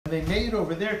They made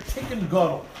over there Tikkun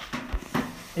Gadol,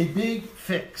 a big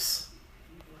fix.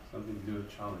 Something to do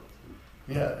with Charlotte.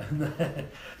 Yeah.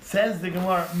 Says the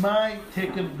Gemara, my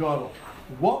Tikkun Gadol.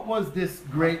 What was this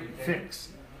great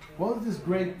fix? What was this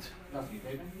great...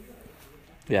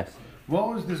 Yes. What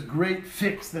was this great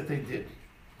fix that they did?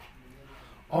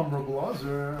 Amr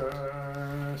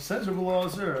Blazer, says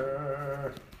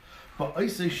Blazer, like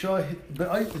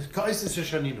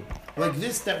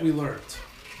this that we learned.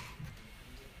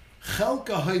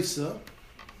 Chelka Haisa,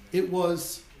 it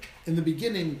was in the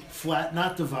beginning flat,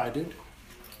 not divided.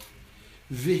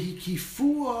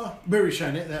 Vihikifua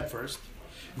Berishane, that first.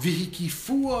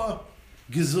 Vihikifua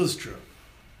Gezuztra.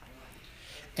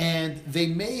 And they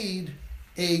made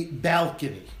a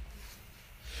balcony.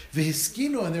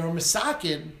 V'hiskinu, and they were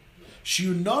masakin,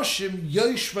 shiunoshim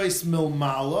yoshvais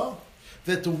milmala,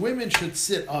 that the women should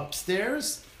sit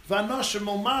upstairs, v'anoshim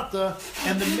milmata,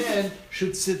 and the men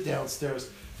should sit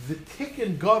downstairs. The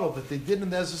Tikkun Gadol that they did in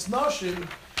the Ezras Nashim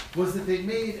was that they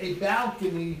made a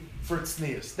balcony for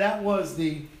tznius. That was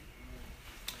the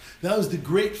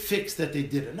great fix that they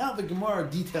did. And now the Gemara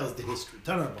details the history.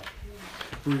 The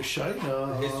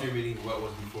history meaning what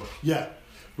was before. Yeah.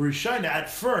 Rishayna at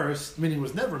first, meaning it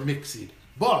was never mixied,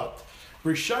 but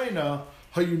Rishayna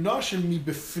hayunashim mi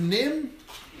befnim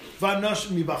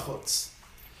v'anashim mi bachutz.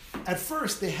 At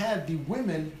first, they had the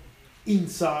women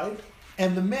inside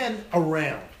and the men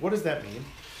around. What does that mean?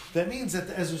 That means that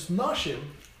the Ezras Nashim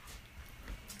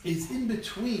is in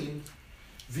between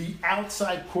the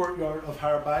outside courtyard of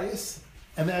Har Bayis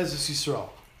and the Ezras Yisrael.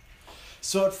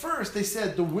 So at first, they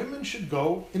said the women should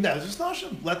go in the Ezras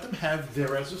Nashim. Let them have their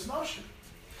Ezras Nashim.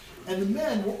 And the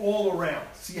men were all around.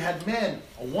 So you had men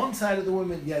on one side of the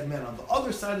women, you had men on the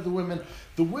other side of the women.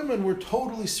 The women were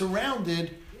totally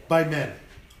surrounded by men.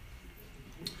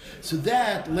 So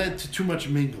that led to too much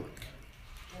mingling.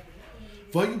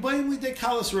 It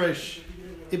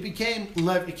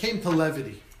came to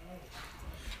levity.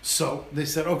 So they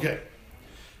said, okay,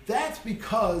 that's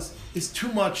because it's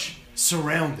too much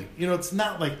surrounding. It's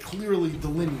not like clearly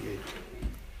delineated.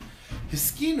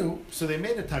 Hiskinu, so they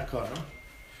made a takana,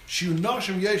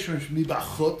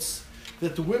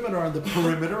 that the women are on the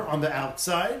perimeter, on the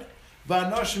outside,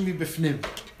 and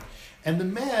the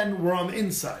men were on the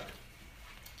inside.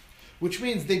 Which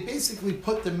means they basically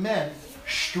put the men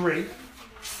straight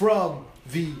from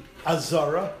the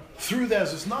Azara through the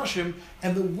Ezras Nashim,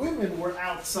 and the women were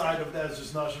outside of the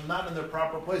Ezras Nashim, not in their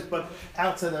proper place, but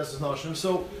outside the Ezras Nashim.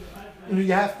 So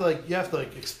you have to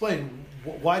explain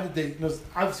why did they.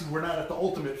 Obviously, we're not at the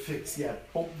ultimate fix yet,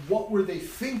 but what were they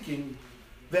thinking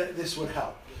that this would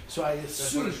help? So I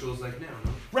assume that's what it feels like now,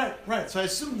 no? Right. So I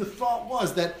assume the thought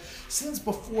was that since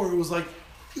before it was like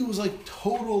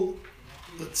total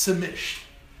semish,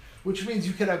 which means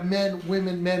you could have men,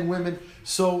 women.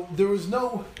 So there was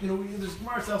no, there's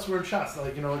Gemara elsewhere in Shas,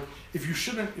 if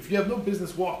you have no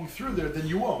business walking through there, then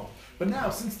you won't. But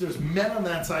now, since there's men on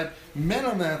that side, men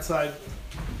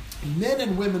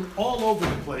and women all over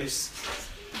the place,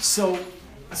 so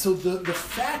the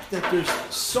fact that there's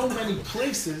so many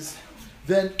places,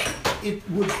 then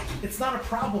it's not a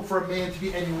problem for a man to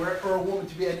be anywhere or a woman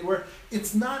to be anywhere.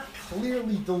 It's not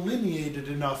clearly delineated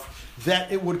enough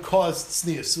that it would cause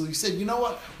tznius. So you said, you know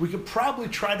what? We could probably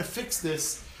try to fix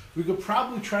this.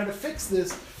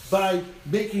 By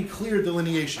making clear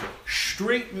delineation.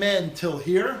 Straight men till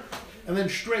here, and then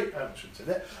straight, I shouldn't say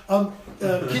that,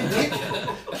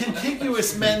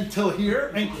 contiguous men till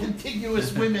here, and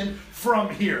contiguous women from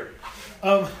here.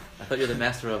 I thought you were the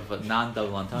master of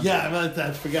non-double entendre. Yeah,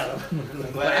 I forgot.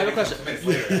 I have a question.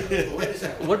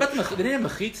 What about the name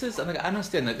of mechitzas? I don't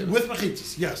understand that. With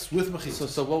mechitzas, yes, with mechitzas.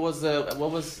 So what was?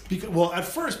 Well, at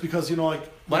first, because why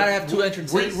not have two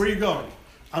entrances? Where are you going?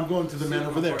 I'm going to the man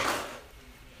over there.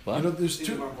 What? There's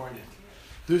two.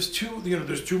 There's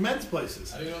two men's places.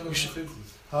 How do you know the mechitzas?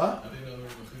 Huh? How do you know the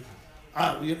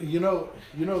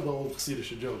mechitzas? You know the old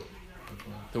Chassidish joke.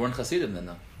 They weren't Chassidim then,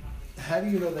 though. How do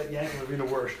you know that Yankov Avinu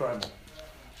wore a shtreimel?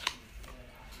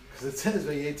 Because it says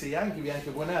Vayetze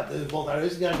Yankov went out. Well, there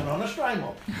is Yankov on a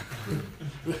shtreimel.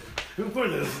 Of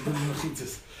course, there's the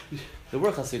mechitzas. They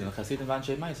were Chassidim. Chassidim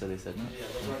Vanshe Maisa, they said, no? Yeah,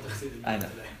 those weren't the Chassidim. I know.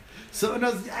 So,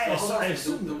 I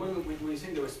assume the women, when you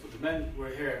think the men were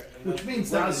here. Which means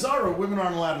the Azara, women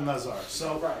aren't allowed in the Azara.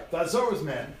 So right. the Azara was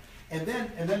men, and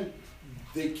then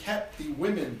they kept the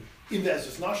women in the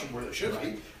Ezras Nashim where they should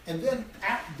be, and then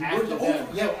after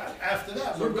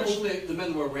that. So originally the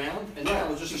men were around, and now it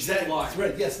was just a straight line.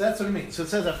 Right. Yes, that's what I mean. So it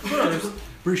says at first,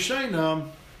 B'Rishayna,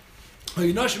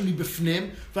 Hayunashim mi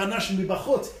b'fnim, v'anashim mi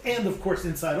b'chutz, and of course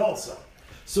inside also.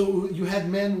 So you had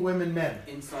men, women, men.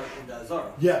 Inside in the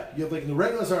Azara. Yeah, you have like in the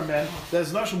regular Azar men,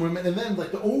 there's Nashim women, and then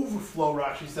like the overflow,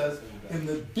 Rashi says, in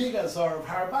the big Azar of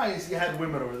Har Bayis, you had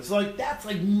women over there. So like that's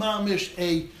like mamish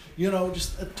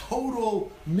just a total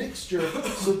mixture,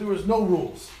 so there was no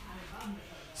rules.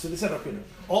 So they said, okay,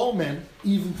 all men,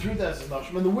 even through the Azar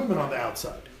Nashim, and the women on the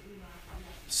outside.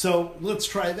 So let's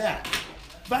try that.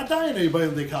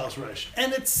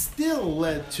 And it still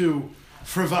led to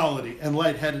frivolity and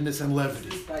lightheadedness and levity.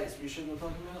 Is this bias rishon we're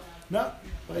talking about? No,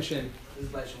 by shame. This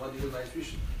is bias. Why do you do bias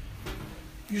rishon?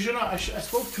 You should not. I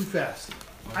spoke too fast.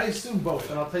 I assume both,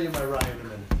 and I'll tell you my rye in a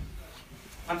minute.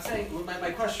 I'm saying, well,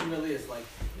 my question really is like,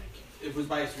 if it was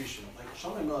bias rishon, like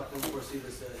Shalom Melech doesn't foresee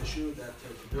this issue that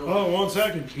to build. Oh, 1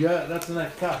 second. Yeah, that's the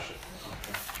next kasha.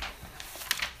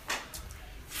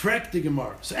 Frek the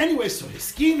Gemara. So anyway, so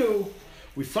Hiskinu,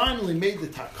 we finally made the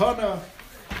takana.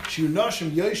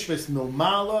 Shiunashim yoshves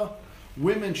milmala.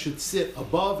 Women should sit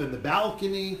above in the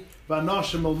balcony.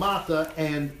 Vanashim milmata,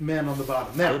 and men on the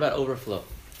bottom. Now, What about overflow?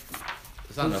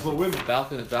 It's not Overflow enough. women.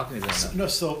 Balconies are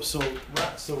enough.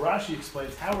 So Rashi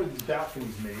explains how are these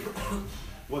balconies made.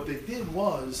 What they did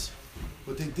was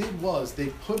they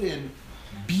put in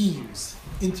beams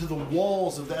into the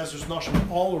walls of the Ezra's Nashim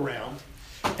all around,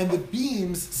 and the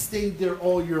beams stayed there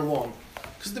all year long.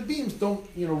 Because the beams don't,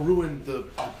 ruin the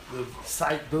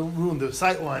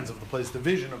sight lines of the place, the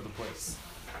vision of the place.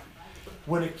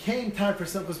 When it came time for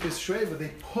Simchas Beis Sheva,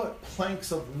 they put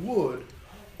planks of wood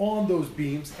on those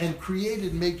beams and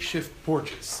created makeshift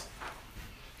porches.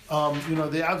 They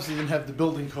obviously didn't have the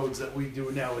building codes that we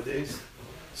do nowadays,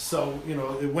 so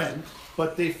it went,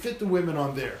 but they fit the women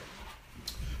on there.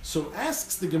 So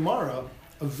asks the Gemara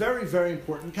a very, very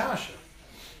important kasha.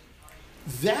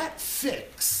 That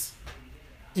fix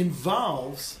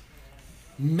involves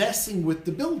messing with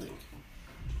the building.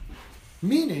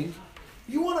 Meaning,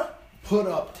 you want to put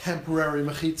up temporary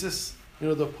mechitzas,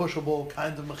 the pushable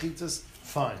kind of mechitzas,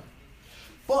 fine.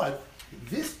 But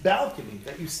this balcony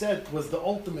that you said was the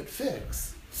ultimate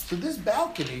fix, so this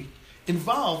balcony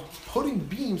involved putting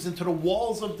beams into the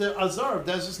walls of the Azar, of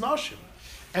Ezra's Nashim.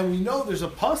 And we know there's a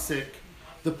pasuk.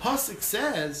 The pasuk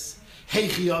says,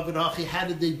 Heichi Avid Hachi, how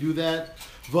did they do that?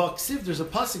 V'aksiv, there's a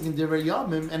pasuk in Divrei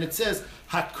Yamim, and it says,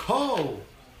 Hakol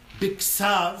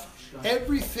biksav,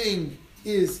 everything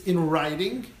is in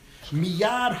writing,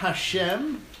 miyad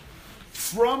Hashem,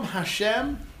 from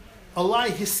Hashem, alai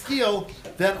hiskil,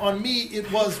 that on me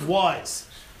it was wise.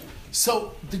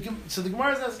 So the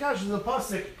Gemara's Naskash is a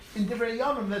pasuk in Divrei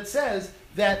Yamim that says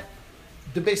that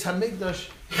the Beis Hamikdash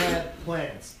had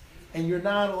plans, and you're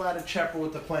not allowed to chapter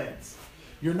with the plans.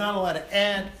 You're not allowed to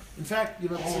add. In fact, it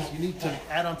says you need to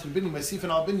add on to the bini. By Sifan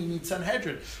al bini, you need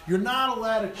Sanhedrin. You're not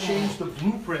allowed to change the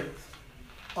blueprint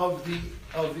of the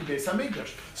Beis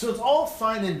Hamikdash. So it's all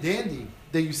fine and dandy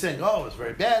that you're saying, oh, it was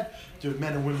very bad. The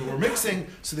men and women were mixing,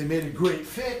 so they made a great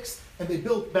fix, and they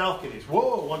built balconies.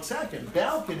 Whoa, 1 second.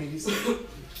 Balconies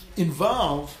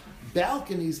involve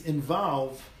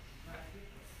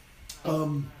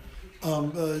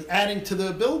adding to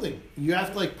the building. You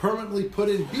have to permanently put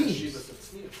in beams.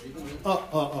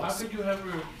 How could you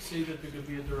ever say that there could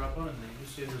be a Durabanan? You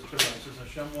say there's Torah. It says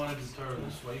Hashem wanted the Torah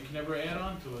this way. You can never add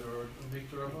on to it or make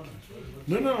Durabanan.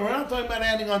 No, we're not talking about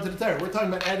adding on to the Torah. We're talking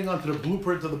about adding on to the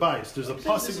blueprint of the bias. There's a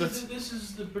pasuk that's... This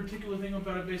is the particular thing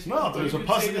about it basically. No, there's a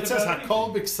pasuk that says,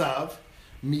 Hakol biksav,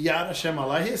 miyad Hashem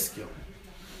alai hiskil.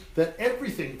 That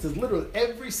everything, it says literally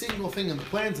every single thing in the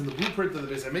plans and the blueprint of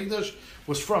the Beis Hamikdash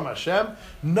was from Hashem.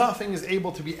 Nothing is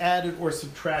able to be added or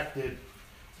subtracted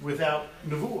without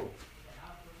nevuah.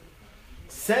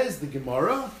 Says the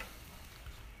Gemara,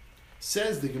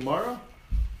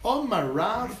 Omar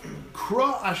Rav,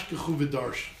 Kra Ashkechu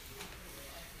V'Darsh.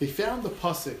 They found the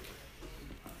pasuk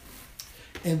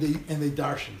and they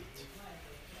darshaned it.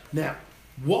 Now,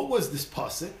 what was this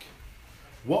pasuk?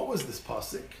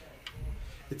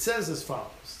 It says as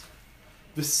follows: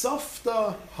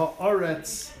 V'safta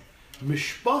haaretz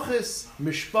mishpaches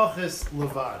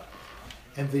levad,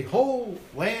 and the whole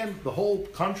land, the whole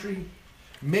country,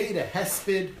 made a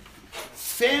hesped,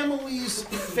 families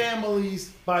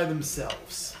by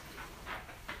themselves.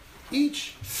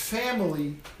 Each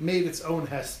family made its own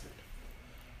hesped.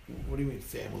 What do you mean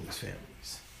families?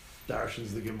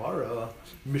 Darshans the Gemara,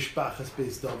 mishpaches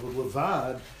beis David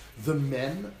levad. The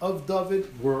men of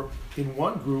David were in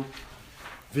one group,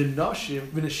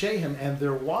 V'nashehem and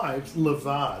their wives,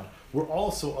 Levad, were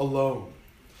also alone.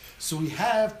 So we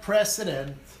have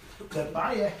precedent that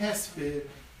by a hesped,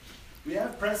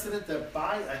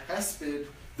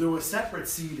 there was separate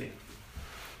seating.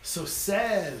 So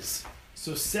says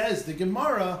So says the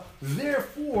Gemara,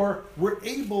 therefore we're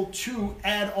able to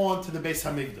add on to the Beis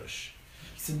Hamikdash.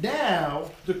 So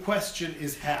now the question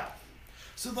is how.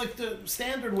 So like the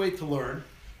standard way to learn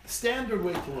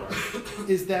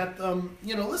is that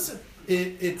listen,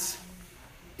 it's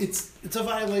a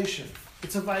violation.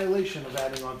 It's a violation of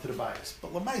adding on to the bias.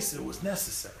 But Lamaisa, it was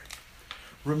necessary.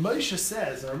 Ramosha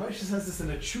says, and Ramosha says this in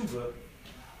a tshuva.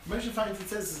 Ramosha finds it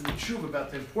says this in a tshuva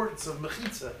about the importance of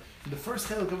mechitza in the first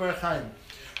chelik of Orach Chaim.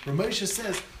 Ramosha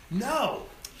says, no,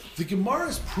 the Gemara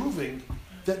is proving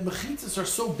that mechitzas are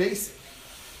so basic.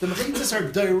 The mechitzas are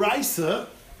deraisa,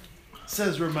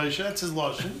 says Ramosha, that's his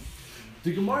lashon.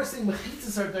 The Gemara is saying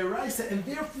mechitzas are deraisa, and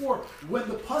therefore, when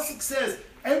the pasuk says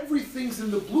everything's in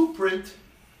the blueprint,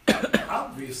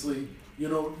 obviously,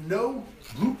 no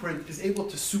blueprint is able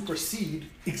to supersede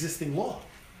existing law.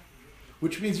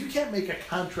 Which means you can't make a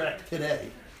contract today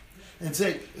and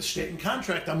say, state in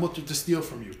contract, I'm mutter to steal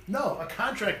from you. No, a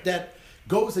contract that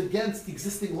goes against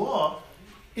existing law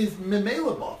is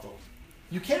memela batal.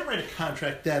 You can't write a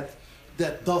contract that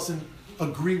doesn't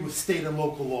agree with state and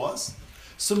local laws.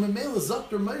 So memela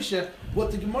zakter Moshe,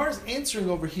 what the Gemara is answering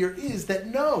over here is that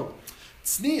no,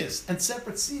 tznius and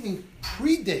separate seating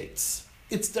predates.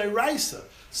 It's deraisa.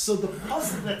 So the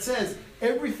pasuk that says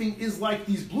everything is like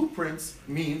these blueprints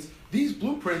means these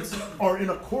blueprints are in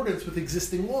accordance with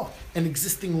existing law. And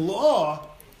existing law,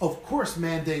 of course,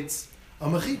 mandates a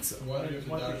mechitza. So why do you have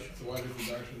the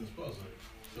darshan this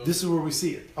pasuk? This is where we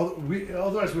see it.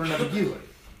 Otherwise, we don't have a gilui.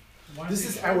 This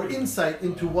is our insight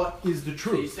into what is the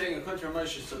So he's truth. saying, according to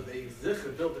Ramosha, so the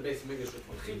Zichah built the base of Mikdash with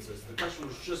mechitzas. The question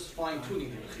was just fine-tuning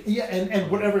the mechitzas. Yeah,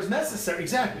 and whatever's necessary,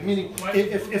 exactly. Meaning,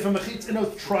 if a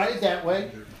mechitza, try it that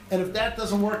way, and if that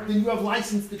doesn't work, then you have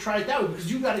license to try it that way, because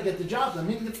you got to get the job done.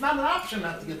 Meaning, it's not an option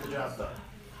not to get the job done.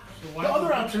 The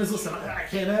other option is, listen, I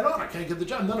can't add on, I can't get the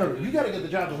job done. No, you got to get the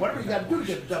job done. Whatever you got to do to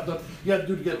get the job done, you got to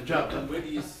do to get the job And done. where do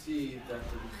you see that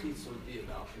the mechitza would be a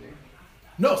balcony?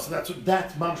 No, so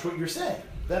that's Mamish what you're saying.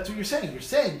 That's what you're saying. You're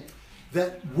saying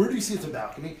that where do you see it's a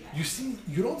balcony? You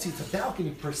don't see it's a balcony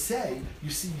per se.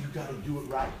 You see you got to do it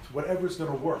right. Whatever's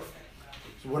going to work.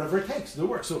 So whatever it takes to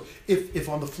work. So if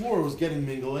on the floor it was getting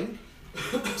mingling,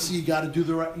 so you got to do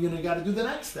the right. You got to do the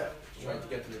next step. Trying to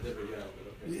get to the liver,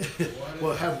 but okay.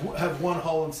 Well, have one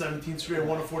hole on 17th Street and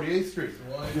one on 48th Street. So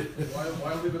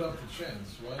why leave it up to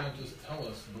chance? Why not just tell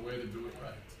us the way to do it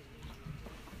right?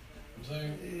 I'm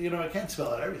saying, I can't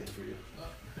spell out everything for you.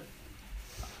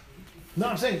 No,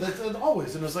 I'm saying that's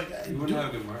always, and it's like You wouldn't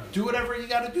have a good market. do whatever you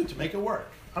got to do to make it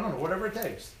work. I don't know, whatever it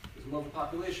takes. There's more of a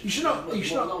population. You should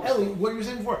know, Ellie, what you were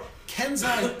saying before.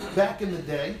 Kenzai, back in the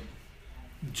day,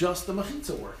 just the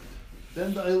mechitza worked.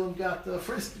 Then the Elam got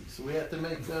frisky, so we had to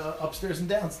make upstairs and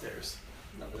downstairs.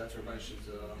 No, but that's Ramosha's.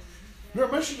 No,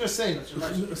 Moshe just saying,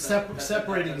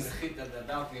 separating. That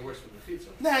balcony works for the mechitza.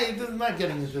 Nah, he's not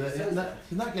getting into that.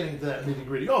 He's not getting into that nitty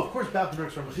gritty. Oh, of course, balcony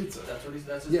works for mechitza.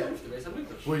 That's his Yeah. proof. The base of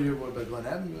Mikdash. What about Glen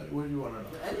Avenue? What do you want to know?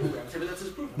 Anyway, I'm saying that's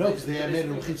his proof. No, because they had made a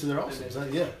mechitza there also. Is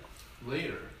that, yeah.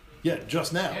 Later. Yeah,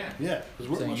 just now. Yeah. Yeah. 'Cause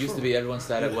we're So it much used to shorter. be everyone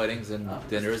sat at weddings and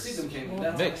dinners See them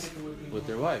came. mixed with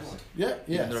their wives. Yeah,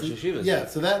 yeah. in the Rosh So- Yeshivas. Yeah,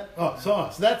 so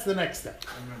that's the next step.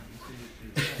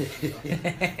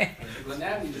 Glen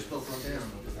Avenue just built from there.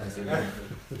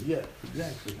 Yeah,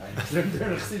 exactly. They're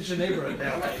in a Chassidische neighborhood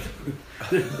now.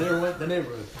 They're with the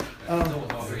neighborhood.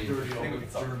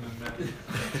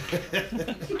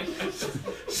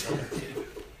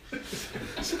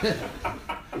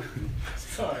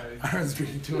 Sorry. Aaron's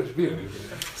drinking too much beer.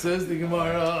 Says the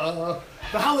Gemara,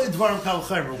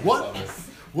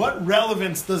 what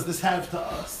relevance does this have to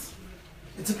us?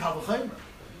 It's a Kal V'chomer.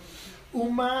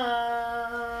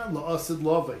 Uma la'asid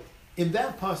lovei. In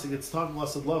that pasuk, it's talking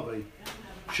la'asid lovei.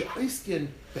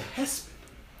 She'iskin behesped.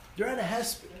 They're at a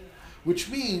hesped, which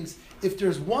means if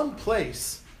there's one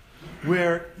place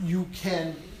where you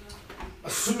can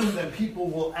assume that people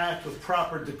will act with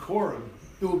proper decorum,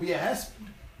 it will be a hesped.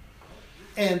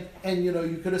 And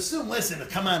you could assume, listen,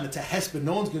 come on, it's a hesped.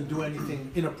 No one's going to do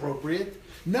anything inappropriate.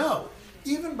 No,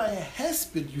 even by a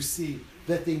hesped, you see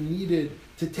that they needed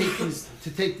to take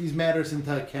these matters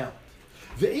into account.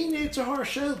 Ve'ein Yetzer Hara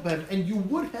shel b'hem, and you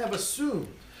would have assumed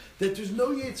that there's no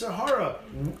Yetzer Hara,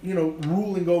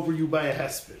 ruling over you by a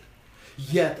hesped.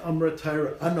 Yet Amra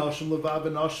Torah Anashim Levad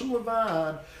Anashim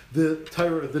Levad, the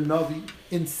Torah, the Navi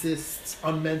insists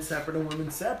on men separate and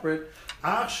women separate.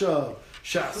 Akshav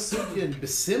Shasukin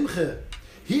B'Simcha.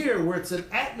 Here, where it's an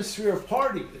atmosphere of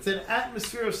party, it's an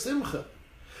atmosphere of simcha.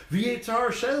 The Yetzer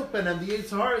Hara Shelpen, and the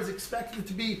Yetzer Hara is expected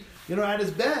to be, at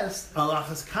his best.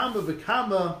 Alachas Kama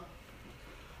V'Kama.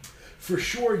 For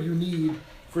sure, you need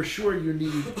for sure you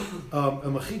need a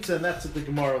mechitza, and that's what the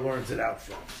Gemara learns it out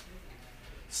from.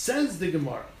 Says the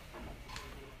Gemara,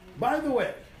 by the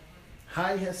way,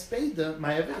 Hai Hespeda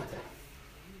Ma'avidate.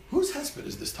 Whose hesped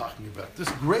is this talking about? This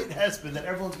great hesped that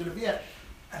everyone's going to be at.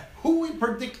 Who are we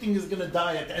predicting is going to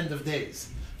die at the end of days?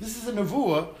 This is a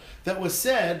nevuah that was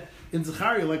said in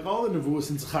Zechariah, like all the nevuahs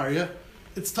in Zechariah.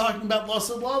 It's talking about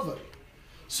Lasad Lava.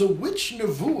 So which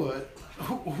nevuah,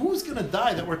 who's going to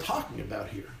die that we're talking about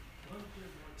here?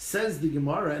 Says the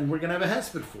Gemara, and we're going to have a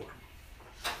hesped for.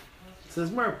 It says,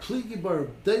 Mar pligi bar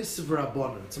daisav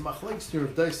rabbanon. It's a machlekes here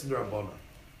of daisav rabbanon.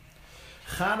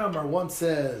 Chana Mar one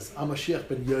says, "I'm Mashiach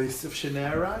ben Yosef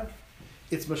shene'arag."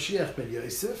 It's Mashiach ben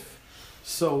Yosef.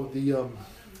 So the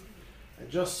I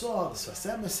just saw the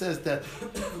Sasema says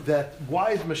that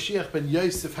why does Mashiach ben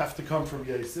Yosef have to come from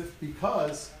Yosef?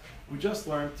 Because we just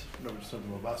learned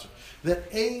that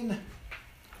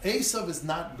Esav is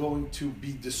not going to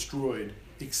be destroyed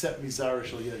except Mizar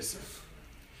Shel Yosef.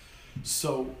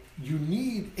 So you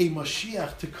need a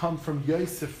Mashiach to come from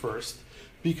Yosef first,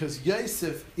 because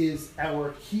Yosef is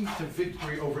our key to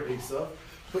victory over Esav,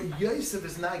 but Yosef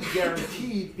is not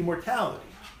guaranteed immortality.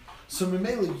 So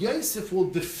Memele, Yosef will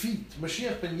defeat,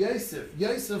 Mashiach ben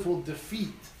Yosef will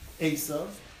defeat Esav,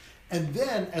 and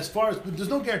then as far as, there's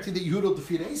no guarantee that Yehuda will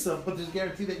defeat Esav, but there's a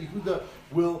guarantee that Yehuda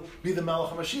will be the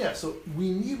Malach HaMashiach. So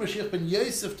we need Mashiach ben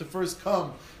Yosef to first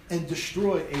come and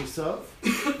destroy Esav,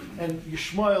 and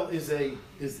Yishmael is a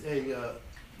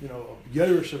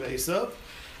Yerush of Esav,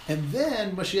 and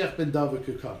then Mashiach ben David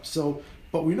could come. So,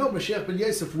 but we know Mashiach ben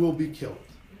Yosef will be killed.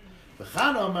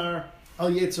 V'chan Amar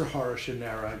al Yetzer Hara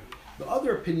shenarag. The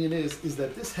other opinion is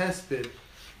that this hesped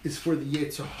is for the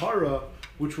Yetzer Hara,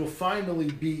 which will finally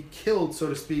be killed, so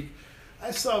to speak. I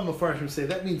saw Mefarshim say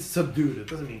that means subdued. It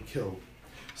doesn't mean killed.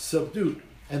 Subdued.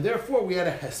 And therefore we had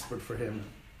a hesped for him.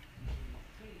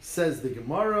 Says the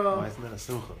Gemara. Why isn't that a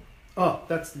simcha? Oh,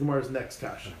 that's the Gemara's next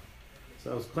kasha.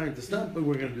 So I was planning to stop, but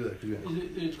we're going to do that.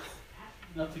 Is it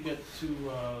not to get too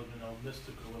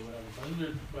mystical or whatever, but isn't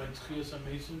there by Tchias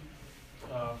HaMesim,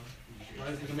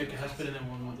 right? You can make a hesped and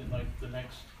then within like the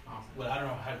next, I don't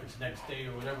know how it's next day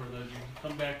or whatever, that you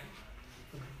come back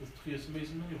with Tchias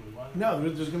HaMesim anyway. Why? No,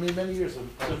 there's going to be many years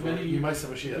of many you years. might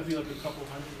have a It Mashiach. could be like a couple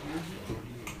hundred years.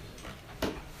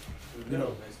 You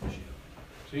know.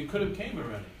 So he could have came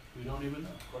already. We don't even know.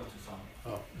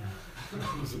 Oh,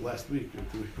 was it last week or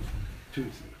 2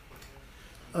 weeks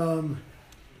ago?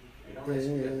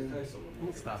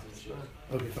 Stop.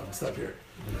 Okay, fine. Stop here.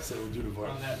 So we'll do the VAR.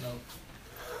 On that note.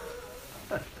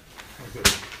 Okay.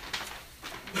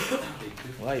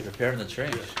 Wow, you're preparing the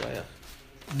train. Shkoyach.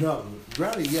 No,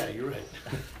 Brownie. Yeah, you're right.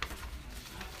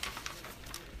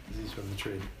 These from the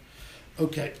trade.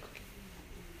 Okay.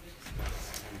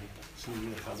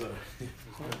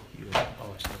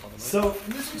 So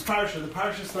in this week's parsha, the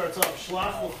parsha starts off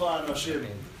Shlach L'cha Anashim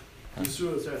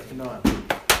Yisrael Tzarech Canaan.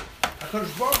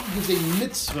 HaKadosh Baruch Hu gives a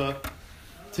mitzvah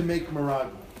to make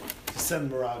meraglim, to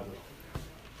send meraglim.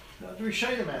 Now the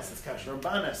Rishayim asked this kasha,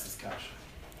 Ramban asked this kasha.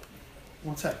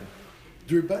 1 second.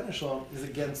 The Rebbeinu Shalom is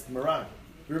against meraglim.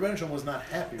 The Rebbeinu Shalom was not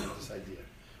happy with this idea.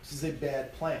 This is a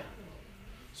bad plan.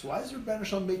 So why is the Rebbeinu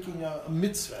Shalom making a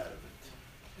mitzvah out of it?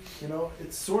 You know,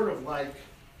 it's sort of like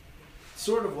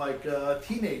a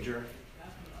teenager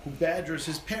who badgers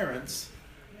his parents,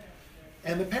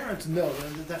 and the parents know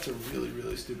that that's a really,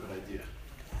 really stupid idea.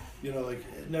 You know, like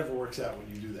it never works out when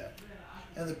you do that.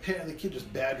 And the kid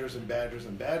just badgers and badgers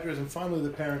and badgers, and finally the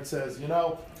parent says, you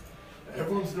know,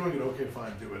 everyone's doing it, okay,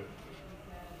 fine, do it.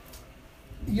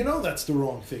 You know that's the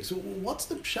wrong thing. So what's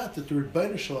the pshat that the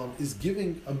Rebbeinu Shalom is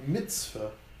giving a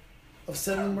mitzvah of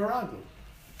sending meraglim?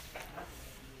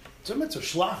 It's a mitzvah,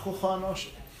 Shlach L'cha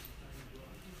Anashim.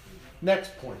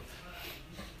 Next point.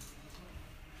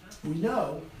 We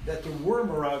know that there were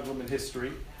meraglim in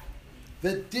history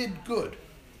that did good,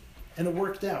 and it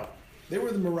worked out. They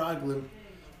were the meraglim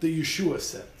that Yeshua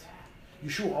sent.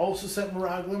 Yeshua also sent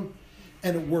meraglim,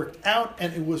 and it worked out,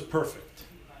 and it was perfect.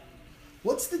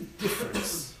 What's the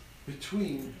difference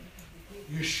between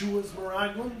Yeshua's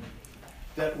meraglim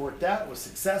that worked out, was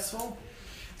successful,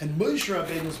 and Moshe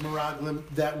Rabbeinu's meraglim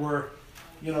that were,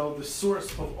 you know, the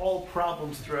source of all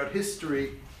problems throughout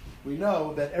history? We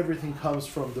know that everything comes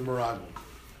from the meraglim.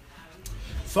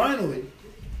 Finally,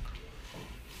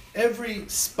 every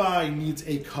spy needs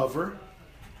a cover.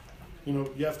 You know,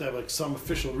 you have to have like some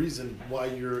official reason why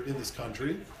you're in this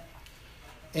country.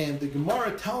 And the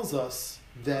Gemara tells us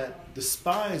that the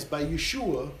spies by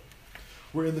Yeshua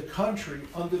were in the country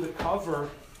under the cover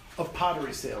of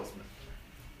pottery salesmen.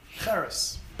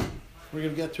 Cheres. We're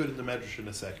going to get to it in the Medrash in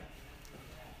a second.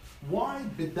 Why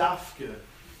B'dafka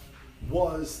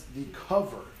was the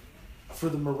cover for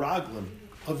the Meraglim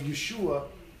of Yeshua,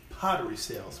 pottery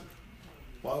salesman?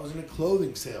 Why wasn't it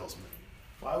clothing salesman?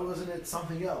 Why wasn't it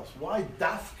something else? Why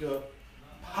Dafka,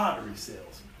 pottery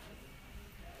salesman?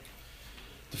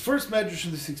 The first Medrash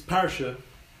in the sixth parsha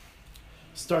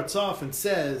starts off and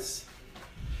says,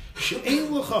 "She'ein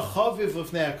lecha chaviv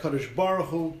lifnei HaKadosh Baruch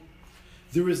Hu."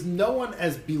 There is no one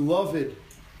as beloved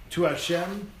to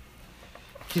Hashem,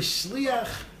 kishliach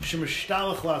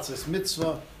shemishtalach latzas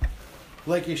mitzvah,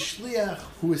 like a shliach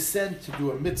who is sent to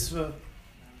do a mitzvah,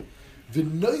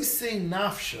 v'noisei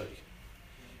nafshay,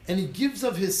 and he gives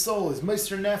of his soul, his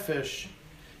meiser nefesh,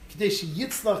 k'dei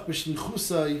sheyitzlach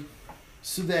b'shlichusay,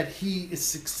 so that he is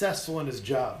successful in his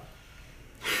job.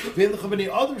 And there's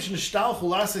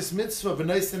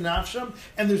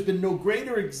been no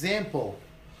greater example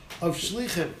of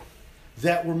shlichim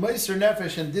that were meiser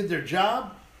nefesh and did their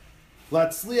job. Like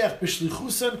those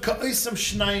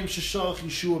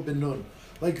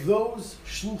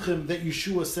shluchim that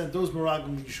Yeshua sent, those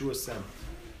meraglim that Yeshua sent.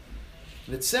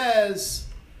 And it says,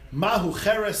 Mahu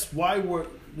cheres, why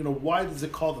does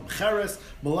it call them cheres?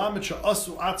 Malamet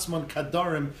she'asu atzman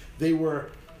kadarim, they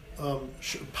were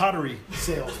pottery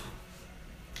salesmen.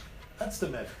 That's the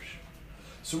Medrash.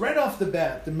 So right off the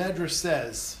bat, the Medrash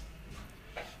says,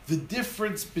 the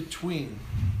difference between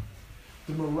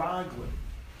the meraglim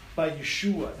by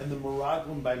Yeshua and the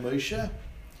meraglim by Moshe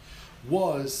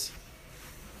was,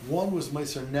 one was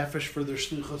meiser nefesh for their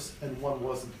shlichus and one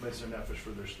wasn't meiser nefesh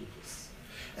for their shlichus.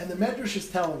 And the Medrash is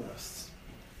telling us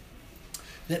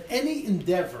that any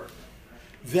endeavor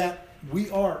that we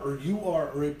are, or you are,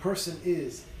 or a person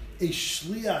is, a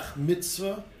shliach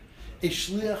mitzvah, a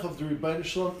shliach of the Rebbeinu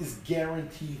Shalom, is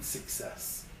guaranteed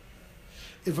success.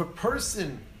 If a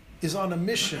person is on a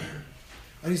mission,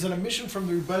 and he's on a mission from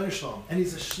the Rebbeinu Shalom, and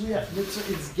he's a shliach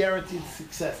mitzvah, it's guaranteed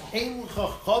success. Ein l'cha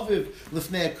chaviv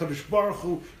lifnei HaKadosh Baruch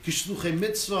Hu kishluchei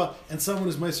mitzvah, and someone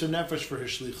is meiser nefesh for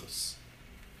his shlichus.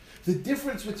 The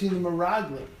difference between the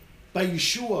meraglim by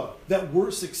Yeshua that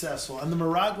were successful and the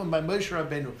meraglim by Moshe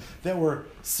Rabbeinu that were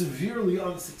severely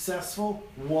unsuccessful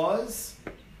was,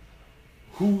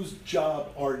 whose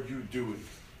job are you doing?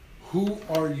 Who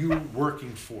are you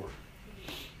working for?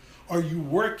 Are you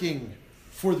working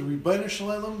for the Rebbeinu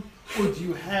Shalom, or do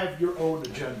you have your own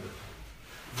agenda?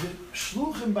 The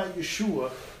shluchim by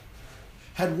Yeshua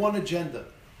had one agenda.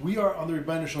 We are on the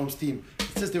Rebbeinu Shalom's team.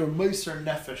 It says they were meiser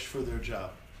nefesh for their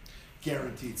job.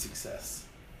 Guaranteed success.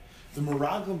 The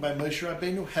meraglim by Moshe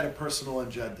Rabbeinu had a personal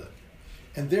agenda,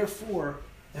 and therefore,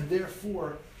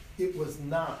 it was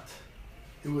not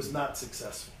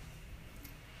successful.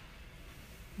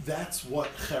 That's what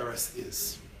cheres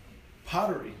is.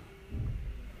 Pottery.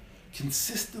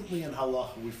 Consistently in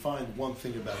halacha, we find one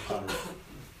thing about pottery.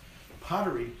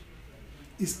 Pottery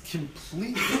is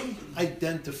completely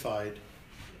identified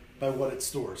by what it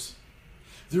stores.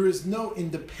 There is no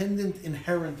independent,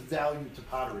 inherent value to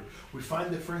pottery. We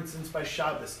find that, for instance, by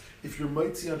Shabbos, if you're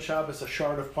mitzi on Shabbos a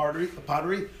shard of pottery,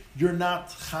 you're not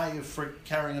chayiv for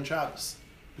carrying on Shabbos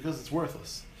because it's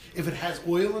worthless. If it has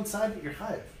oil inside it, you're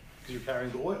chayiv because you're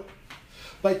carrying the oil.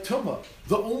 By Tumah,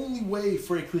 the only way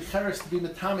for a klicheres to be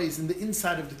metame is in the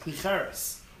inside of the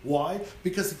klicheres. Why?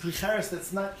 Because the klicheres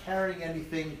that's not carrying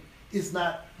anything is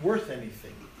not worth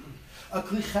anything. A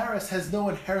klicheres has no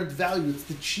inherent value. It's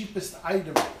the cheapest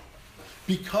item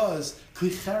because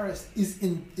klicheres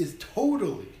is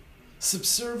totally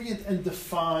subservient and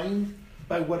defined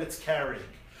by what it's carrying.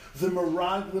 The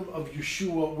meraglim of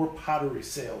Yeshua were pottery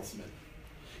salesmen.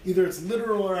 Either it's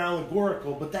literal or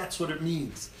allegorical, but that's what it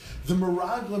means. The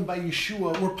meraglim by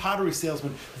Yeshua were pottery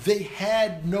salesmen. They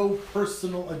had no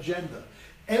personal agenda.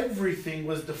 Everything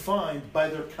was defined by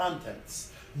their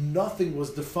contents. Nothing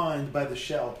was defined by the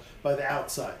shell, by the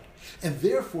outside. And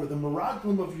therefore, the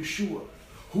meraglim of Yeshua,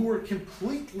 who were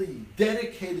completely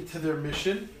dedicated to their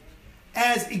mission,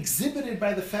 as exhibited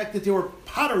by the fact that they were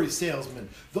pottery salesmen,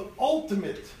 the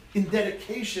ultimate in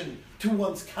dedication to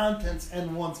one's contents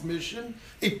and one's mission,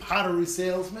 a pottery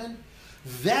salesman,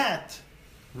 that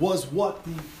was what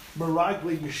the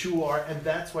Meragli Yeshua are, and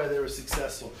that's why they were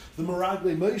successful. The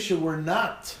Meragli Moshe were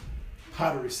not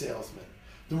pottery salesmen.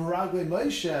 The Meragli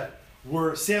Moshe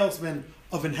were salesmen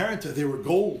of inheritance. They were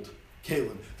gold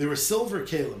kalim. They were silver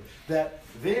kalim. That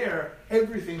there,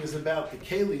 everything is about the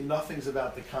kalim, nothing's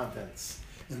about the contents.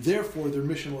 And therefore, their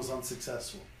mission was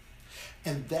unsuccessful.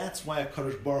 And that's why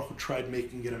HaKadosh Baruch Hu tried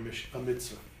making it a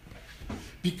mitzvah.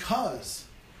 Because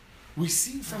we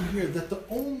see from here that the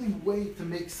only way to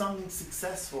make something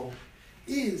successful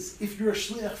is if you're a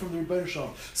shliach from the Rebbeinu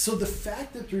Shalom. So the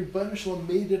fact that the Rebbeinu Shalom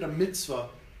made it a mitzvah,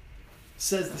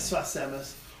 says the Sfas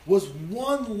Emes, was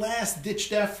one last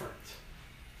ditched effort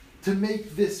to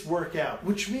make this work out,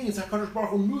 which means HaKadosh Baruch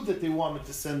Hu knew that they wanted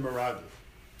to send Meraglim.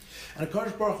 And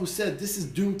HaKadosh Baruch Hu said, this is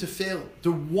doomed to fail.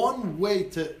 The one way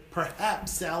to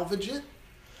perhaps salvage it,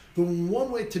 the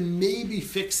one way to maybe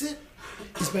fix it,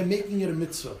 is by making it a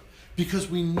mitzvah. Because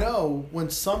we know when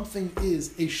something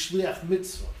is a shliach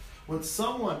mitzvah, when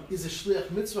someone is a shliach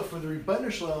mitzvah for the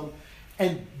Rebbeinu Shalom,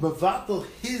 and mevatel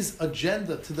his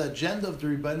agenda to the agenda of the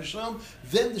Rebbeinu Shalom,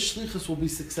 then the shlichus will be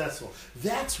successful.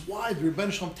 That's why the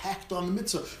Rebbeinu Shalom tacked on the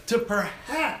mitzvah, to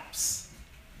perhaps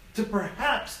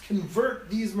convert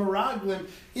these Meraglim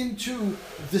into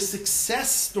the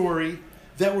success story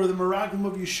that were the Meraglim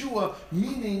of Yeshua,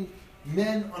 meaning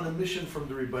men on a mission from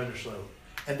the Rebbeinu Shalom.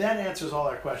 And that answers all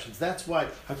our questions. That's why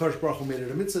HaKadosh Baruch Hu made it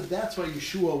a mitzvah. That's why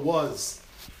Yeshua was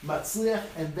matzliach,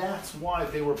 and that's why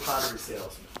they were pottery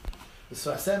salesmen. The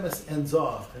Sfas Emes ends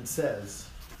off and says,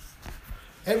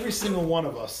 every single one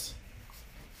of us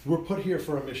were put here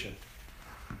for a mission.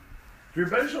 The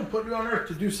Rebbeinu Shalom put you on earth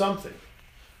to do something,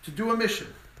 to do a mission.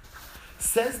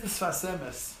 Says the Sfas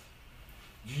Emes,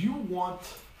 do you want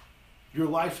your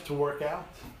life to work out?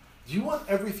 Do you want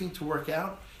everything to work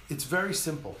out? It's very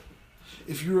simple.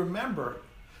 If you remember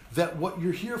that what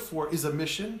you're here for is a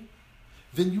mission,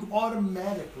 then you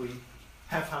automatically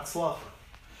have Hatzlacha.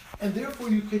 And therefore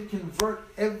you could convert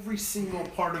every single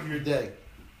part of your day.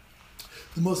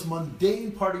 The most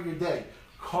mundane part of your day,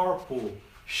 carpool,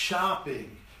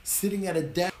 shopping, sitting at a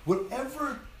desk,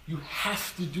 whatever you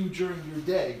have to do during your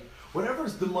day, whatever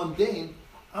is the mundane,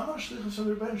 I'm a shlichus from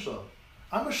the Rebbeinu Shalom.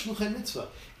 I'm a shluchei mitzvah.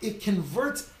 It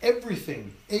converts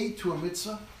everything, A, to a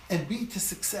mitzvah, and B, to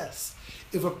success.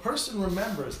 If a person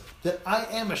remembers that I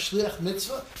am a shliach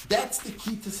mitzvah, that's the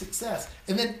key to success.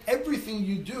 And then everything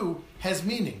you do has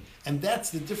meaning. And that's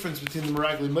the difference between the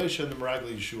Meragli Moshe and the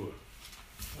Meragli Yeshua.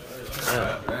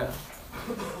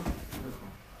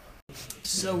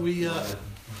 So we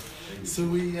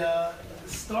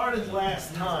started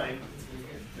last time.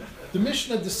 The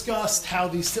Mishnah discussed how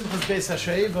the Simchas Beis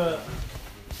HaShoeva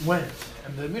went.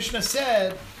 And the Mishnah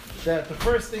said that the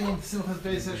first thing in Simchas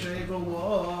Beis HaShoeva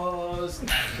was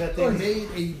that they made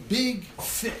a big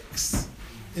fix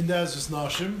in the Ezras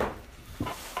Nashim.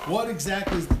 What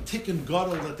exactly is the tikkun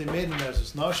gadol that they made in the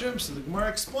Ezras Nashim? So the Gemara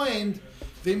explained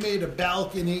they made a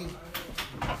balcony.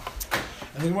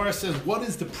 And the Gemara says, what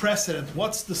is the precedent?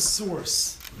 What's the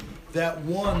source that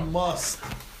one must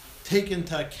take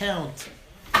into account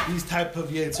these type of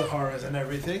Yetzer Haras and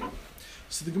everything?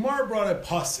 So the Gemara brought a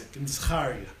pasuk in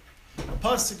Zechariah. A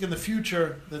pasuk in the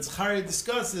future that Zechariah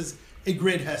discusses a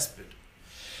great hesped.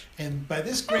 And by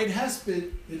this great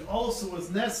hesped, it also was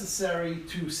necessary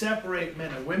to separate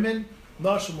men and women,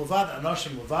 nashim uvad and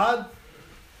nashim uvad.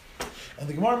 And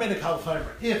the Gemara made a kal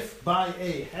chaymer. If by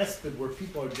a hesped where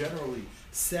people are generally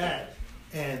sad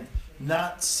and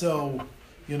not so,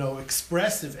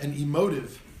 expressive and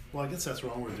emotive, well, I guess that's the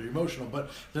wrong word, they're emotional,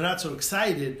 but they're not so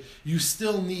excited, you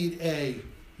still need a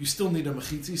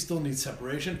mechitza, you still need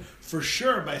separation. For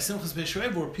sure, by Simchas Beis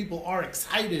HaShoeva, where people are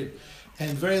excited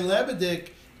and very lebedik,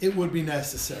 it would be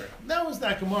necessary. That was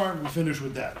that Gemara, and we finished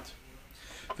with that.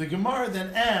 The Gemara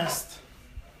then asked,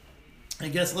 I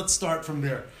guess let's start from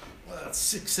there. Well, that's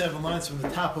 6-7 lines from the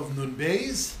top of Nun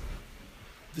Beis.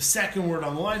 The second word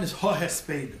on the line is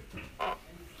Ha-Hespeda.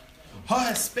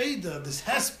 Ha-Hespeda, this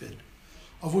Hesped,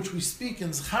 of which we speak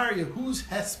in Zechariah, whose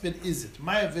hesped is it?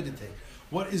 Maya vidite.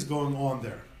 What is going on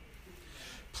there?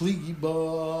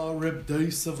 Pligiba Reb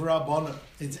Dais of Rabbana.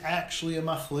 It's actually a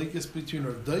machlekes between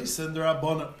Reb Dais and the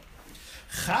Rabbana.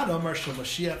 Chad Amar Shel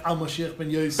Mashiach Al Mashiach ben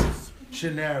Yosef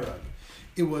Shenarag.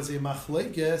 It was a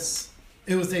machlekes.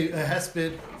 It was a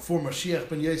hesped for Mashiach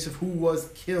ben Yosef who was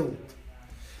killed.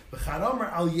 Chad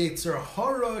Amar Al Yetzer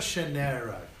Hara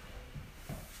Shenarag.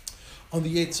 On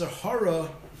the Yetzer Hara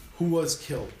who was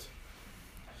killed.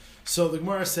 So the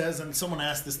Gemara says, and someone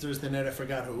asked this Thursday night, I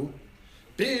forgot who.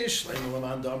 I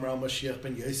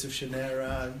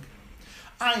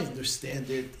understand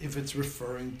it if it's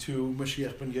referring to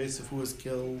Mashiach ben Yosef who was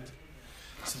killed.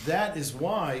 So that is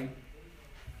why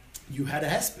you had a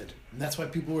hesped, and that's why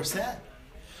people were sad.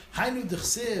 Hainu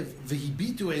d'chsev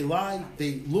v'hibitu elai,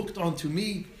 they looked onto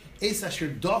me. Es asher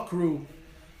dakru,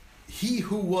 he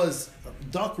who was,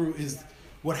 dakru is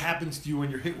what happens to you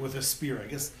when you're hit with a spear, I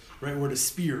guess, right word is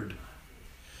speared.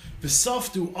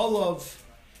 V'saftu olav,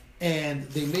 and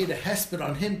they made a hesped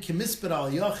on him, kimisped al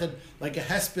yachid, like a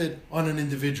hesped on an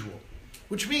individual.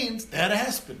 Which means they had a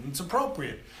hesped, and it's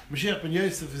appropriate. Mashiach ben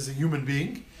Yosef is a human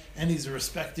being, and he's a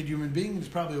respected human being, he's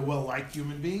probably a well-liked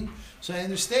human being, so I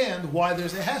understand why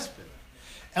there's a hesped.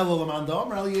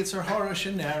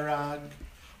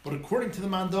 But according to the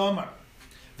Mandamar,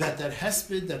 that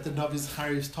hesped that the Navi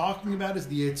Zechariah is talking about is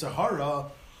the Yetzer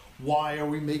Hara. Why are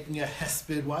we making a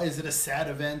hesped? Why is it a sad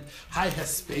event? Hi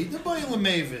hesped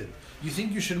b'Olam. You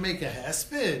think you should make a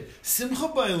hesped? Simcha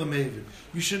b'Olam.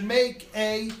 You should make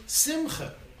a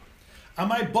simcha.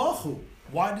 Amai bachu.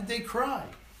 Why did they cry?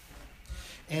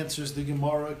 Answers the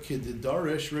Gemara,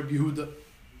 Kididarish Rabbi Yehuda,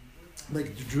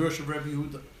 like the Jewish of Rabbi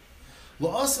Yehuda.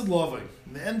 La'asad loving,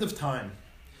 in the end of time,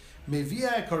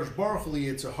 Mevia HaKadosh Baruch Hu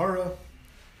Yetzer Hara,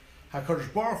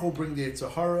 HaKadosh Baruch Hu will bring the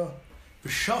Yetzer Hara,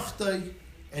 V'shachtai,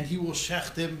 and he will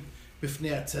shecht him,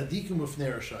 B'fnei HaTzadikim,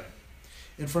 B'fnei Rishayim,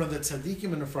 in front of the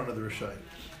Tzadikim and in front of the Rishayim.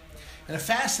 And a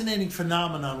fascinating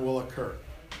phenomenon will occur.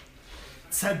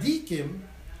 Tzadikim,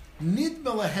 Nidme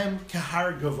Lahem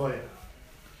Kahar Gavoya.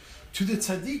 To the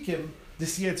tzaddikim,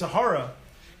 this Yetzer Hara,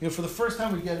 for the first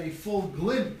time we get a full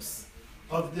glimpse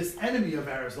of this enemy of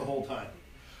ours the whole time.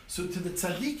 So to the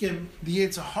tzaddikim, the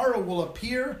Yetzer Hara will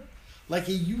appear like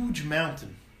a huge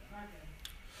mountain.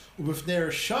 Ubifnei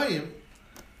Rishayim,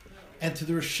 and to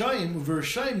the Rishayim, and to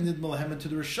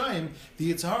the Rishayim,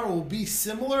 the Yetzer Hara will be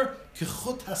similar to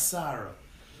Chut Hasara,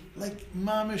 like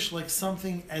mamish, like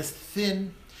something as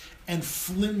thin and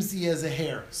flimsy as a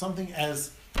hair, something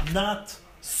as not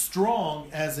strong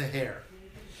as a hair.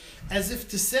 As if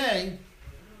to say,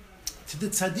 to the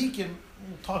tzaddikim,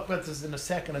 we'll talk about this in a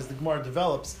second as the Gemara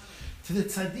develops, to the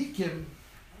tzaddikim,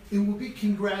 it will be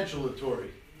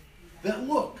congratulatory. That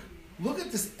look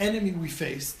at this enemy we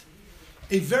faced,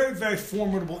 a very, very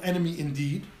formidable enemy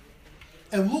indeed,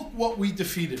 and look what we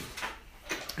defeated.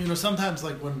 Sometimes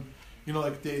like when,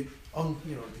 like they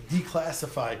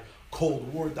declassify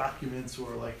Cold War documents,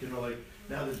 or now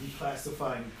they're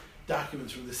declassifying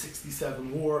documents from the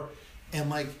 67 war,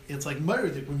 and it's like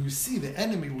murdered when you see the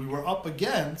enemy we were up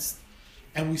against,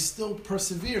 and we still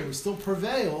persevered, we still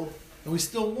prevailed, and we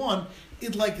still won.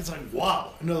 It's like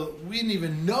wow, we didn't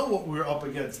even know what we were up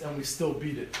against, and we still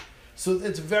beat it. So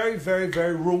it's very, very,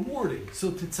 very rewarding.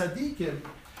 So to tzaddikim,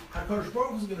 HaKadosh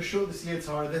Baruch Hu is going to show this Yetzer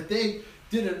Hara that they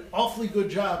did an awfully good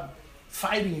job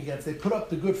fighting against. They put up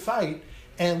the good fight,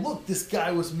 and look, this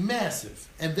guy was massive,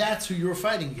 and that's who you were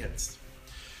fighting against.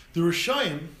 The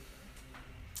Rishayim,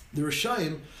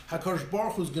 HaKadosh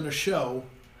Baruch Hu is going to show,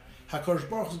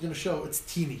 it's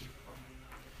teeny.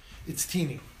 It's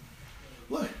teeny.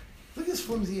 Look at this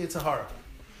flimsy Yetzer Hara.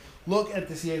 Look at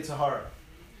this Yetzer Hara.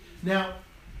 Now,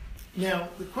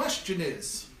 the question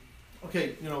is,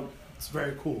 okay, it's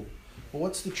very cool, but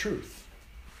what's the truth?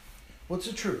 What's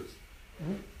the truth?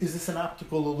 Is this an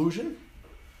optical illusion?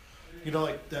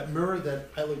 Like that mirror that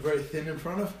I look very thin in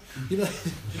front of?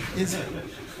 It's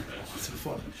so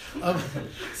funny. I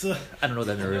don't know what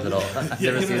that mirror is at all. I've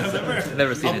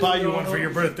never seen it. I'll buy you one for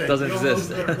your birthday. Doesn't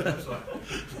exist.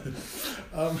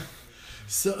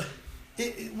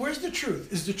 Where's the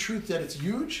truth? Is the truth that it's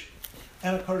huge,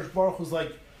 and HaKadosh Baruch Hu's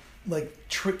like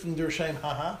tricking the Rishayim,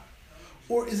 haha?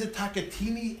 Or is it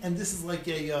Takatini, and this is like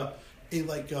a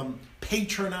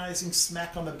patronizing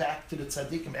smack on the back to the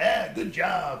tzaddikim? Good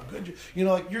job, good job.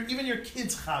 Even your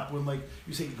kids chap when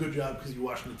you say good job because you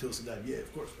washed the tilsa dad. Yeah,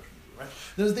 of course, right?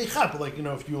 There's they chap,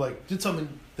 if you did something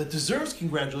that deserves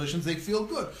congratulations, they feel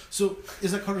good. So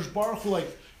is HaKadosh Baruch Hu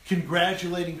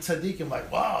congratulating tzaddikim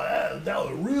wow, that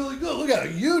was really good. Look how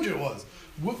huge it was.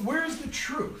 Where's the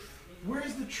truth?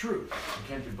 Where's the truth? You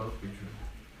can't do both be true.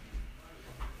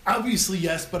 Obviously,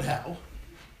 yes, but how?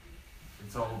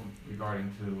 It's all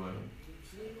regarding to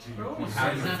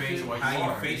How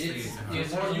you face it.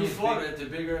 The more you fought it, the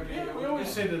bigger. We always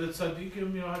say that the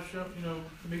tzaddikim, Hashem,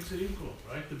 makes it equal,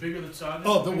 right? The bigger the tzaddik.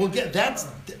 Oh, we'll get that's.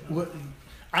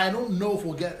 I don't know if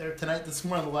we'll get there tonight. This is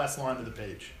more on the last line of the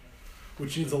page,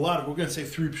 which needs a lot of. We're going to say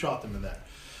 3 pshatim in that,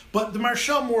 but the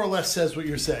Maharshal more or less says what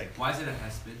you're saying. Why is it a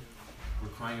hesped? We're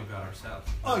crying about ourselves.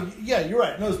 Oh yeah, you're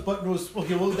right. I'm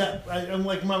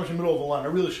like mamish in the middle of the line. I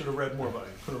really should have read more about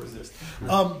it. Couldn't resist.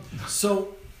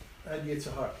 So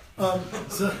Yetzer Hara.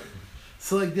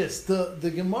 So like this,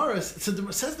 the Gemara says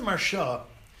the Maharsha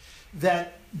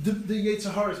that the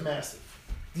Yetzer Hara is massive.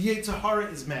 The Yetzer Hara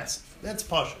is massive. That's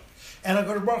pasha. And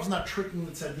HaKadosh Baruch Hu is not tricking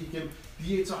the tzaddikim.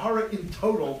 The Yetzer Hara in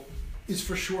total is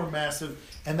for sure massive,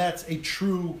 and that's a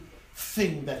true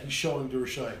thing that he's showing to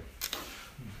Rishayim.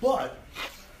 But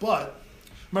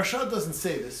Maharsha doesn't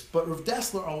say this, but Rav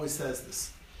Dessler always says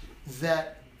this,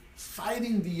 that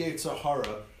fighting the Yetzer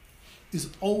Hara is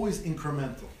always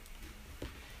incremental.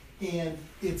 And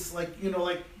it's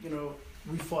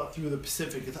we fought through the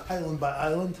Pacific. It's island by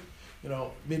island,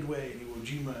 Midway and Iwo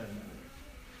Jima, and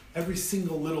every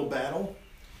single little battle.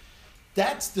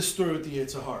 That's the story with the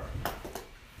Yetzer Hara.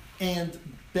 And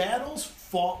battles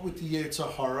fought with the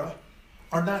Yetzer Hara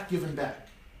are not given back.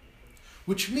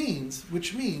 which means,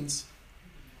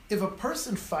 if a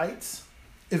person fights,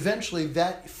 eventually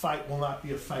that fight will not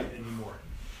be a fight anymore.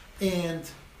 And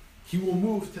he will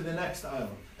move to the next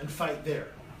island and fight there.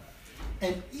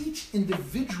 And each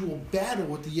individual battle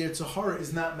with the Yetzer Hara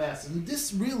is not massive. And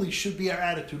this really should be our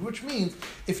attitude, which means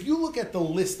if you look at the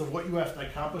list of what you have to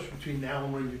accomplish between now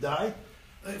and when you die,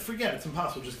 forget it, it's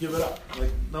impossible, just give it up. Like,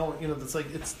 no,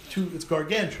 it's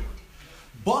gargantuan.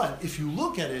 But if you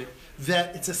look at it,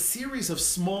 that it's a series of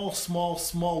small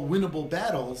winnable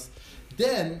battles,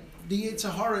 then the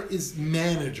Yetzer Hara is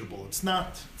manageable. It's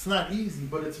not easy,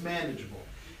 but it's manageable.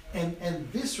 And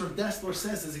this Rav Dessler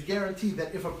says is a guarantee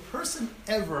that if a person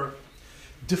ever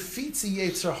defeats a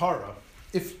Yetzer Hara,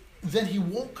 then he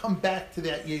won't come back to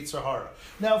that Yetzer Hara.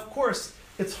 Now, of course,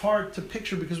 it's hard to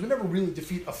picture because we never really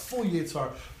defeat a full Yetzer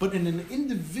Hara. But in an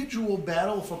individual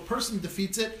battle, if a person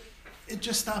defeats it, it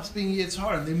just stops being Yetzer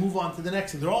Hara and they move on to the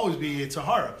next thing. There'll always be Yetzer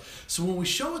Hara. So when we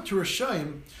show it to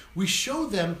Rishayim, we show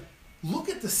them, look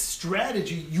at the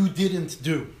strategy you didn't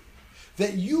do.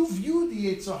 That you viewed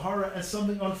the Yetzer Hara as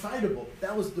something unfightable.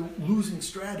 That was the losing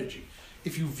strategy.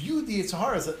 If you viewed the Yetzer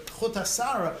Hara as a Chut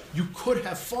Hasara, you could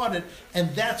have fought it,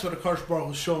 and that's what Akash Baruch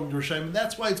Hu is showing to Rishayim, and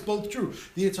that's why it's both true.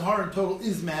 The Yetzer Hara in total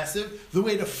is massive. The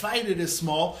way to fight it is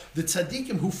small. The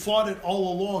tzaddikim who fought it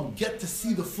all along get to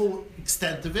see the full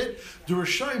extent of it. The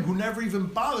Rishayim who never even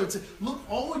bothered say, look,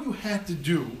 all you had to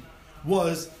do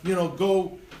was,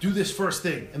 go do this first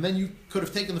thing, and then you could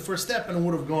have taken the first step, and it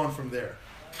would have gone from there.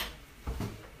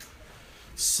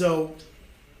 So,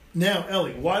 now,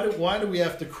 Eli, why do we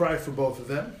have to cry for both of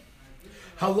them?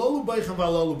 Halolu beichen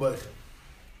v'halolu beichen.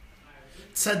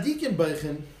 Tzadikim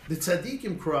beichen, the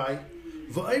tzadikim cry,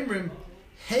 v'oimrim,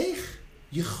 heich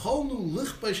yicholnu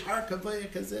lichbeish har kavaya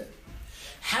kazeh.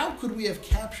 How could we have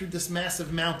captured this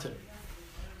massive mountain?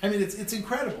 I mean, it's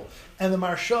incredible. And the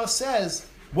Maharsha says,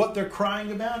 what they're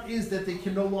crying about is that they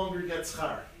can no longer get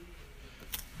schar.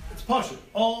 It's pashut.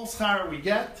 All schar we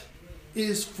get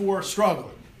is for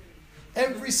struggling.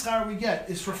 Every schar we get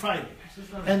is for fighting.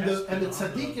 And the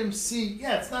tzaddikim see,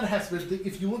 it's not a hesped.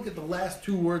 If you look at the last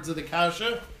two words of the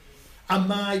kasha,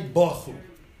 amai bachu.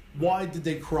 Why did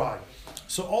they cry?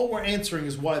 So all we're answering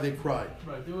is why they cried.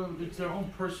 Right, it's their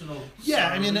own personal. Yeah,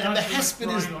 I mean, and the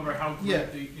hesped is over how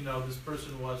great this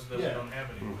person was that we don't have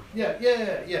anymore.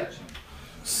 Yeah.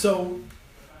 So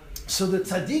the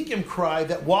tzaddikim cry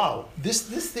that wow, this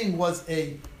thing was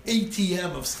a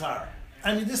ATM of schar.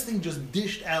 I mean, this thing just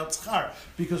dished out schar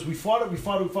because we fought it, it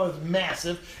was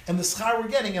massive, and the schar we're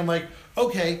getting, I'm like,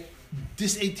 okay,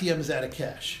 this ATM is out of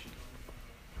cash.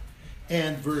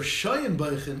 And v'rishayim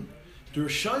beichen, the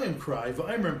Rishayim cry,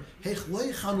 v'ayimrim, heich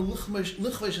leichanu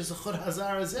lichvesh es a chod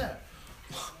hazar hazeh.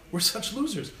 We're such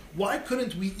losers. Why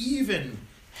couldn't we even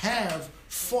have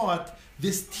fought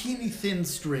this teeny thin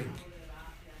string?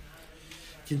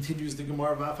 Continues the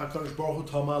Gemara, v'af HaKadosh Baruch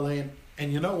Hu tamalein.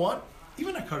 And you know what?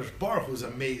 Even HaKadosh Baruch Hu is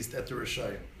amazed at the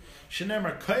Rishayim.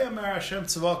 Shenemar kayamer Hashem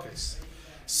tzavakis.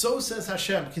 So says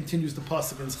Hashem, continues the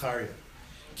pasuk in Zechariah.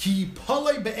 Ki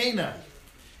palei be'enai.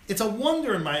 It's a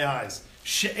wonder in my eyes.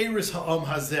 She'eris ha'am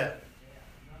hazeh.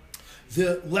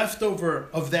 The leftover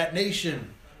of that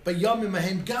nation. B'yamim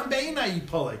ahem gam be'enai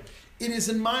yipalei. It is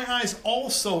in my eyes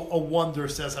also a wonder,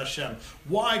 says Hashem.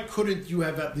 Why couldn't you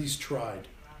have at least tried?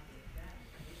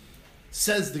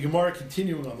 Says the Gemara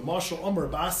continuing on the Mashal Omer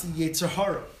Basi Yetzer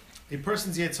Hara. A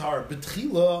person's Yetzer Hara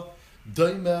B'tchila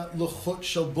Daima L'chot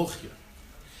Shel Buchya.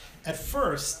 At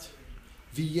first,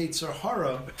 the Yetzer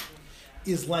Hara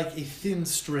is like a thin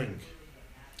string.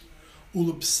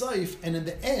 Ulupsaif, and in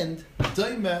the end,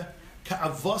 Daima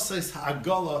Ka'avasais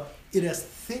Ha'agala, it is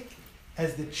thick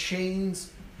as the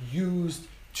chains used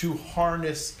to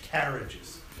harness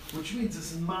carriages. Which means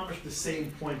this is mamish the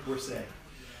same point we're saying.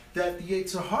 That the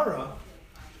Yetzer Hara,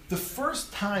 the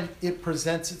first time it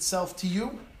presents itself to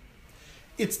you,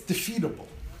 it's defeatable.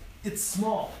 It's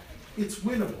small. It's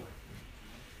winnable.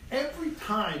 Every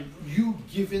time you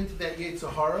give in to that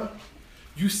Yetzer Hara,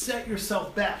 you set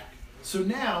yourself back. So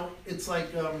now it's like,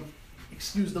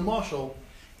 excuse the mashal,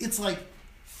 it's like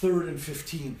 3rd and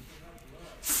 15,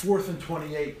 4th and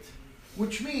 28,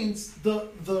 which means I'm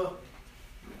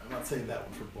not saying that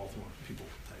one for Baltimore people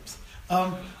types.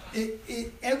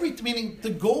 Meaning the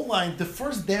goal line, the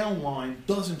first down line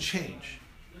doesn't change.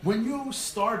 When you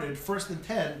started 1st and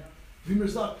 10,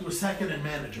 Vimerzak was 2nd and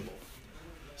manageable.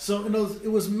 So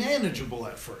it was manageable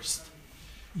at first.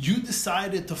 You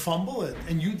decided to fumble it,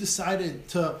 and you decided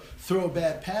to throw a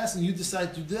bad pass, and you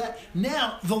decided to do that.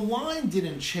 Now, the line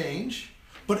didn't change,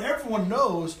 but everyone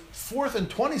knows 4th and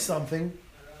 20-something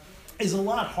is a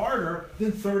lot harder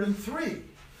than 3rd and 3.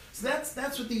 So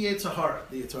that's what the Yetzer Hara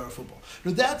football.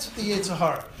 No, that's what the Yetzer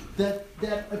Hara. That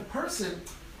a person,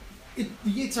 the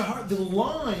Yetzer Hara, the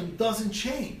line doesn't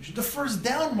change. The first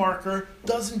down marker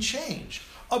doesn't change.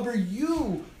 Aber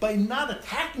you, by not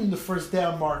attacking the first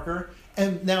down marker,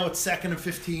 and now it's 2nd and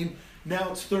 15,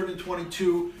 now it's 3rd and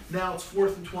 22, now it's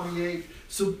 4th and 28.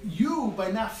 So you,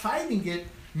 by not fighting it,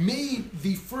 made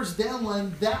the first down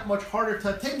line that much harder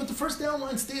to attain, but the first down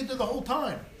line stayed there the whole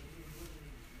time.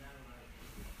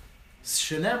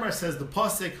 Shenemar says the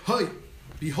pasuk, "Hey,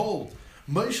 behold,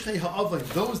 moishchei ha'avay,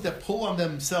 those that pull on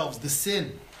themselves the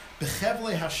sin,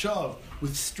 bechevlei hashav,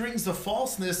 with strings of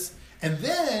falseness," and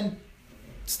then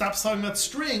stops talking about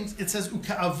strings. It says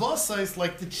uka'avasais,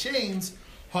 like the chains,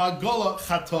 ha'agola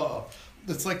chata.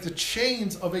 It's like the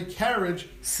chains of a carriage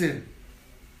sin.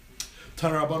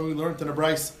 Tanar Rabban, we learned in a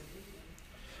brayso.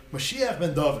 Mashiach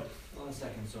ben David. Hold on a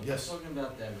second. So Yes. we're talking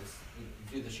about that. If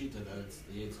you're the Shita, that it's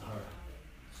the Yetzer Hara.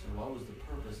 So what was the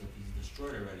purpose if he's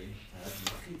destroyed already to have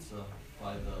the Mechitza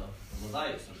by the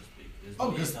Levaya, so to speak? There's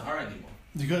no Yetzer Hara anymore.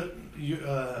 It's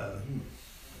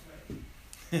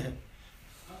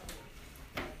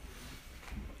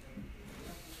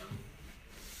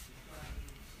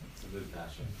a good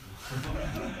passion.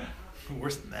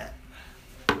 Worse than that.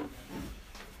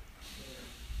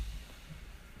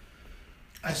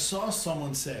 I saw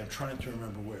someone say, I'm trying to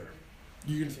remember where.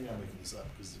 You're going to think I'm making this up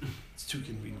because it's too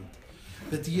convenient.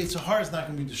 That the Yetzer Hara is not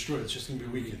going to be destroyed, it's just going to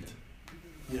be weakened.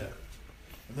 Yeah.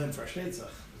 And then for Sheitzach.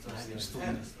 The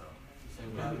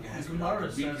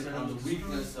Gemara says that On the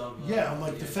weakness of. Yeah, I'm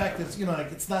like the fact that,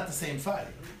 like it's not the same fight.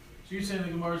 So you're saying the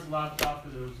Gemara is locked off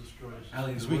because it was destroyed?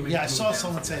 Ali, the It's weak. women Yeah, I can saw move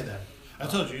someone say downstairs. that. I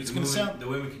told you, it's going to sound. The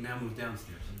women can now move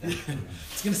downstairs.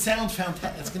 It's going to sound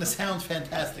fantastic. It's going to sound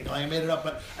fantastic. Like I made it up,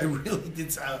 but I really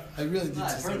did. I really did. No,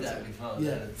 I've say heard something. that before.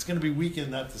 Yeah, it's going to be weakened,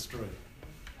 not destroyed.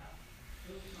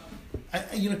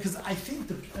 Because I think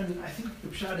the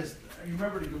pshat is. You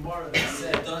remember the Gemara that It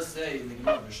said. does say in the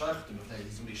Gemara, "V'shachtim,"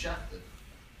 he's going to be shachted.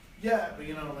 Yeah, but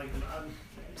like.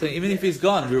 So even if he's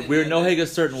gone, we're noheg a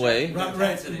certain way. Right.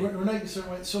 We're not a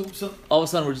certain way. So. All of a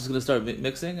sudden, we're just going to start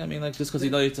mixing. I mean, like just because you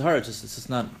know Yetzer Hara, it's just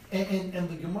not. And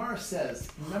the Gemara says,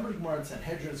 remember the Gemara in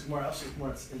Sanhedrin's Gemara, also the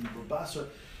Gemara in Rabasa,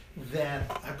 that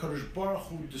HaKadosh Baruch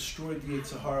Hu destroyed the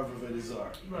Yetzer Hara of Avodah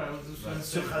Zarah. Right.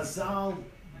 So Chazal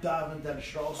davened that it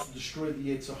should also destroy the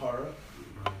Yetzer Hara,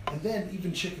 and then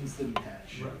even chickens didn't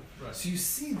hatch. Right. So you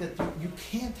see that you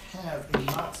can't have a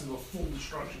matzah of full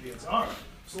destruction of the Yetzer Hara.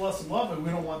 So less love it, we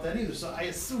don't want that either. So I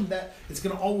assume that it's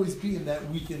going to always be in that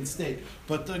weakened state.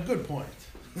 But good point.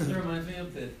 It reminds me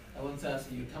of that. I once asked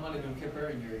you, come out of Yom Kippur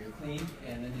and you're clean,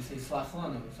 and then you say Slach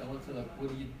Lanu. So I went to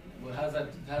how does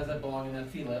that belong in that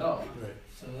field at all? Right.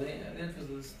 So the answer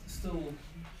is still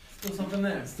something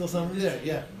there. Still something there,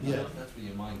 yeah. That's where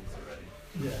your mind is already.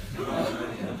 Yeah.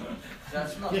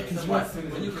 That's not. Yeah, 'cause that's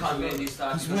when you come in, you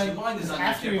start. Because Because your mind is on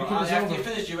after your you Kippur. put it After over, you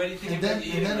finish, you're ready to And then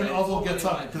an oval gets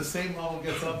up. The same oval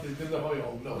gets up. They did the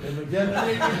hoyol. No. And again,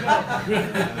 there you go.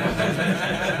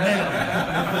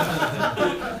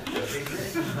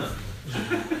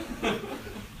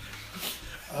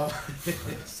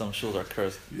 Some shuls are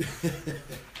cursed.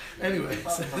 Anyway.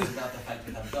 Talks about the fact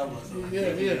that I'm double. So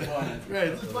Yeah. Right.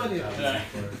 It's funny.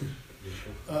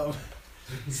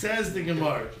 Says the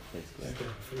Gemara.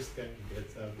 First guy who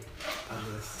gets out on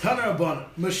this. Tanar Rabbanan.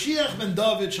 Mashiach ben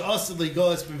David she'asad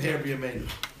le'golas b'mher b'yameinu.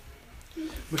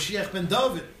 Mashiach ben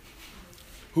David,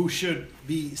 who should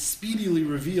be speedily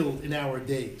revealed in our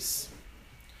days.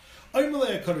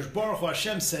 Oimelei HaKadosh Baruch Hu,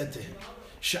 Hashem said to him,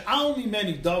 She'al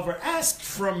mimeni davar, ask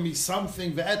from me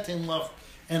something, ve'etin lach,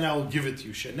 and I will give it to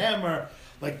you. She'nemar,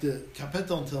 like the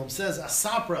Kapitel Tehillim says,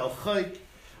 Asapra el chayk,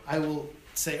 I will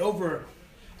say over,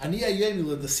 Ani ayemi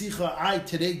l'dasicha, I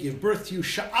today give birth to you.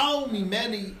 She'al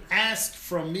mimeni, ask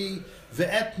from me,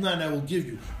 ve'etna, and I will give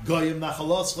you. Goyim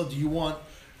nachalascha, do you want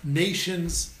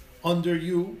nations under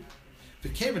you?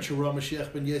 Became a Churah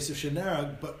Mashiach ben Yosef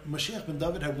Shenarag, but Mashiach ben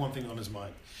David had one thing on his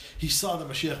mind. He saw that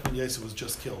Mashiach ben Yosef was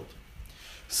just killed.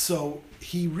 So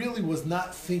he really was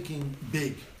not thinking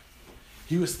big.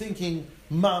 He was thinking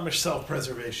mamish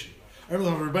self-preservation.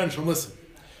 Listen,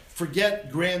 forget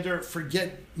grandeur,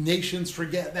 forget nations,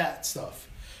 forget that stuff.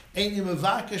 I am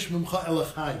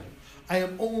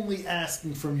only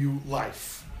asking from you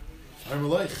life.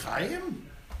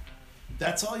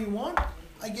 That's all you want?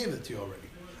 I gave it to you already.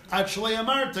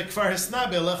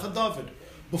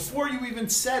 Before you even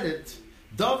said it,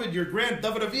 David your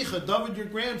grandfather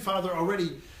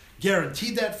already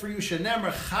guaranteed that for you.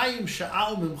 Shenemar Chaim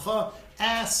Sha'al Mimcha,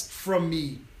 ask from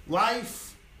me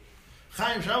life,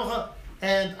 Chaim Sha'al,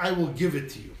 and I will give it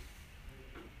to you.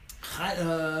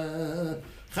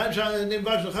 I gave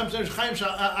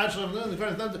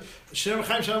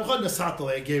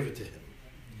it to him.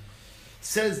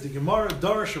 Says the Gemara,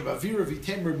 Darash Rabbi Avira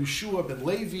Vitem Rabbi Shua ben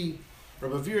Levi,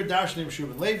 Rabbi Avira Dash named Shua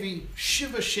ben Levi,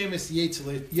 Shiva Shemis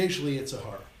Yeshli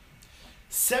Yitzhahara.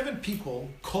 7 people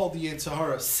called the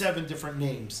Yitzhahara 7 different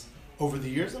names over the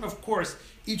years, and of course,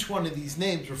 each one of these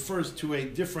names refers to a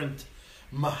different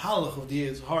mahalach of the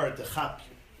Yitzhahara, the Chapyu.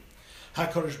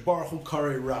 HaKadosh Baruch Hu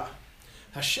Karei Ra.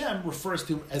 Hashem refers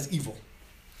to him as evil.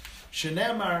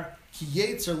 Shenamar Ki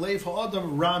Yetzer Leiv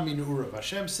Ha'adam Ra Min Urav.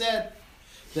 Hashem said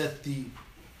that the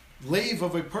lave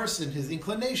of a person, his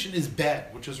inclination, is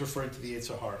bad, which is referring to the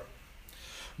Yitzhahara.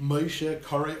 Moshe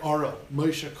Karei Aral.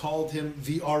 Moshe called him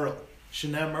the Aral.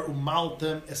 Shenamar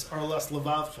Umaltem Es Arlas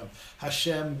Levavchem.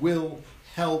 Hashem will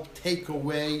help take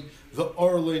away the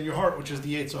Arla in your heart, which is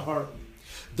the Yitzhahara.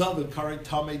 David Karei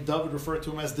Tameh. David referred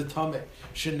to him as the Tameh.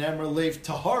 Shenamar Leiv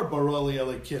Tahar Barali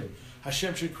Elikim.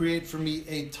 Hashem should create for me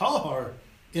a Tahar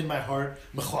in my heart.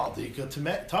 Mechlaldika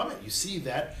Tameh. You see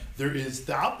that there is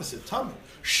the opposite Tameh.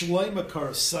 Shleima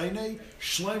Kar Sainei.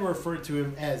 Shleima referred to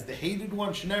him as the hated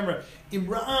one. Shenamar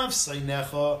Imra'av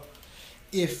Sainecha.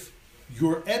 If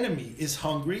your enemy is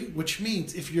hungry, which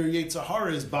means if your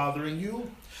Yitzhahara is bothering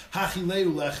you,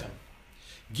 Hachileu Lechem.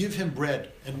 Give him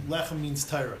bread, and Lechem means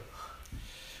Torah.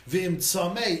 V'im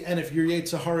tzamei, and if your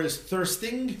Yitzhahara is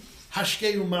thirsting,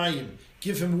 Hashkeu Mayim.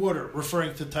 Give him water,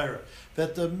 referring to Torah.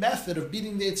 That the method of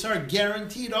beating the Yitzhahara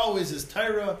guaranteed always is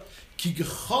Torah. Ki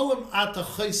gecholim ata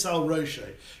chaysal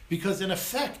roshei. Because in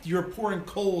effect, you're pouring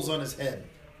coals on his head.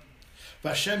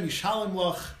 V'Hashem yishalim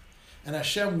lach. And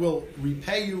Hashem will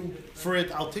repay you for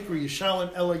it. Al tikri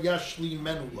yishalim ela yashli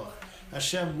menulach.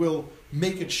 Hashem will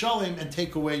make it shalim and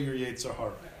take away your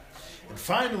Yitzhahara. And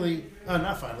finally,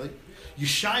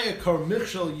 Yeshaya Kar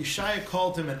Michshel. Yeshaya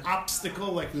called him an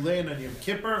obstacle, like we learn on Yom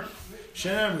Kippur.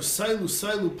 Shenam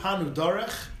Sailu Panu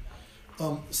Darech.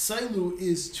 Sailu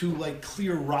is to like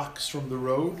clear rocks from the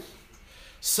road.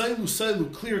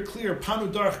 Sailu, clear,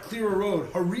 Panu Darech, clear a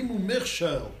road. Harimu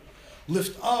Michshel.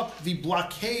 Lift up the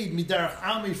blockade Midarach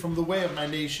Ami from the way of my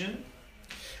nation.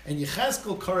 And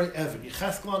Yechezkel Karei Evan.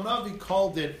 Yechezkel Anavi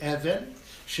called it Evan.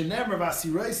 Shenemar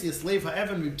Vasiroisius Lev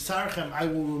HaEvan Mibsarchem. I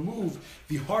will remove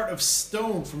the heart of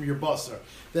stone from your basar.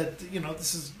 That,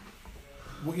 this is,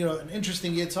 an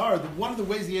interesting Yitzhar. One of the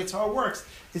ways the Yitzhar works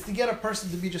is to get a person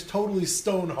to be just totally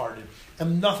stone-hearted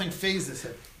and nothing phases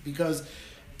him. Because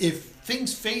if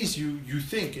things phase you, you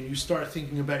think and you start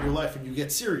thinking about your life and you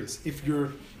get serious. If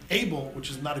you're able, which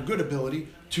is not a good ability,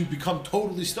 to become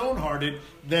totally stone-hearted,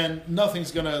 then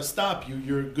nothing's going to stop you.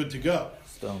 You're good to go.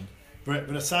 Stoned. Right,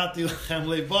 and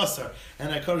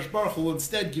HaKadosh Baruch Hu will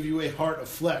instead give you a heart of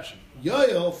flesh.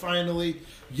 Yoel, finally,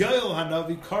 Yoel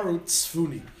Hanavi Karu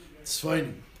Tzfuni,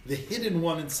 the hidden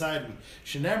one inside me.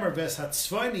 Shenamar Ves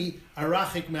HaTzfuni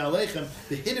Arachik Me'alechem,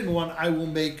 the hidden one I will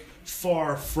make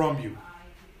far from you.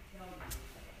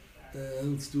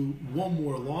 Let's do one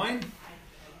more line.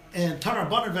 And Tanar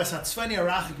Banar Ves HaTzfuni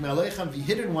Arachik Me'alechem, the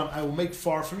hidden one I will make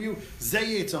far from you.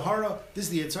 Zeh Yitzhahara, this is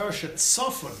the Yitzhahara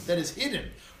Shetzafon, that is hidden.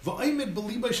 V'aymed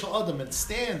b'libay shel adam, it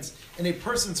stands in a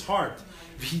person's heart.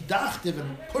 V'hidachtiv,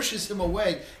 and pushes him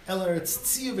away. El eretz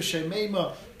tzia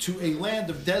v'shemeima, to a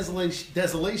land of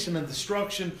desolation and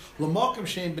destruction. L'makom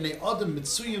shein b'nei adam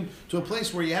mitzuyim, to a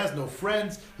place where he has no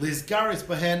friends. L'izgaris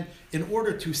b'hen, in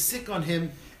order to sick on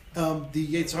him, the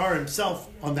Yitzhar himself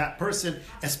on that person.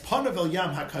 As panav el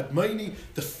yam hakadmaini,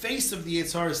 the face of the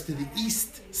Yitzhar is to the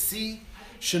east sea.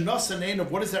 Shenas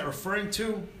haneinav, what is that referring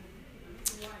to?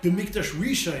 B'mikdash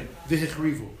Rishon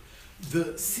v'hichrivu.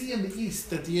 The sea in the east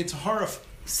that the Yitzhar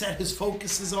set his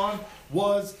focuses on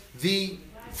was the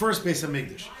first base of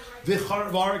Mikdash.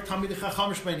 V'harek Tamid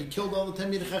Chacham, he killed all the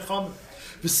Tamid Chacham.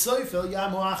 V'soifel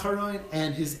Yamu Acharoin,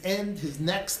 and his end, his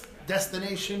next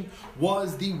destination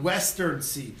was the western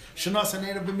sea. Shanas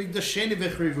Hanena b'mikdash Sheni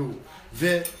v'hichrivu.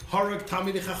 V'harek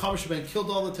Tamid Chacham, killed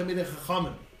all the Tamid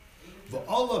Chacham.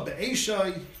 V'Allah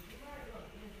be'eshai.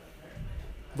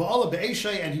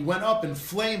 And he went up in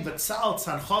flame,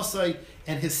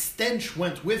 and his stench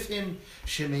went with him.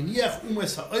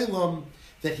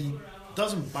 That he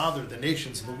doesn't bother the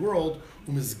nations of the world.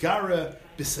 And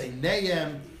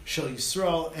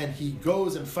he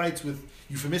goes and fights with,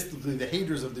 euphemistically, the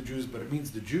haters of the Jews, but it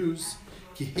means the Jews.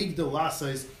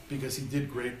 Because he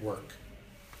did great work.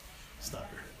 Stop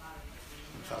here.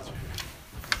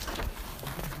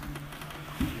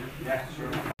 Yeah, sure.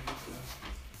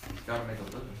 Gotta make a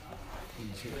living.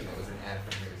 It was an ad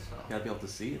from here, so. Gotta be able to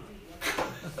see it.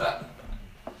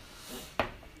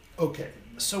 Okay,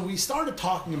 so we started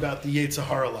talking about the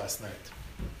Yitzhahara last night.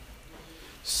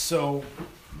 So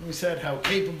we said how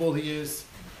capable he is.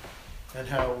 and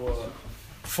how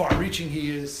far-reaching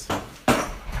he is. So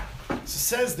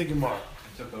says the Gemara.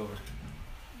 Took over.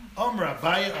 Amr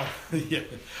Abaye,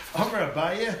 Amr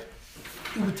Abaye,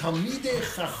 u'talmidei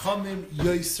chachamim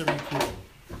yoser mikulam.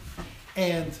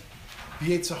 And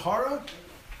the Yetzer Hara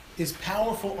is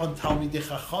powerful on Talmidei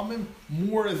Chachamim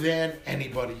more than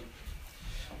anybody.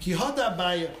 Ki hada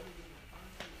Abaye.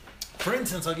 For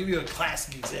instance, I'll give you a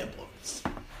classic example of this.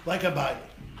 Like Abaye.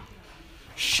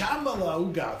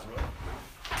 Shamala Ugavra,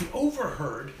 he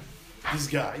overheard this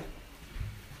guy.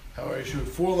 However, I should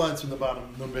 4 lines from the bottom,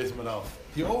 Nun Beis Amud Aleph.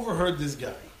 He overheard this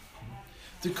guy.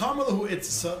 To Kamalahu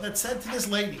Itzasa, that said to this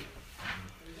lady,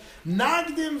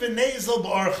 Nagdim v'nezel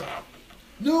b'archa.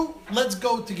 No, let's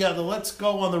go together. Let's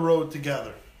go on the road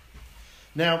together.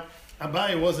 Now,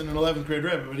 Abaye wasn't an 11th grade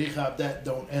Rebbe, but Ichab, that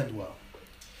don't end well.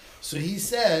 So he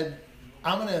said,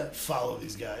 I'm going to follow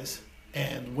these guys,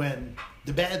 and when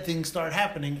the bad things start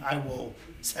happening, I will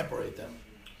separate them.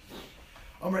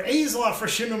 Amar Ezla for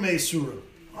Shinu Meisuru.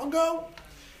 I'll go.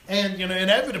 And,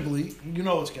 inevitably,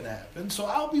 what's going to happen. So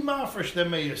I'll be mafresh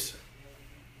them Meisur.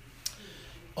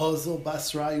 Ozel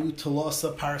Basrayu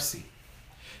Talosa Parsi.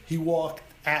 He walked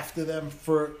after them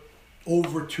for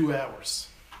over 2 hours.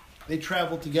 They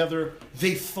traveled together.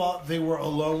 They thought they were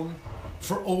alone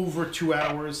for over 2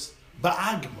 hours.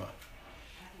 Ba'agma.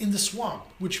 In the swamp.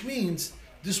 Which means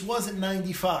this wasn't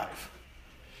 95.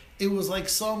 It was like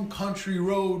some country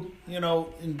road,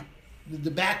 in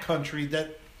the back country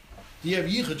that you have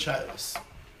yichud.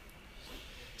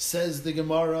 Says the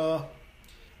Gemara.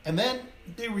 And then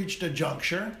they reached a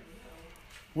juncture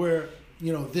where,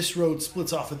 this road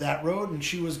splits off of that road, and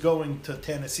she was going to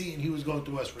Tennessee and he was going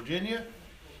to West Virginia.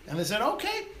 And they said,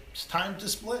 okay, it's time to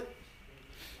split.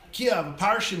 Kiav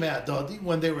Parshim Adadi,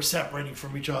 when they were separating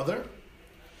from each other.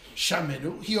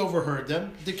 Shaminu, he overheard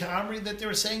them. The Kamri, that they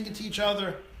were saying it to each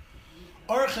other.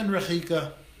 Archen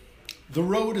Rechika, the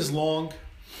road is long.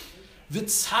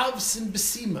 Vitzhavsin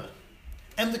Besima,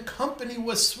 and the company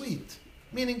was sweet.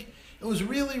 Meaning, it was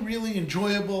really, really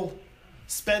enjoyable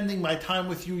spending my time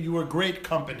with you. You were great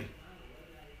company.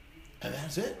 And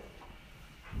that's it.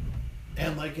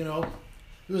 And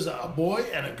it was a boy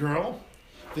and a girl.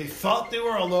 They thought they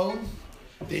were alone.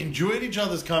 They enjoyed each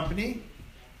other's company.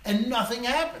 And nothing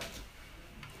happened.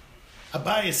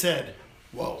 Abaye said,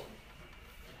 whoa.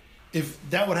 If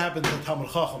that would happen to Talmud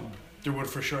Chacham, there would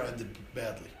for sure end it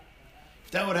badly.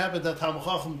 If that would happen to Talmud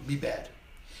Chacham, be bad.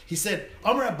 He said,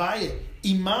 Amr Abaye,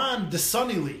 Iman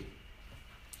Desanili.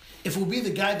 If it will be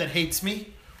the guy that hates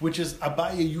me, which is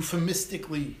Abaye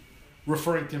euphemistically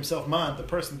referring to himself, Man, the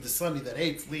person Desani that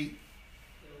hates Li,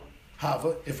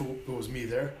 Hava, if it was me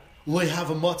there, Lo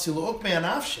Hava Motzi Lo Ukme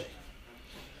Anafshe.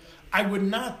 I would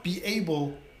not be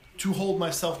able to hold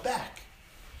myself back.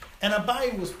 And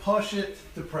Abaye was Pashit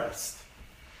depressed.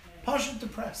 Pashit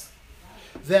depressed.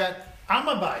 That I'm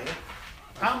Abaye,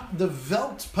 I'm the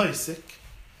Welt Pesik.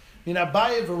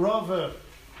 Abaye V'Rava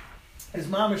is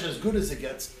mamish as good as it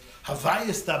gets.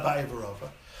 Havayis Abaye V'Rava.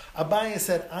 Abaye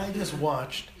said, I just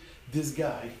watched this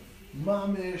guy,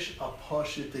 mamish a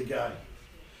Pashit the guy.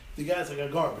 The guy's like a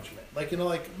garbage man. Like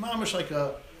mamish like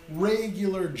a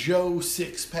regular Joe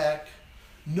 6-pack.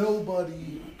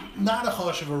 Nobody, not a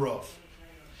Chosh of a Rav.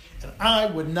 And I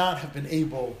would not have been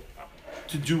able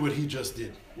to do what he just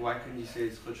did. Why couldn't you say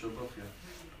it's Chosh of Rav?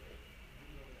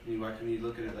 Why couldn't you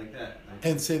look at it like that?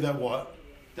 And say that what?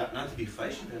 Not to be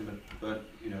fighting them, but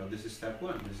this is step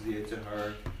one. This is the Yetzer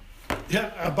Hara.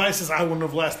 Yeah, Abaye says I wouldn't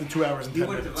have lasted 2 hours and 10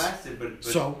 minutes. You wouldn't have lasted, but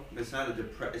so it's not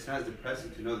it's not as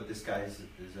depressing to know that this guy is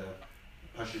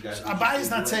a Pasha guy. So Abaye is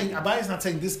not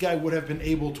saying this guy would have been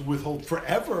able to withhold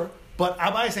forever, but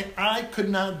Abaye is saying I could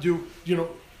not do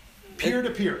peer to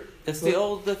peer. It's the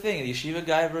old thing, the yeshiva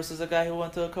guy versus a guy who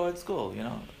went to a co-ed school,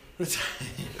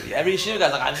 Every yeshiva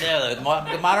guy's like, the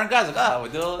modern guy's like, we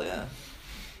do, yeah.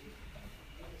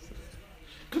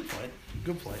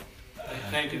 Good point.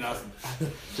 Thank you, Nelson.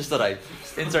 Just thought I'd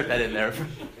insert that in there.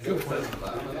 Good point.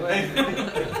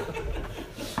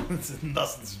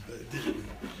 Nelson's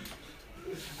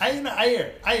I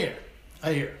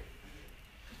hear.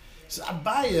 So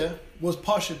Abaye was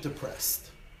Pashit depressed.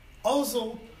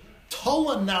 Also,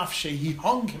 Tola Nafshe, he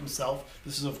hung himself.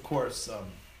 This is, of course,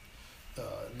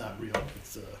 not real.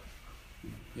 It's,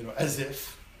 as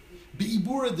if.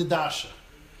 Be'ibura Dedasha,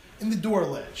 in the door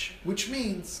ledge, which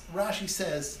means, Rashi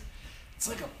says, it's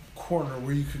like a corner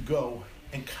where you could go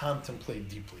and contemplate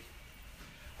deeply.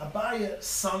 Abaye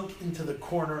sunk into the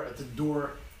corner at the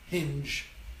door hinge.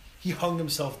 He hung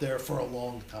himself there for a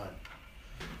long time.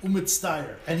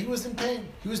 Umitztayer, and he was in pain.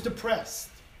 He was depressed.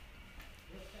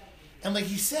 And like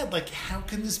he said, like, how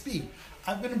can this be?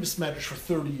 I've been in Besmedrash for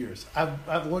 30 years.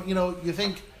 I've learned, you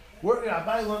think,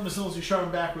 Abaye learned Mesilas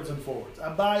Yesharim backwards and forwards.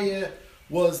 Abaye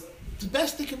was the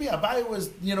best he could be. Abaye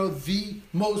was, the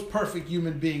most perfect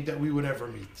human being that we would ever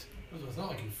meet. It's not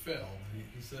like he failed.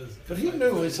 He says... But he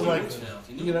knew, it's like,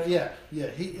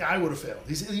 I would have failed.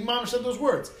 Imam said those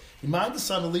words. Imam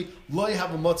suddenly, lo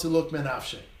have a motziluk men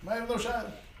afshe. I have no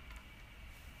shayla.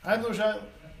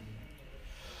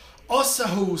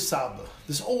 Osahu Saba.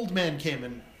 This old man came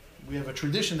in. We have a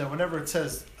tradition that whenever it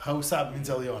says Ha'usab means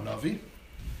Eliyahu Navi.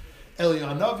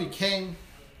 Eliyahu Navi came,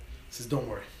 says, don't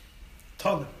worry.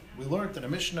 Tana, we learned in a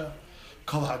Mishnah,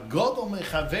 Kol ha'godol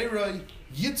mechaveroi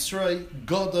yitzroi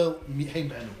godol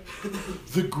mihemenu.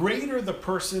 The greater the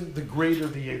person, the greater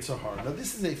the Yetzer Hara. Now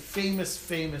this is a famous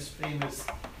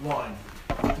line.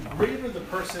 The greater the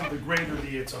person, the greater the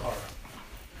Yetzer Hara.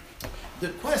 The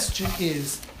question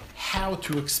is how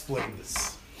to explain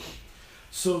this.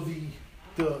 So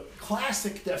the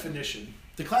classic definition,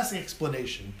 the classic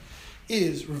explanation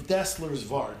is Rav Dessler's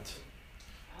Vart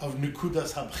of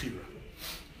Nekudas HaBchira.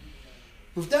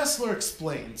 Rav Dessler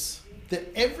explains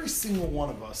that every single one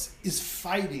of us is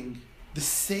fighting the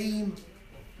same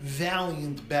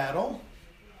valiant battle.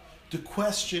 The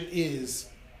question is,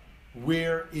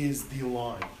 where is the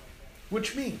line?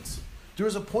 Which means there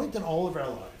is a point in all of our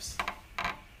lives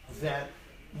that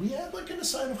we had like in a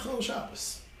sign of Chilul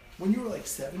Shabbos. When you were like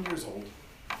 7 years old,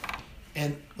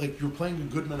 and like you were playing a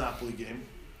good Monopoly game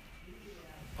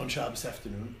on Shabbos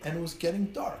afternoon, and it was getting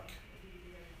dark,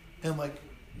 and like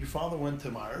your father went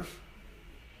to Marv,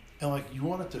 and like you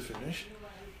wanted to finish,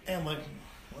 and like,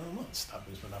 well, let's stop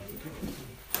this Monopoly game,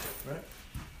 right?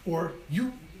 Or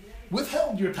you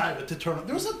withheld your taiva to turn on.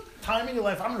 There was a time in your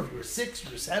life, I don't know if you were 6,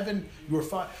 you were 7, you were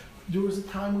 5. There was a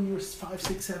time when you were 5,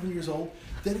 6, 7 years old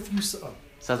that if you saw.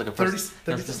 Sounds like this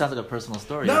sounds like a personal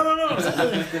story. No.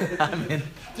 I mean,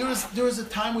 there was a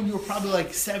time when you were probably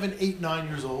like 7, 8, 9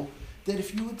 years old that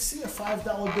if you would see a $5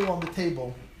 bill on the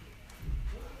table,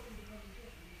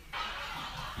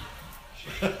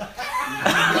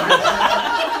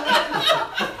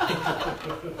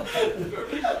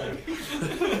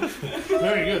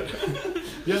 very good.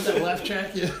 You have that laugh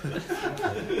track, yeah.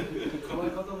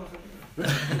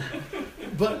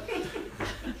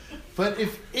 But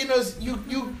if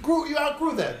you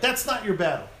outgrew that. That's not your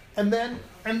battle. And then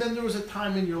there was a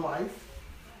time in your life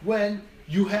when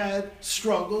you had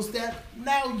struggles that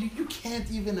now you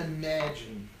can't even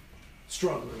imagine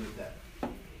struggling with that.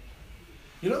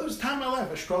 There was a time in my life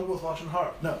I struggled with Lashon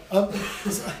Hara. No,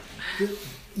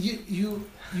 you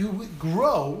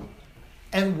grow,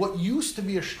 and what used to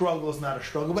be a struggle is not a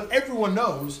struggle. But everyone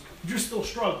knows you're still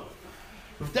struggling.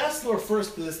 Rav Dessler refers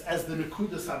to this as the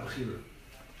Nekudas HaBchira.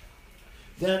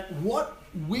 That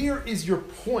where is your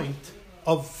point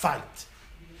of fight?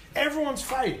 Everyone's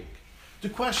fighting. The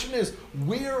question is,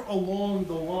 where along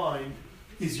the line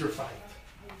is your fight?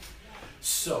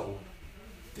 So,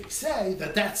 they say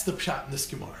that that's the pshat in this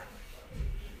Gemara.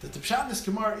 That the pshat in this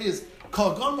Gemara is,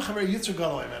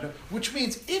 which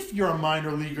means if you're a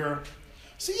minor leaguer,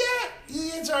 so the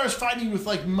Yetzer Hara is fighting you with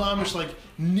like mamish, like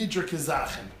nidra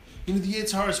kazachin. The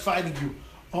Yetzer Hara is fighting you.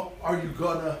 Are you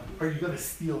gonna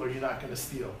steal or you're not gonna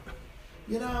steal?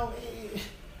 Ramesha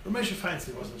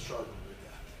Feinstein wasn't struggling with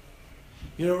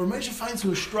that. Ramesha Feinstein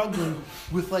was struggling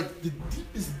with like the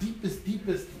deepest,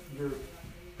 your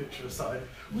picture aside,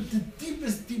 with the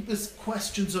deepest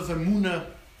questions of Emunah,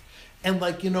 and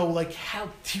like how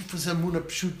deep is Emunah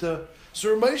Pshuta.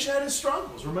 So Ramesha had his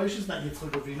struggles. Ramesha's not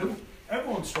Yitzchak Avinu.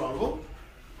 Everyone struggled.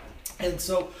 And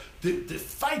so the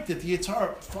fight that the Yetzer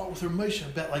Hara fought with Ramesha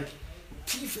about like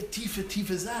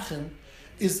Tifa Zachen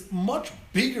is much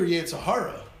bigger Yetzer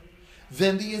Hara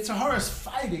than the Yetzer Hara is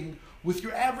fighting with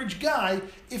your average guy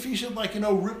if he should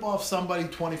rip off somebody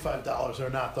 $25 or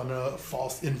not on a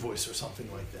false invoice or something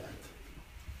like that.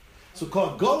 So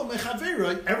called Golem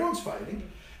Mechaveroi, everyone's fighting,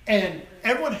 and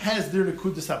everyone has their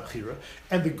Nekudas HaBchira,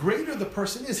 and the greater the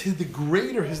person is, the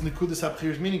greater his Nekudas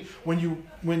HaBchira is, meaning when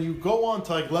you go on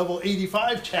to level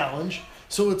 85 challenge,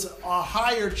 so it's a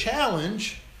higher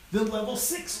challenge than level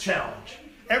 6 challenge.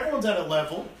 Everyone's at a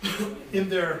level in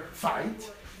their fight,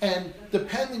 and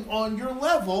depending on your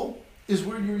level is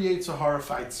where your Yetzer Hara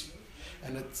fights.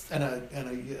 And a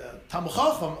Talmid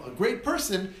Chacham, a great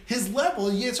person, his level,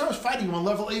 Yetzer Hara is fighting him on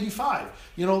level 85.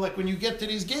 Like when you get to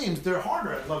these games, they're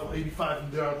harder at level 85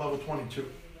 than they are at level 22.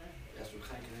 Yes,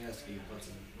 Chaim Kanievsky, what's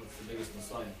the biggest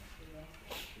Messiah?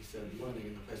 He said, learning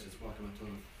in the place that's walking on to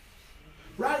him.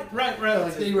 Right,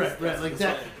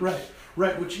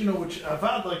 which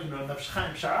Avad, Nefesh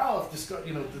Chaim Sha'alef discussed,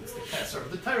 it's the Kesser of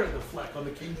the Torah, the fleck on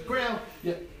the king's crown.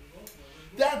 Yeah.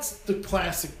 That's the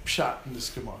classic shot in this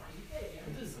Gemara.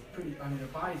 This is a pretty,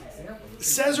 Abai's example.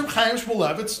 Says Reb Chaim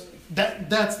Shmulevitz,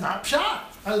 that's not pshat.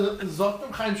 Zok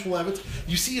Reb Chaim Shmulevitz,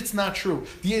 you see it's not true.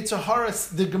 The Yetzer Hara,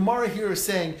 the Gemara here is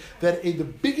saying that the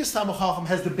biggest Talmid Chacham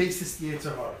has the basis the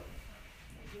Yetzer Hara.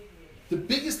 The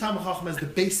biggest Talmid Chacham has the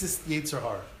basis the Yetzer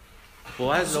Hara. Well,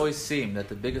 why does it always seem that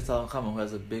the biggest Talmid Chacham who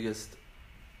has the biggest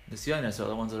Nisyonis are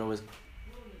the ones that are always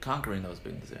conquering those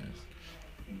big Nisyonis?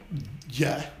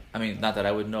 Yeah. I mean, not that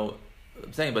I would know.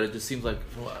 I'm saying, but it just seems like.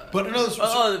 But in other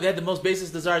words, they had the most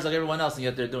basic desires like everyone else, and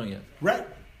yet they're doing it. Right.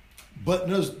 But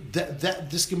no,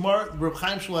 this Gemara, Reb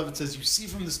Chaim Shmulevitz says, you see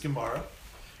from this Gemara,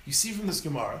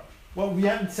 well, we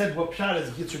haven't said what pshat is,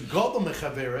 Yitzur Gadol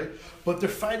Mechavere, but they're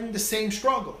fighting the same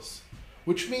struggles,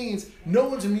 which means no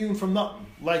one's immune from nothing,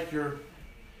 like your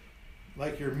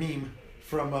meme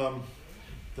from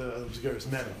the Geras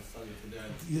Mena.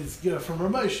 It's from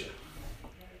Ramosha.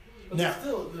 But Now,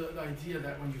 still, the idea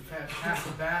that when you pass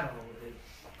the battle, it,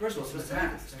 First of all,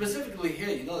 specifically here,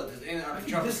 you know that there's an I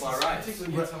think arbitrary this is rise.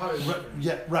 particularly it's harder. right,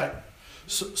 yeah, right.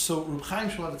 So Reb Chaim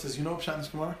Shmulevitz says, you know what pshat in this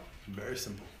Gemara? Very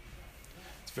simple.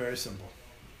 It's very simple.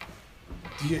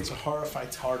 The Yetzer Hara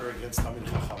fights harder against Talmid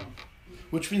Chacham,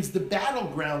 which means the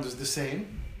battleground is the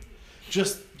same.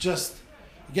 Just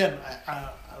again, I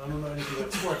don't know anything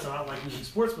about sports. I don't like using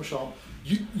sports, Michelle.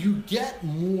 You get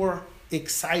more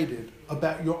excited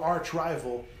about your arch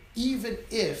rival, even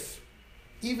if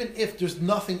there's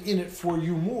nothing in it for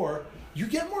you more. You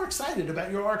get more excited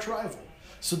about your arch rival.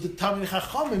 So the Talmid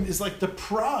Chachamim is like the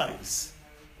prize.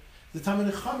 The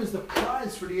Talmid Chacham is the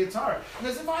prize for the Yetzer Hara.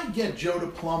 Because if I get Joe the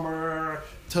plumber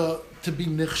to be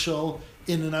nichshel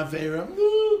in an avera,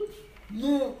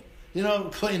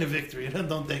 claim a victory,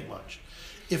 don't take much.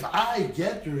 If I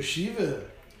get your yeshiva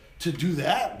to do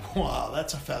that, wow,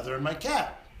 that's a feather in my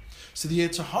cap. So the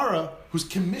Yetzer Hara, who's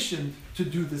commissioned to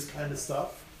do this kind of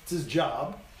stuff, it's his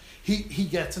job, he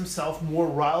gets himself more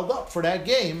riled up for that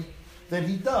game than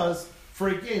he does for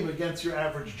a game against your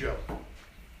average Joe.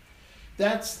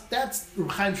 That's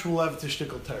Reb Chaim Shmulevitz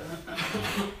shtickle Torah.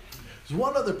 There's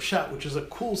one other pshat, which is a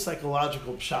cool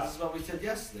psychological pshat. This is what we said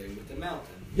yesterday with the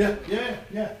mountain. Yeah.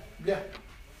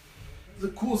 It's a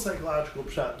cool psychological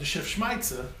pshat. The Shef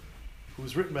Shmaitzer, who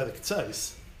was written by the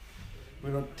Ketzais, we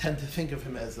don't tend to think of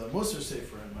him as a Musar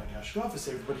Sefer and like Hashkafa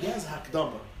Sefer, but he has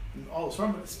Hakdama.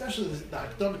 Especially the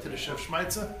Hakdama to the Shef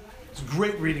Shmaitzer, it's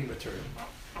great reading material.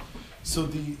 So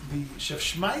the Shef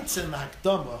Shmaitzer in the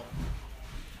Hakdama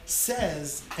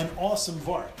says an awesome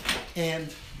vart.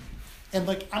 And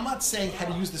like, I'm not saying how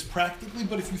to use this practically,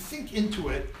 but if you think into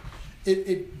it,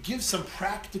 it gives some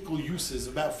practical uses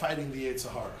about fighting the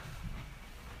Yetzer Hara.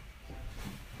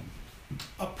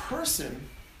 A person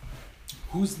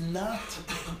who's not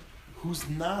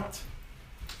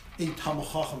a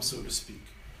Talmid Chacham, so to speak,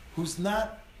 who's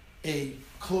not a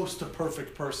close to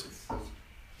perfect person.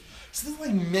 So there's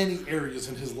like many areas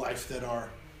in his life that are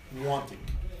wanting.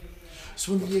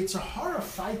 So when the Yetzer Hara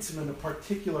fights him in a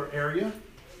particular area,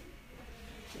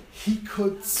 he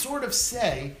could sort of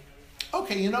say,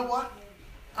 okay, you know what?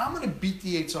 I'm going to beat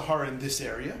the Yetzer Hara in this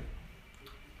area,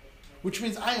 which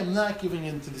means I am not giving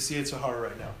in to the Yetzer Hara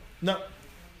right now. No.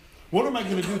 What am I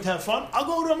going to do to have fun? I'll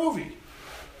go to a movie.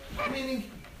 Meaning,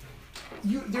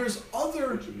 there's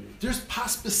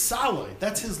paspasaloi,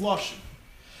 that's his lashon.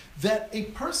 That a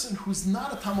person who's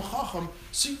not a Talmid Chacham,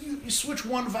 so you switch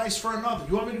one vice for another.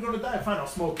 You want me to go to diet? Fine, I'll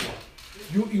smoke one.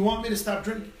 You want me to stop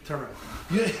drinking? Turn around.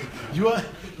 You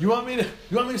want me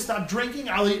to stop drinking?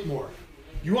 I'll eat more.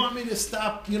 You want me to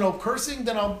stop, cursing?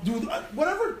 Then I'll do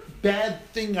whatever bad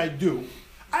thing I do.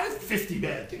 I have 50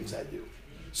 bad things I do.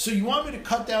 So you want me to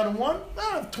cut down on one?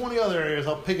 I have 20 other areas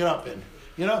I'll pick it up in.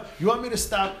 You want me to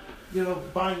stop,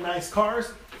 buying nice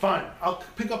cars? Fine, I'll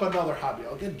pick up another hobby.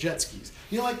 I'll get jet skis.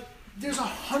 There's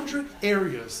 100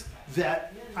 areas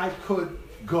that I could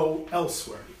go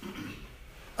elsewhere.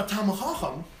 A Talmid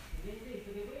Chacham,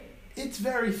 it's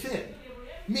very thin.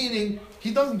 Meaning,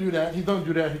 he doesn't do that, he don't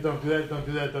do that, he don't do that, don't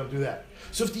do that, don't do that.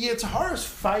 So if the Yetzer Hara is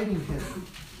fighting him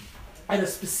at a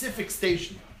specific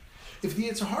station, if the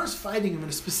Yetzer Hara is fighting him in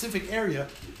a specific area,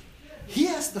 he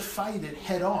has to fight it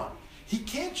head on. He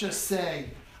can't just say,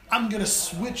 I'm going to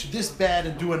switch this bad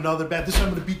and do another bad. This time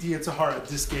I'm going to beat the Yetzer Hara at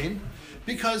this game.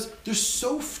 Because there's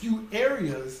so few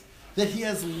areas that he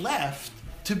has left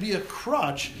to be a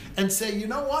crutch and say, you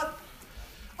know what?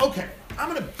 Okay, I'm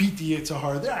going to beat the Yetzer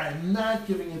Hara there. I'm not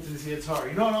giving in to this Yetzer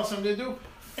Hara. You know what else I'm going to do?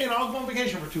 I'll go on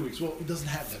vacation for 2 weeks. Well, he doesn't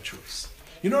have that choice.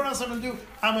 You know what else I'm going to do?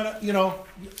 I'm going to,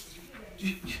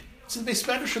 it's the base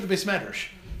medrash or the base medrash.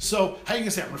 So how are you going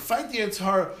to say, I'm going to fight the Yetzer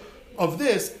Hara of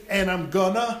this, and I'm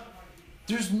going to,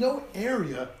 there's no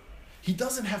area he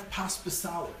doesn't have pas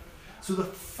b'saleh. So the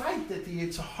fight that the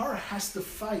Yetzer Hara has to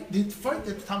fight, the fight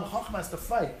that the Talmid Chacham has to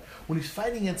fight when he's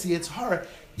fighting against the Yetzer Hara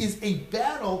is a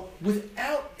battle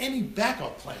without any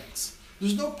backup plans.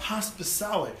 There's no pas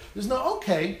b'saleh. There's no,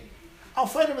 okay, I'll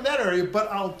fight him in that area,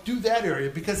 but I'll do that area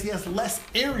because he has less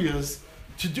areas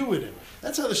to do it in.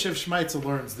 That's how the Shev Shmaitza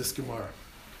learns this Gemara.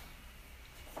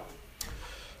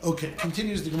 Okay,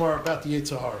 continues the Gemara about the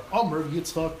Yetzer Hara. Amr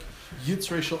Yitzchak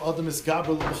Yitzrei Shel Adam is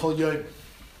Gabel B'chol Yom.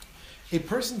 A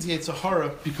person's Yetzer Hara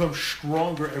becomes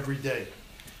stronger every day.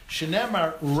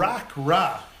 Shenemar rak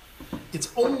ra.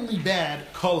 It's only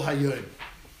bad kol hayom.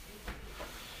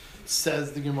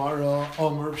 Says the Gemara,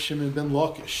 Amr Shimon ben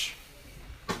Lakish.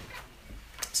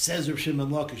 Says Reb Shimon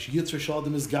ben Lakish, Yitzrei Shel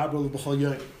Adam is Gabel B'chol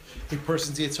Yom. A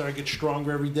person's Yetzer Hara gets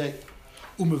stronger every day.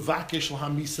 Umevakesh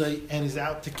l'hamisei, and is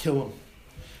out to kill him.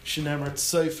 Shenemar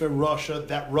tzeifer Rasha,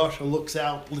 that Rasha looks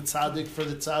out l'tzadik for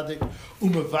the tzadik.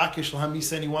 Umevakesh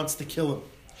l'hamisei, and he wants to kill him.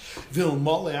 Vil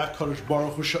malei HaKadosh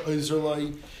Baruch Hu she'ozer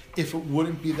lai. If it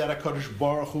wouldn't be that HaKadosh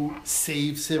Baruch Hu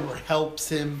saves him or helps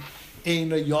him,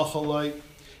 eina yachalai,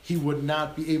 he would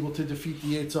not be able to defeat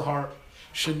the Yetzer Hara.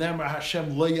 Shenemar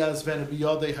Hashem lo yazven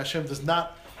b'yadei, Hashem does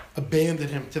not abandon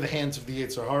him to the hands of the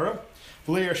Yetzer Hara.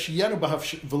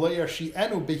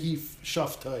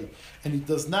 And he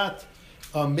does not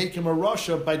make him a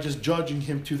Rasha by just judging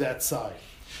him to that side.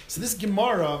 So this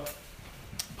Gemara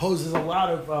poses a lot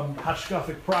of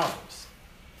hashkafic problems.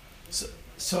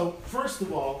 So first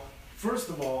of all,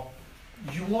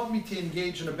 you want me to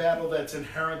engage in a battle that's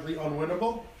inherently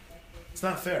unwinnable? It's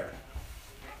not fair.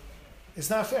 It's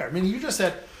not fair. I mean, you just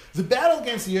said the battle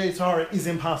against the Yetzer Hara is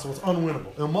impossible. It's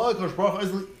unwinnable.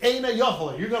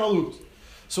 You're going to lose.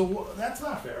 So that's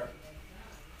not fair.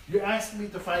 You're asking me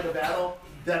to fight a battle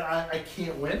that I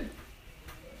can't win?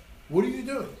 What are you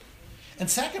doing? And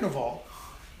second of all,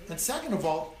 how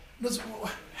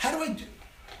do I do?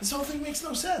 This whole thing makes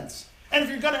no sense. And if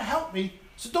you're going to help me,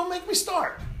 so don't make me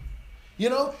start. You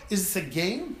know, is this a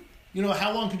game? You know,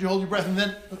 how long could you hold your breath and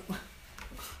then,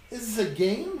 is this a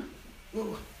game?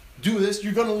 Do this,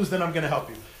 you're going to lose, then I'm going to help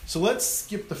you. So let's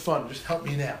skip the fun, just help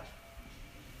me now.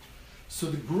 So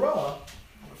the Gra,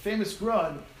 a famous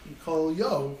Gra in Kol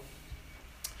Yo,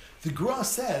 the Gra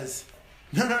says,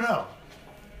 no.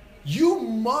 You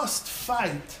must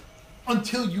fight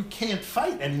until you can't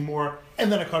fight anymore,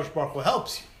 and then HaKadosh Baruch Hu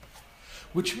helps you.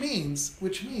 Which means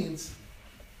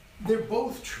they're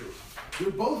both true.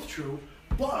 They're both true,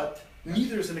 but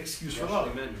neither is an excuse for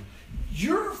love.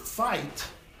 Your fight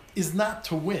is not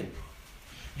to win.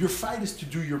 Your fight is to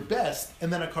do your best,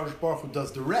 and then HaKadosh Baruch Hu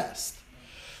does the rest.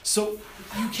 So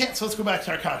you can't. So let's go back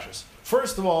to our kashas.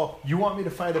 First of all, you want me to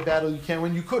fight a battle you can't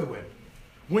win. You could win.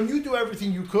 When you do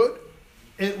everything you could,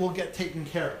 it will get taken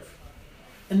care of.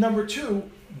 And number two,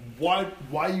 why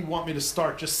you want me to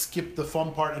start? Just skip the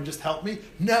fun part and just help me?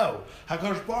 No,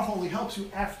 HaKadosh Baruch Hu only helps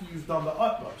you after you've done the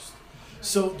utmost.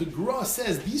 So the Gra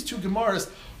says these two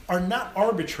Gemaras are not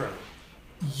arbitrary.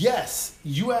 Yes,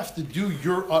 you have to do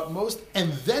your utmost,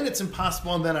 and then it's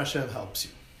impossible, and then Hashem helps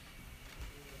you.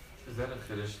 Is that a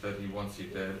chiddush that he wants you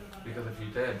dead? Because if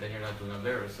you're dead, then you're not doing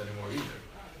Averis anymore either.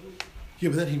 Yeah,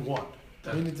 but then he won.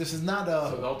 I mean, this is not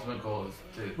a... So the ultimate goal is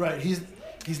to... Right, he's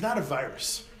not a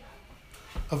virus.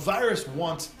 A virus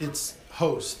wants its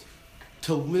host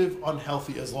to live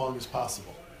unhealthy as long as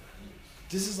possible.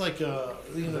 This is like a...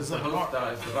 If the host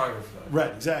dies, the virus dies.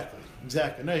 Right, exactly.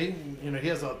 No, he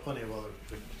has plenty of other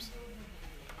victims.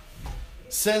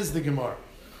 Says the Gemara,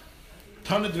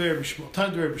 Tana Dver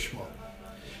B'Shmuel.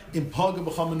 In Paga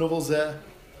B'cham Novel Zeh,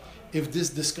 if this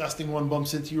disgusting one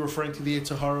bumps into you, referring to the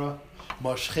Yetzer Hara,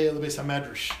 Mashchei Beis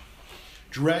HaMedrash,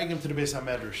 drag him to the Beis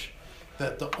HaMedrash.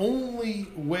 That the only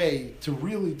way to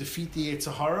really defeat the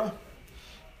Yetzer Hara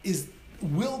is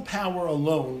willpower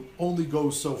alone only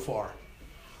goes so far.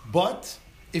 But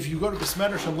if you go to Beis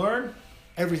HaMedrash and learn,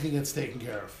 everything gets taken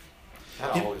care of.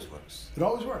 That always works. It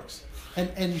always works.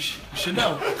 And you should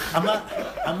know. I'm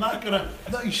not gonna.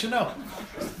 No, you should know.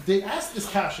 They asked this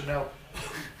kasha. Now,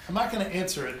 I'm not gonna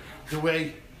answer it the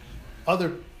way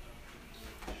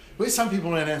some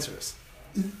people might answer this.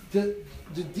 The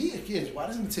diak is, why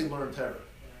doesn't it say learn Torah?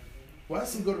 Why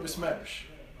doesn't it go to Beis HaMedrash?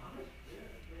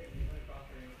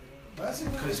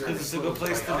 Because it's a good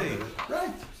place to be.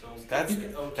 Right.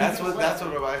 That's what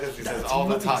Rabbi Chesky says all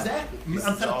the time. Exactly.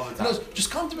 I'm telling you, knows, just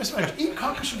come to Beis HaMedrash. Eat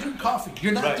kakash and drink coffee.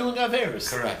 You're not doing Averis.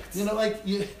 Correct. You know, like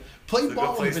you play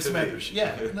ball in Beis HaMedrash.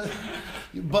 Yeah.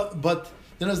 But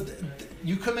you know,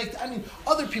 you could make. I mean,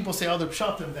 other people say other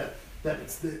pshatim that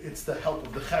it's the help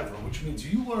of the chevra, which means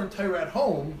you learn Torah at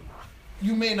home,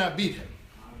 you may not beat him.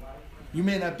 You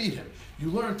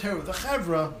learn Torah with the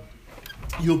chevra,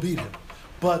 you'll beat him.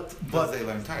 But they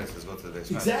learn Torah, so go to the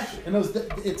base. exactly, and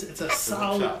it's a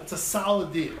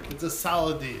solid deal. It's a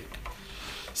solid deal.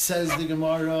 Says the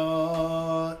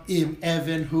Gemara, Im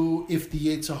Evan, who if the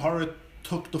Yetzer Hara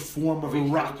took the form of a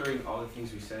rock. Countering all the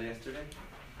things we said yesterday?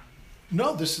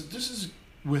 No, this is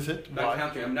with it. Not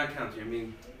counting. I'm not counting. I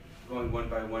mean, going one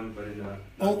by one, but in a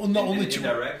only two.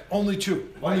 Indirect. Only two.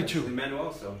 Why? Only two. The men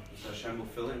also. So Hashem will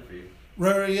fill in for you.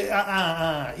 Right.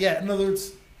 Yeah. In other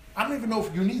words, I don't even know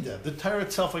if you need that. The Torah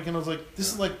itself, this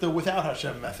is like the without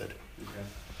Hashem method. Okay.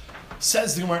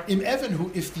 Says the Gemara, Im Evan, who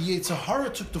if the Yetzer Hara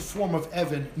took the form of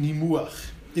Evan,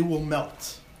 nimuach, it will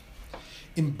melt.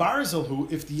 In Barzel, who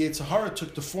if the Yetzer Hara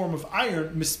took the form of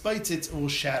iron, mispaitzitz, it will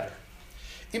shatter.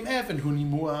 Im Evan, who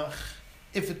nimuach,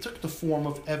 if it took the form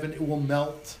of Evan, it will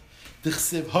melt.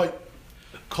 Dichsiv hay,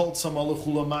 kol tzamalu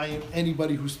chulamayim.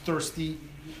 Anybody who's thirsty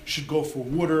should go for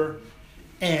water.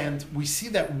 And we see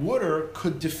that water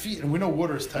could defeat, and we know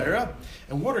water is Torah,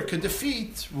 and water could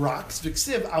defeat rocks.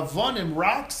 Viksiv, avonim,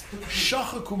 rocks,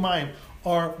 shachakumayim,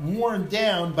 are worn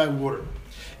down by water.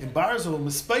 In Barzel,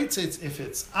 mispaitzitz, if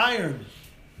it's iron,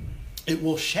 it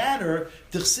will shatter.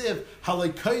 Dichsiv,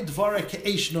 halakay dvara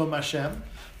ke'esh no Hashem.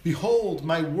 Behold,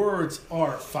 my words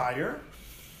are fire.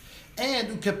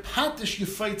 And ukepatish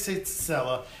yifaitzitz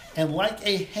sela, and like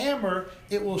a hammer,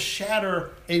 it will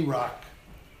shatter a rock.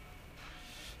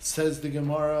 Says the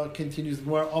Gemara, continues the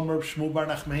Gemara, Amr Shmuel Bar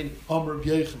Nachmani, Amr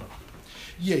B'Yechna.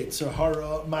 Yetzer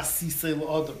Hara masisei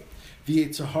la'adam. The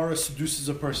Yetzer Hara seduces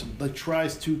a person, like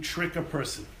tries to trick a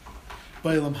person.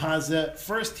 Ba'elam hazeh,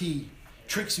 first he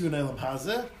tricks you in Elam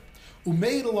hazeh,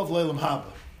 umeidel of Le'elam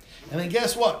haba. And then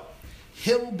guess what?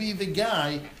 He'll be the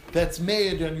guy that's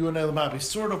made on you in Elam haba. He's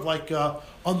sort of like an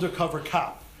undercover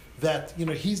cop. That,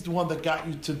 he's the one that got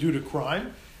you to do the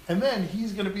crime, and then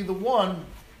he's going to be the one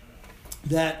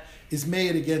that is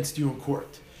made against you in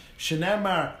court.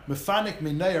 Shenamar mefanik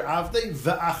minayer avdei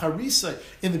va'acharisei.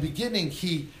 In the beginning,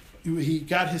 he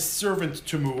got his servant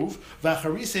to move.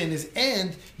 Va'acharisei, in his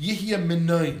end, yihya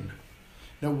minayin.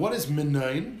 Now, what is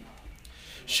minayin?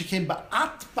 Shekem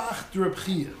ba'atbach de Reb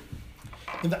Chia.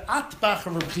 In the atbach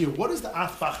of Reb Chia, what is the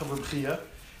atbach of Reb Chia?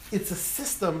 It's a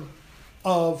system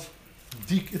of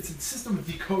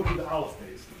decoding the aleph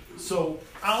base. So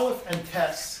aleph and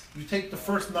tes. You take the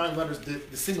first 9 letters,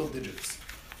 the single digits.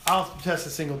 Aleph to Tes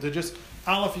is single digits.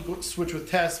 Aleph you switch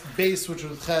with Tes, Beis switches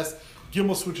with Ches,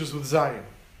 Gimel switches with Zayin.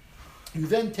 You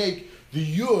then take the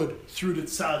Yud through the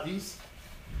Tzadis,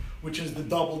 which is the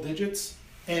double digits,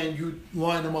 and you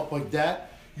line them up like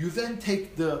that. You then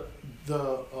take the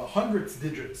hundredths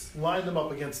digits, line them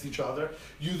up against each other.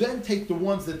 You then take the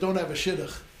ones that don't have a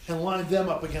shidduch and line them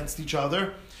up against each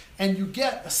other. And you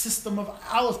get a system of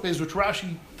aleph beis, which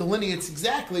Rashi delineates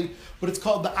exactly, but it's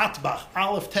called the atbach,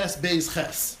 aleph tes beis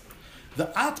ches. The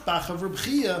atbach of Reb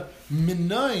Chia,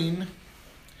 minayin,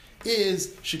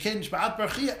 is sheken shba'at bar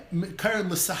Chia karen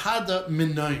l'sahada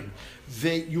minayin.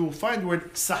 You will find the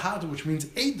word sahada, which means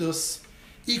edus,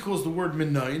 equals the word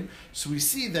minayin. So we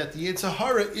see that the Yetzer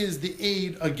Hara is the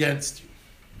aid against you.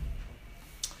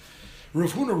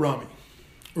 Rav Huna Rami.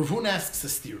 Rav Huna asks a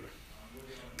stira.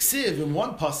 Ksiv, in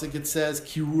one pasuk it says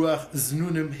kiruach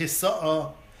znunim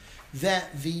hisa'a,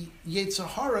 that the Yetzer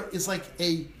Hara is like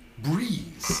a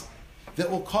breeze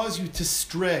that will cause you to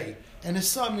stray, and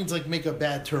hisa'a means like make a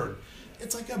bad turn.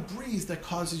 It's like a breeze that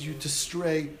causes you to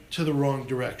stray to the wrong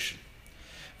direction.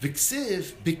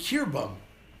 V'ksiv bikirbam,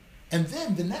 and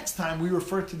then the next time we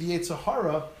refer to the Yetzer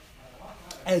Hara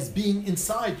as being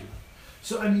inside you.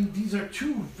 So these are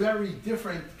two very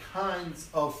different kinds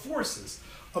of forces.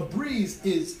 A breeze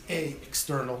is A,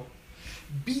 external,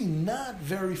 B, not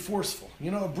very forceful.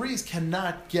 A breeze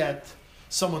cannot get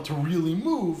someone to really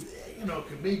move. It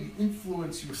could maybe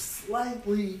influence you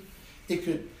slightly. It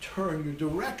could turn your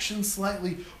direction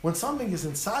slightly. When something is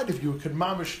inside of you, it could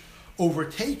mamish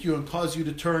overtake you and cause you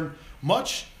to turn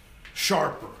much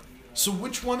sharper. So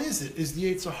which one is it? Is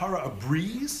the Yetzer Hara a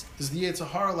breeze? Is the Yetzer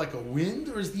Hara like a wind?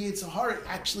 Or is the Yetzer Hara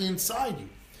actually inside you?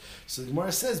 So the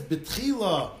Gemara says,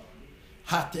 B'tchila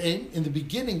hatein, in the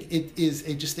beginning it is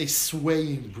just a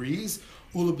swaying breeze.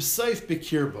 Ulub'sayf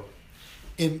b'kirba.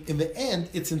 In the end,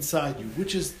 it's inside you,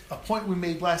 which is a point we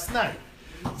made last night,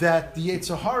 that the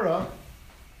Yetzer Hara,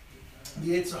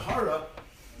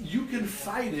 you can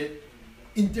fight it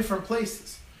in different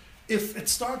places. If it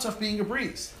starts off being a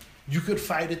breeze, you could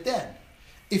fight it then.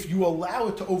 If you allow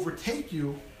it to overtake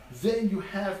you, then you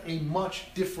have a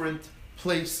much different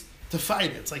place to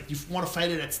fight it. It's like you want to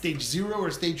fight it at stage 0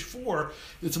 or stage 4,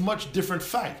 it's a much different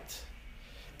fight.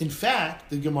 In fact,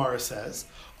 the Gemara says,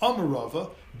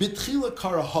 Amarava, B'tchila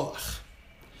kara halach.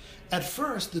 At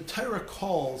first, the Torah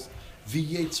calls the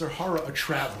Yetzer Hara a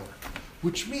traveler,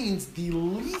 which means the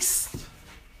least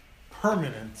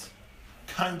permanent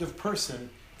kind of person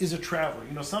is a traveler.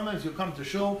 You know, sometimes you'll come to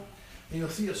shul and you'll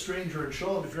see a stranger in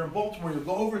shul, and if you're in Baltimore, you'll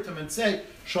go over to him and say,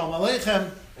 Shalom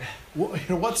Aleichem,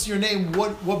 what's your name?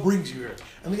 What brings you here?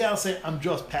 And the guy will say, I'm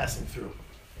just passing through.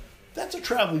 That's a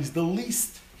traveler. He's the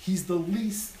least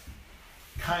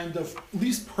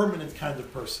permanent kind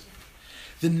of person.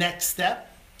 The next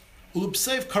step,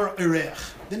 ulubseif kara erech.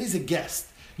 Then he's a guest.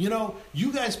 You know,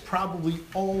 you guys probably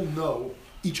all know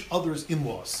each other's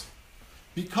in-laws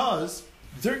because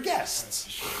they're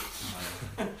guests.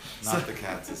 Not the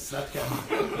cats. Not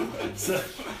cats.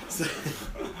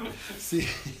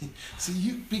 So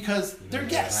you, because they're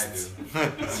guests.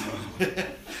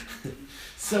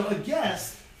 So a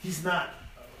guest, he's not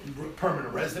a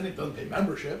permanent resident, he doesn't pay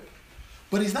membership,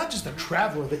 but he's not just a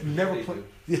traveler that you never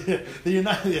that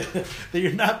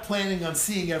you're not planning on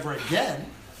seeing ever again.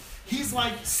 He's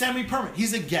like semi-permanent.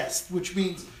 He's a guest, which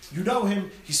means you know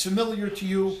him, he's familiar to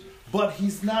you, but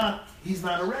he's not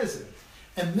a resident.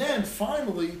 And then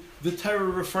finally, the Torah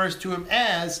refers to him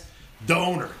as the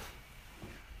owner.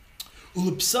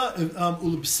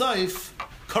 Ulubsaif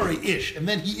kari ish, and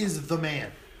then he is the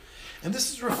man. And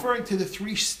this is referring to the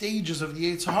 3 stages of the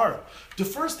Yetzer Hara. The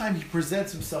first time he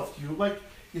presents himself to you, like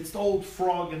it's the old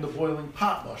frog in the boiling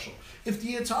pot mashal. If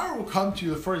the Yetzer Hara will come to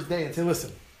you the first day and say,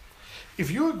 listen, if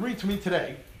you agree to me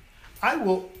today, I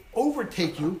will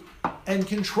overtake you and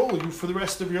control you for the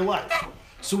rest of your life.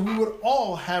 So we would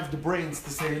all have the brains to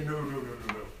say, no.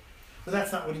 But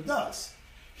that's not what he does.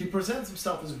 He presents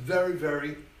himself as very,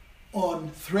 very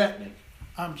unthreatening.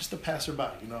 I'm just a passerby.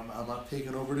 You know, I'm not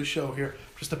taking over the show here.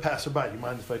 I'm just a passerby. You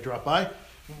mind if I drop by?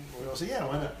 We all say, yeah,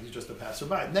 why not? He's just a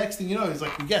passerby. Next thing you know, he's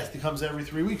like a guest. He comes every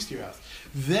 3 weeks to your house.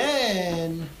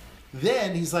 Then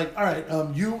he's like, all right,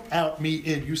 you out, me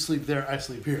in. You sleep there, I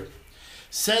sleep here.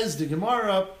 Says the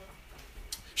Gemara,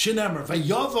 Shenemar,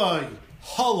 Vayavai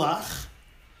halach.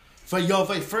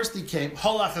 Vayavai, first he came,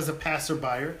 halach as a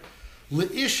passerby,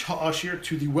 leish ha'ashir,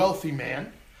 to the wealthy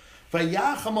man.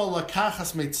 Vayachamo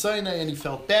lakachas meitzaina, and he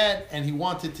felt bad, and he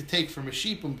wanted to take from his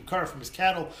sheep and bakar from his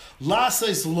cattle.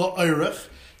 Lasais lo'irech,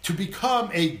 to become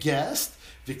a guest.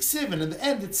 Viksiv, and in the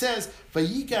end it says,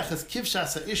 Vayikach as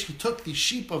kivshas ha'ish, he took the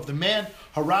sheep of the man,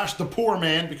 harash, the poor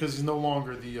man, because he's no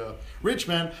longer the rich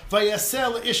man.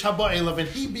 Vayasel ish haba'elav, and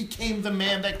he became the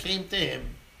man that came to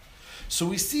him. So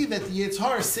we see that the Yetzer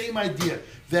Hara, same idea,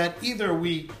 that either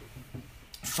we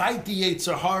fight the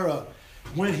Yetzer Hara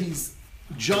when he's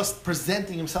just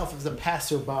presenting himself as a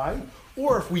passerby,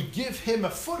 or if we give him a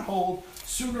foothold,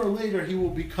 sooner or later he will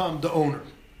become the owner.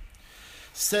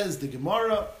 Says the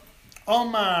Gemara,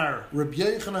 Omar, Rabbi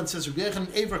Yochanan says, Rabbi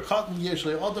Yochanan, Ever Katan Yesh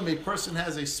Le'adam, a person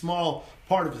has a small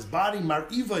part of his body, Mar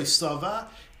Ivai Sava,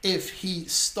 if he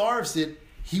starves it,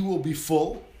 he will be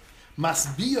full.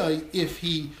 Masbiyai, if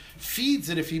he feeds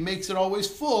it, if he makes it always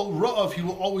full, Ra'av, he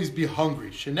will always be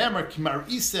hungry. Shenemar Kimar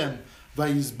Isen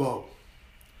Vayizbo.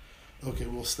 Okay,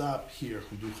 we'll stop here.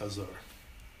 We'll do Chazar.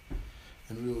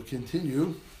 And we will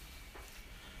continue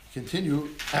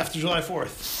after July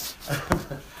 4th.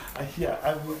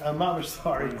 I'm not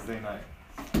sorry. Wednesday night.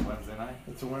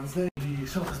 It's a Wednesday. The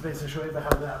Simchas Beis HaShoeva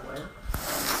have that way.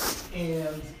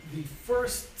 And the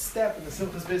first step in the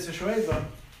Simchas Beis HaShoeva,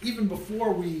 even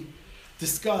before we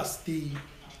discuss the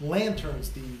lanterns,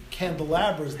 the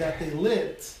candelabras that they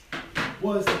lit,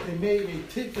 was that they made a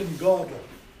tikkun gadol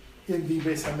in the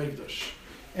Beis HaMikdash.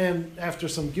 And after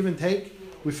some give and take,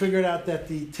 we figured out that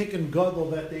the tikkun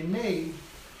gadol that they made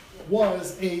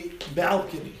was a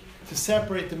balcony to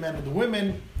separate the men and the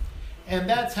women, and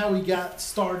that's how we got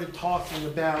started talking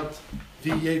about the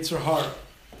Yetzer Hara.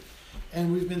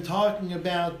 And we've been talking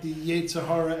about the Yetzer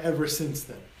Hara ever since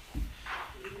then.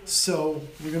 So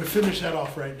we're going to finish that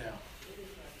off right now.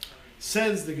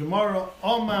 Says the Gemara,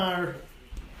 Omar,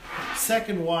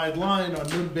 second wide line on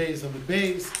Nun Beis on the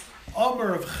base,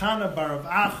 Omar of Chana bar of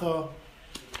Acha,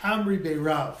 Amri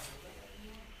Beirav.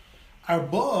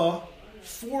 Arba,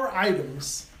 4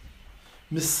 items,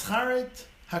 Mischaret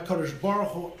HaKadosh Baruch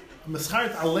Hu,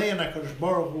 Mischaret Alein HaKadosh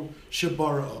Baruch Hu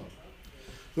Shebara'am.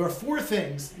 There are 4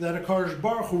 things that HaKadosh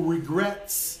Baruch Hu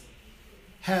regrets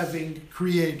having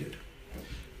created.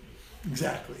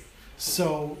 Exactly.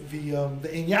 So the Ein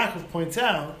Yaakov points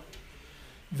out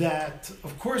that,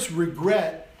 of course,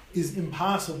 regret is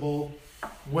impossible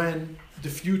when the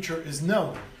future is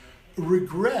known.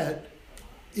 Regret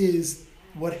is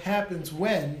what happens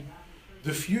when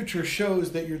the future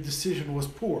shows that your decision was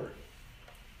poor.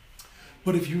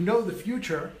 But if you know the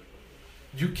future,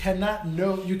 you cannot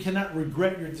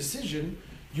regret your decision.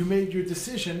 You made your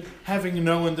decision having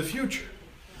known the future.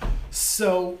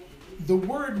 So the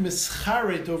word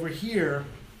mischaret over here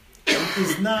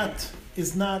is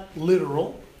not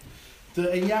literal. The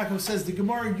Yaakov says the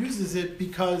Gemara uses it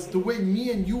because the way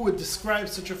me and you would describe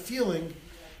such a feeling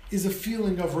is a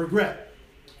feeling of regret.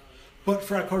 But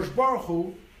for HaKadosh Baruch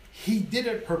Hu, he did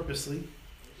it purposely.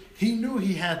 He knew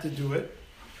he had to do it.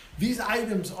 These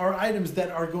items are items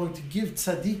that are going to give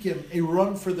tzaddikim a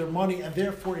run for their money and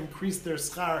therefore increase their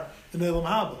schar in Olam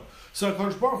Haba. So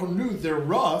HaKadosh Baruch Hu knew they're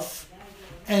rough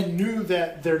and knew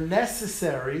that they're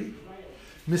necessary.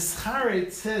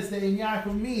 Mischaret says that in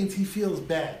Yaakov means he feels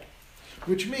bad.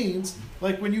 Which means,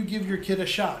 like when you give your kid a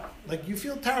shot, like you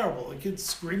feel terrible. The kid's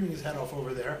screaming his head off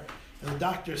over there, and the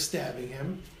doctor's stabbing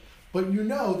him, but you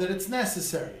know that it's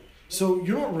necessary. So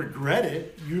you don't regret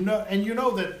it, and you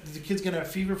know that the kid's going to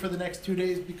have fever for the next 2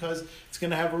 days because it's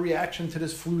going to have a reaction to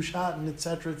this flu shot, and et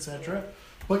cetera,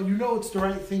 but you know it's the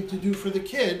right thing to do for the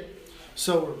kid,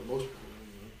 so, or most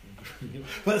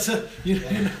but so,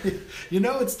 you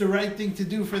know it's the right thing to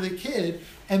do for the kid,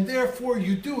 and therefore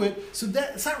you do it. So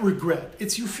that it's not regret.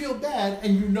 It's you feel bad,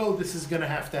 and you know this is going to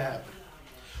have to happen.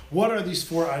 What are these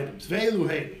 4 items?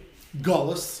 Ve'eluhei,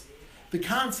 gullus, the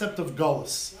concept of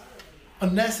gullus, a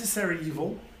necessary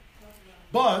evil,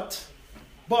 but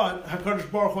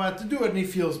HaKadosh Baruch Hu had to do it, and he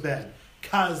feels bad.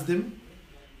 Kazdim,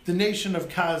 the nation of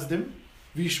Kazdim,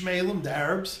 Vishmaelim, the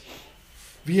Arabs,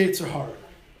 V'Yetzer Hara,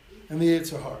 and the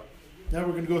Yetzer Hara. Now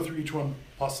we're going to go through each one,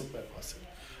 pasuk by pasuk.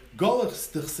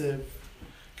 Golus tichsev,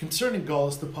 concerning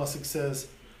Golus, the pasuk says,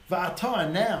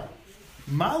 Va'ata, now,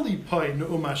 Mali pai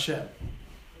ne'um Hashem.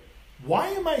 Why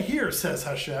am I here, says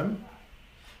Hashem?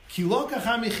 Ki lo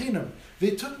kacham echinam.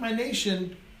 They took my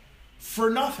nation for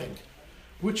nothing.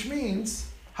 Which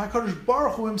means, HaKadosh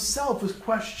Baruch Hu himself is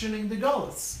questioning the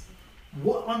Golus.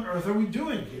 What on earth are we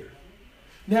doing here?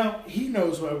 Now, he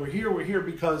knows why we're here. We're here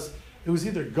because it was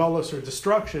either Gullus or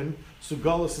destruction. So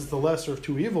Gullus is the lesser of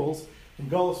 2 evils.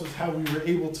 And Gullus was how we were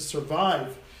able to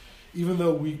survive, even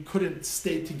though we couldn't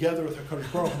stay together with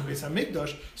HaKadosh Baruch Hu in Beis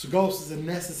HaMikdash. So Gullus is a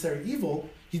necessary evil.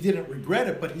 He didn't regret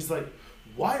it, but he's like,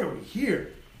 why are we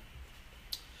here?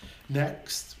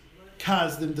 Next,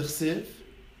 Kazdim d'chsiv.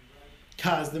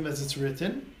 Kazdim as it's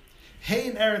written.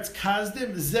 Hein eretz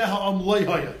Kazdim zeh ha'am lo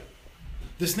haya.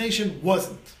 This nation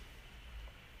wasn't.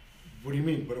 What do you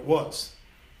mean? But it was.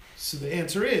 So the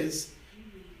answer is,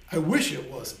 I wish it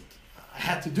wasn't. I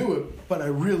had to do it, but I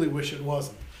really wish it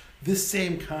wasn't. This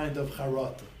same kind of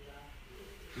charata.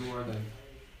 Who are they?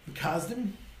 The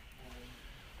Kazdim?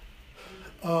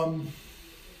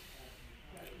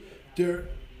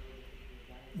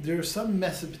 There are some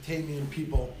Mesopotamian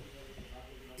people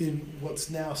in what's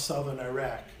now southern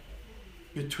Iraq.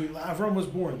 Avram was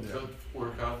born there. So,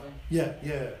 we're Calvin? Yeah.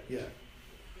 I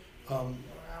don't know,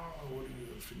 what are you,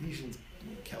 Phoenicians,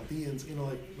 Chaldeans,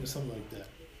 something like that.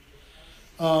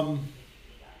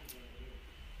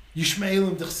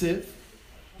 Yishmaelim d'chsiv,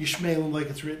 Yishmaelim like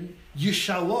it's written.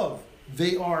 Yishalov,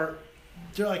 they're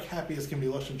like happy as can be.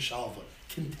 Lashon shalva,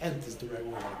 content is the right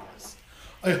word, I guess.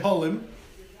 Ayholim,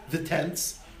 the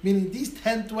tents, meaning these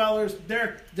tent dwellers,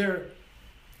 they're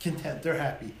content, they're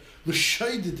happy.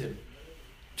 L'shaydidim,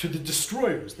 to the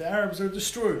destroyers, the Arabs are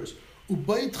destroyers.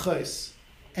 Ubaytchais,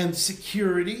 and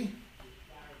security.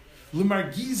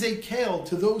 L'margize kel,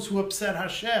 to those who upset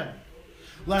Hashem.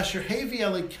 Lasher hevi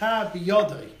alika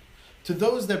biyadai, to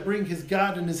those that bring his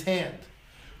God in his hand.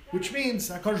 Which means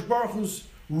HaKadosh Baruch Hu's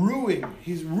rueing,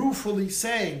 he's ruefully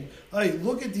saying, hey,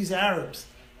 look at these Arabs.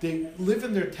 They live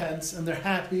in their tents and they're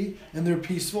happy and they're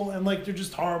peaceful and like they're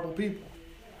just horrible people.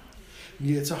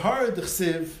 Yetzer Hara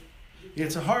d'chsiv,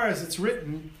 Yetzer Hara as it's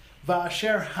written,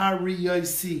 va'asher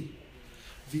hariyasi.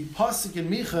 The pasuk in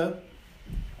Micha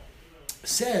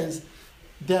says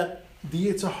that the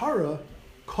Yetzer Hara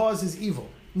causes evil.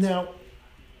 Now,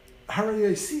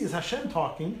 hariyasi is Hashem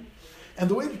talking, and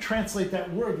the way to translate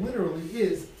that word literally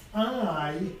is,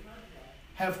 I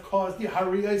have caused the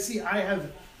hariyasi.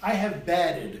 I have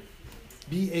badded,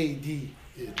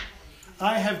 B-A-D-ed.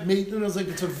 I have made.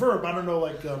 It's a verb. I don't know,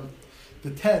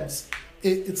 the tense.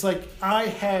 It's like I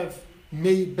have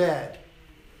made bad,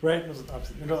 right? It's the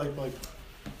opposite. Like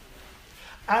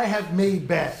I have made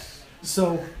bad.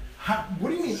 So, what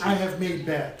do you mean I have made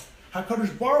bad?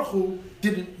 HaKadosh Baruch Hu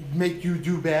didn't make you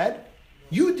do bad.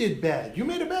 You did bad. You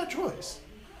made a bad choice.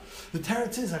 The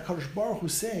Teretz is HaKadosh Baruch Hu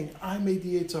saying, I made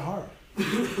the Yetzer Hara.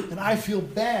 And I feel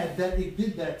bad that it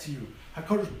did that to you.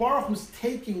 HaKadosh Baruch Hu is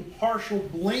taking partial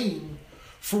blame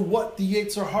for what the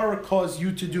Yetzer Hara caused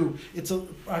you to do.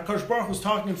 HaKadosh Baruch Hu is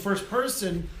talking in first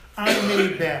person, I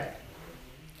made bad.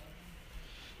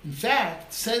 In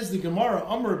fact, says the Gemara,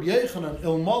 Amr Rabbi Yochanan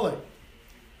Il Malek,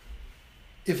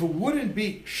 if it wouldn't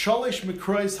be Shalish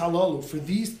Mikrois Halalu for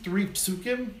these 3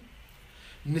 psukim,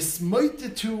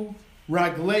 Nismoitetu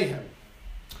Raglehem.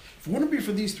 If it wouldn't be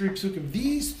for these 3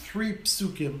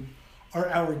 psukim are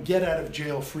our get out of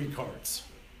jail free cards.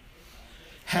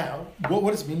 How?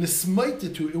 What does it mean?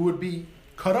 Nismoitetu, it would be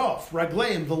cut off.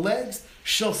 Raglehem, the legs,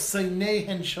 shall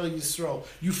Seinehen shall Yisrael.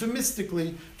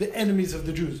 Euphemistically, the enemies of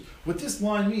the Jews. What this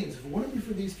line means, if it wouldn't be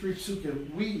for these 3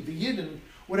 psukim, we, the Yidden,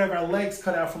 would have our legs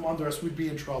cut out from under us, we'd be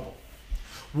in trouble.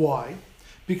 Why?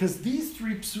 Because these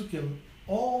 3 psukim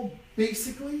all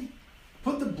basically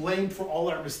put the blame for all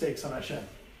our mistakes on Hashem.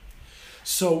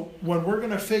 So when we're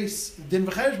going to face Din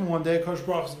V'Cheshbon one day, Kosh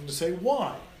Baruch is going to say,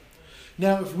 why?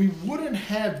 Now, if we wouldn't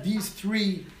have these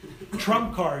 3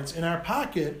 trump cards in our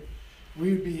pocket,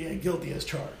 we would be guilty as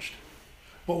charged.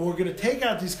 But we're going to take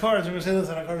out these cards and we're going to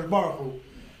say, listen, Kosh Baruch Hu,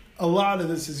 a lot of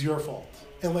this is your fault.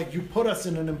 And like you put us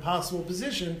in an impossible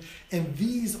position, and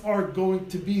these are going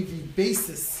to be the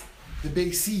basis, the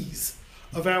bases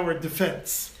of our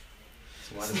defense.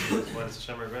 So why does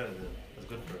Hashem regret it then? That's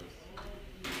good for us.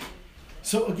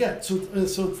 So again, so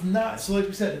it's not. So like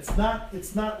we said, it's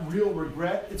not real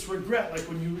regret. It's regret, like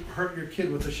when you hurt your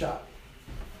kid with a shot,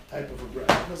 type of regret.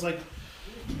 It's like,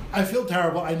 I feel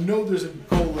terrible. I know there's a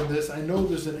goal in this. I know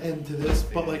there's an end to this,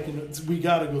 but like we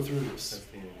got to go through this.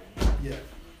 Yeah.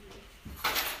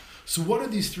 So what are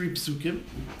these 3 psukim?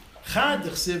 Chad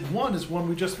d'chsiv, one is one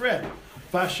we just read.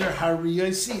 Vasher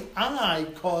hariyasi, I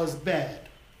caused bad.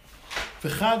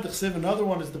 V'chad d'chsiv, another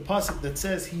one is the pasuk that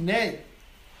says, Hinei,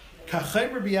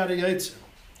 kachaymer b'yad ha'yotzer.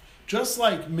 Just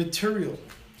like material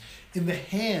in the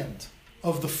hand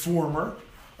of the former,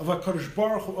 of a Kadosh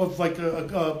Baruch Hu, of like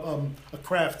a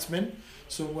craftsman.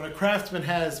 So when a craftsman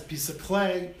has a piece of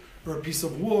clay or a piece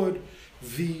of wood,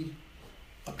 the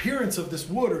appearance of this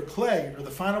wood or clay or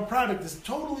the final product is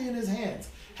totally in his hands.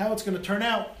 How it's going to turn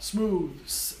out, smooth,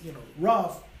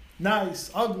 rough,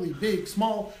 nice, ugly, big,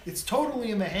 small, it's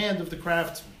totally in the hand of the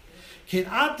craftsman. That's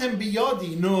how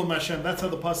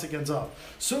the pasuk ends up.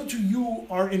 So too you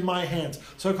are in my hands.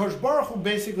 So HaKadosh Baruch Hu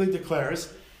basically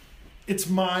declares, it's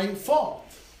my fault.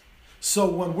 So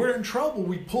when we're in trouble,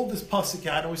 we pull this pasuk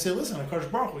out and we say, listen, HaKadosh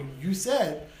Baruch Hu, you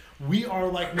said we are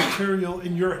like material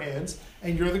in your hands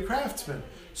and you're the craftsman.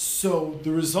 So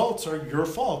the results are your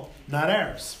fault, not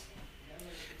ours.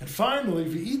 And finally,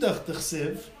 v'idach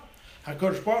t'chsiv,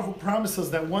 HaKadosh Baruch Hu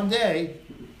promises that one day,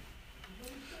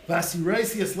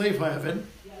 v'asireisi esleiv ha'evan,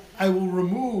 I will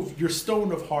remove your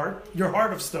stone of heart, your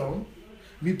heart of stone,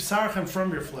 mibsarchem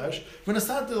from your flesh,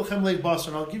 v'nasat l'chem leiv basar,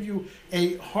 and I'll give you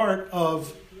a heart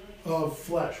of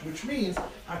flesh, which means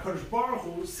HaKadosh Baruch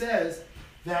Hu says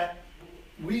that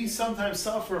we sometimes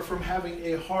suffer from having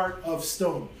a heart of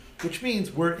stone, which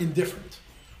means we're indifferent.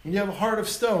 When you have a heart of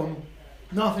stone,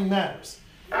 nothing matters.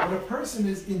 When a person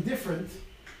is indifferent,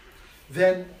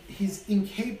 then he's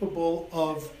incapable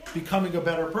of becoming a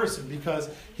better person because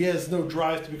he has no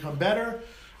drive to become better.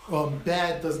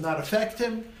 Bad does not affect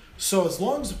him. So as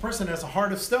long as a person has a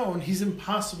heart of stone, he's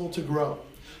impossible to grow.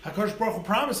 HaKadosh Baruch Hu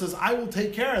promises, I will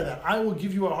take care of that. I will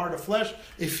give you a heart of flesh,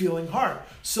 a feeling heart.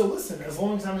 So listen, as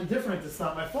long as I'm indifferent, it's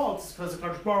not my fault. It's because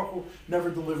HaKadosh Baruch Hu never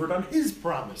delivered on his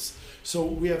promise. So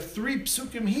we have 3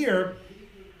 psukim here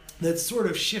that sort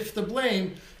of shift the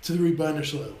blame to the Rebbeinu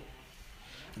Shalom.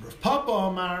 And Rav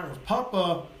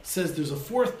Papa says there's a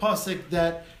 4th pasuk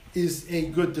that is a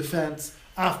good defense.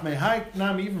 Af mehaik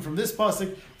nam, even from this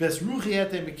pasuk, ves ruchi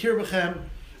ete mekir b'chem,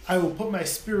 I will put my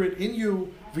spirit in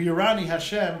you, v'yirani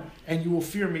Hashem, and you will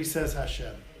fear me, says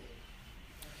Hashem.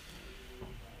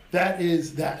 That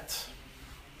is that.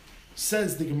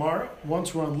 Says the Gemara,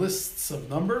 once we're on lists of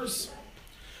numbers,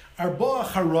 Arba'a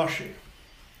Harashi.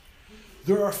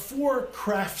 There are 4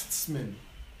 craftsmen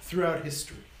throughout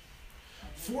history.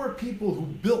 4 people who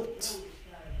built,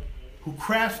 who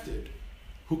crafted,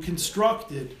 who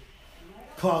constructed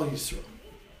Klal Yisrael.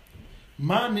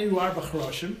 Manu Arba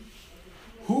Harashim.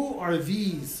 Who are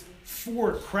these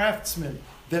 4 craftsmen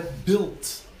that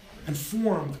built and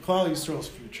formed Klal Yisrael's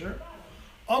future?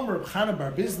 Amr B'Chana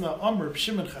Bar Bizna, Amr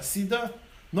B'Shimon Chasida.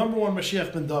 Number 1,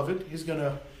 Mashiach ben David. He's going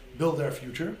to build our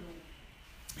future.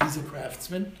 He's a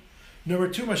craftsman. Number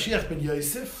 2, Mashiach ben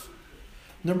Yosef.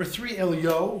 Number 3,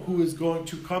 Eliyahu, who is going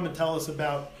to come and tell us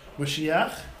about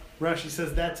Mashiach. Rashi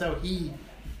says that's how he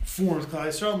forms Klal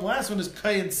Yisrael. And the last one is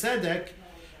Kayin Sedek.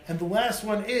 And the last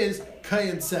one is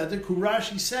Kayin Sedek, who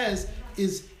Rashi says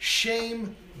is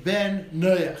Shem ben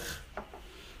Noach.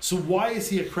 So why is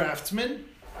he a craftsman?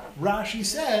 Rashi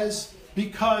says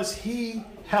because he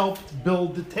helped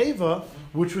build the Teva,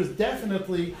 which was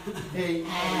definitely a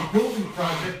building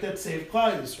project that saved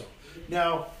Klal Yisrael.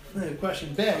 Now, the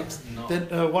question begs, then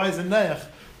why is it Noach?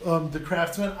 the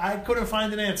craftsman. I couldn't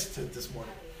find an answer to it this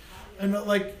morning. And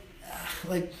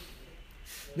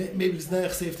maybe because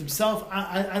Noach saved himself.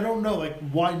 I don't know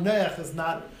why Noach is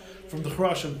not from the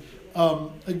Chorashim.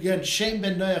 Again, Shem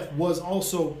ben Noach was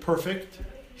also perfect.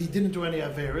 He didn't do any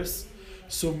Averis.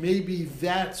 So maybe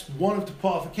that's one of the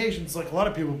qualifications. Like a lot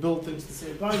of people build things to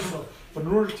save God. But in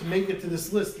order to make it to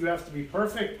this list, you have to be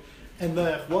perfect. And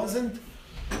Noach wasn't.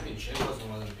 I mean, Shem wasn't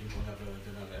one of the people who ever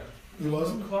did that there. He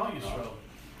wasn't? Klal Yisrael.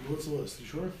 What's the list? You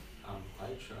sure? I'm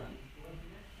quite sure.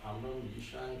 Amram,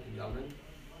 Yishai, and Yamin,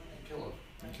 and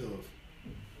Kilov.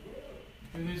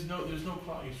 And there's no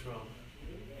Klal Yisrael.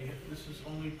 This is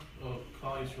only a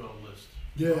Klal Yisrael list.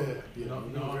 Yeah.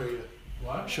 No. Very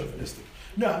What? chauvinistic.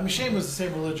 No, I mean, Shem was the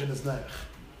same religion as Noach.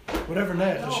 Whatever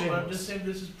Noach, No, Shem but I'm was. just saying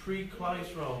this is pre-Klal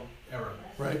Yisrael era.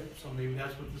 Right. So maybe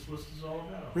that's what this list is all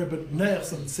about. Right, but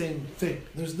Noach's the same thing.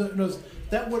 There's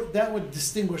that would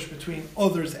distinguish between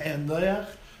others and Noach,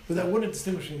 but that wouldn't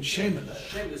distinguish between Shem and Noach.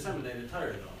 Shem disseminated the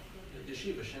Torah though. The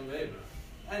Yeshiva, Shem Ve'Eber.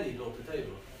 And he built the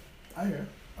table. I hear.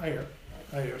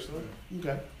 So,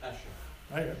 okay. That's true.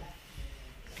 I hear.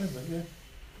 Okay, but yeah.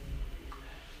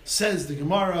 Says the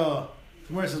Gemara. The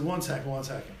Gemara says, one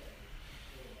second.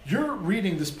 You're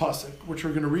reading this pasuk, which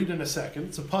we're going to read in a second.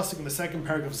 It's a pasuk in the second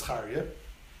paragraph of Zechariah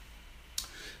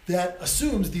that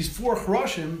assumes these 4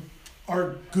 Chorashim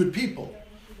are good people.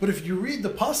 But if you read the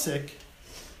pasuk,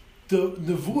 the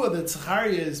nevuah that Zechariah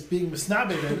is being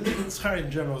misnabe then, Zechariah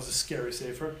in general is a scary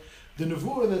sefer. The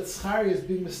nevuah that Zechariah is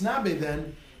being misnabe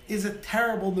then is a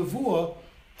terrible nevuah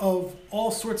of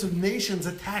all sorts of nations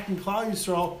attacking Klal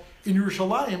Yisrael in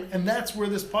Yerushalayim, and that's where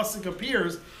this pasuk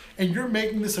appears. And you're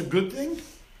making this a good thing?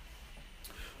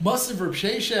 Masav Reb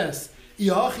Sheshes,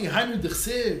 Iachi Hainu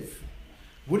Dechsiv.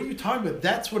 What are you talking about?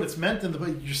 That's what it's meant in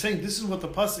the. You're saying this is what the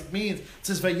pasuk means. It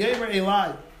says Vayemer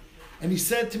Eli, and he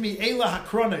said to me, Eila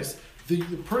Hakrones. The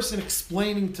person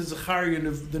explaining to Zechariah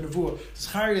the nevuah.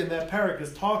 Zechariah in that parak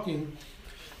is talking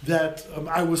that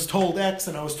I was told X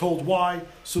and I was told Y.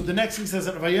 So the next thing says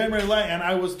Vayemer Eli, and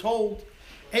I was told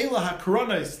Eila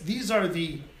Hakrones. These are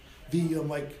the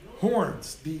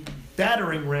horns, the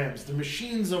battering rams, the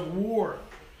machines of war.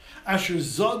 Asher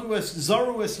Zarues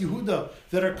Yehuda,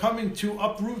 that are coming to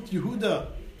uproot Yehuda.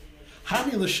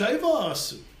 Hani l'shayva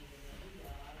asu.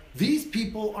 These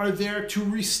people are there to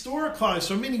restore Klal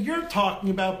Yisrael. Meaning you're talking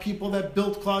about people that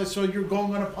built Klal Yisrael. You're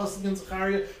going on a pasuk in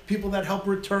Zechariah, people that help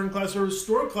return Klal Yisrael,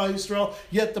 restore Klal Yisrael.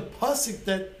 Yet the pasuk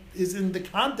that is in the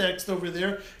context over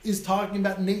there is talking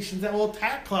about nations that will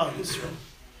attack Klal Yisrael.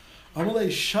 Amalei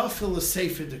shafil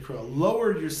l'sefer dekra.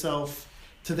 Lower yourself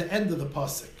to the end of the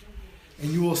pasuk,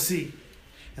 and you will see.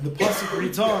 And the pasuk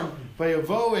reads on,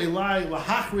 "Vayavo Eli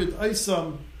lahachrid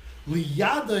oisam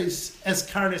liyadais es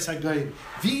karnes hagayim."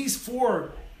 These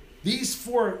four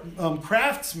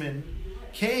craftsmen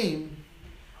came.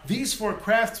 These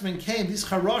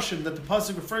Chorashim that the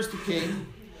pasuk refers to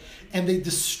came, and they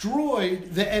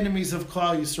destroyed the enemies of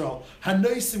Klal Yisrael.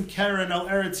 Hanoisim Karen al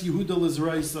Eretz Yehuda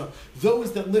Lizraisa.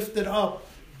 Those that lifted up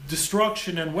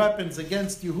destruction and weapons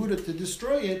against Yehuda to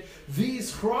destroy it,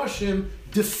 these Chorashim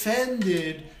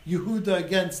defended Yehuda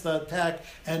against the attack,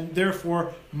 and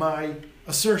therefore my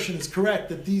assertion is correct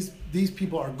that these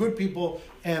people are good people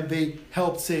and they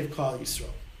helped save Klal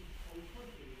Yisrael.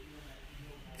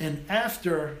 And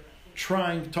after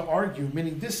trying to argue,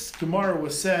 meaning this Gemara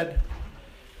was said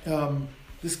by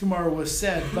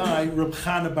Reb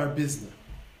Chana bar Bizna.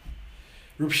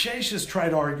 Reb Sheshes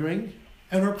tried arguing,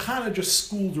 and Reb Chana just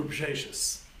schooled Reb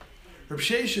Sheshes. Reb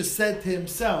Sheshes said to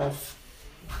himself,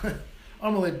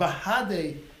 Amalei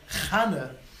Bahade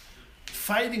Chana,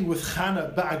 fighting with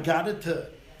Chana Ba'agadata,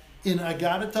 in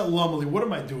Agadata Lamali, what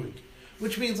am I doing?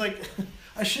 Which means I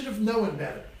should have known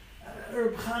better.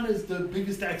 Reb Chana is the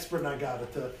biggest expert in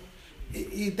Agadata.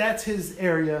 That's his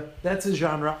area, that's his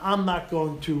genre. I'm not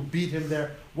going to beat him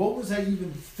there. What was I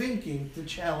even thinking to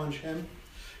challenge him?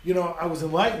 I was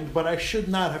enlightened, but I should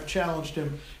not have challenged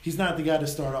him. He's not the guy to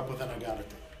start up with an Agadata.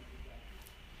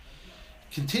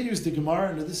 Continues the Gemara,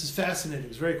 and this is fascinating.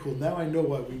 It's very cool. Now I know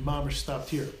why we mamish stopped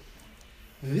here.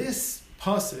 This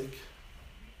pasuk,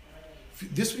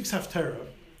 this week's Haftarah,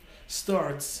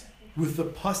 starts with the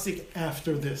pasuk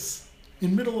after this,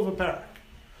 in middle of a parak.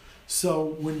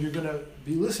 So when you're going to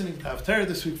be listening to Haftarah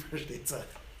this week, first Eitzah,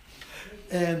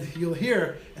 and you'll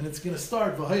hear, and it's going to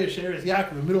start V'haya She'eres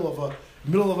Yaakov, in the middle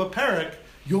of a parak,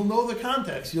 you'll know the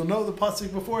context. You'll know the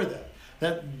pasuk before that.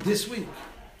 That this week.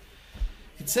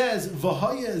 It says,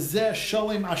 V'haya Zeh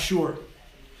Shalem Ashur.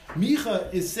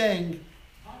 Micha is saying,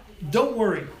 don't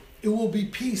worry, it will be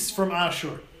peace from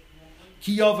Ashur.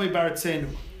 Ki Yavei Baratzenu.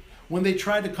 When they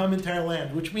try to come into our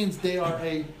land, which means they are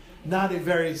not a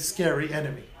very scary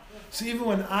enemy. So even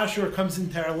when Ashur comes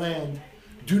into our land,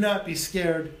 do not be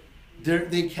scared.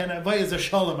 They cannot. Vayaz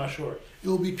Shalom Ashur. It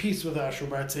will be peace with Ashur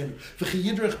Baratzenu.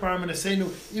 V'chiyidrich bar menasenu.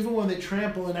 Even when they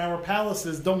trample in our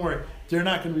palaces, don't worry, they're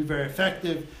not going to be very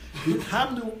effective.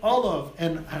 V'hamnu olav,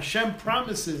 and Hashem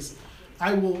promises,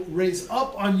 I will raise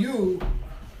up on you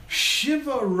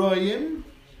Shiva Royim,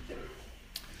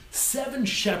 7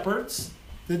 shepherds.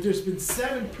 That there's been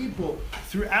 7 people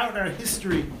throughout our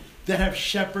history that have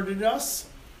shepherded us.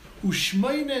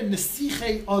 Ushmeine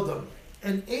Nesichei Adam,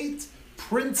 and 8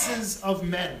 princes of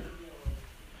men.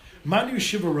 Manu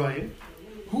Shiva Royim.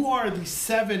 Who are the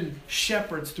 7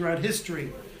 shepherds throughout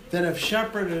history that have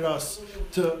shepherded us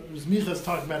to, as Micha's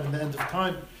talking about in the end of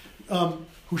time,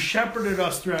 who shepherded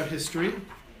us throughout history?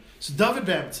 So David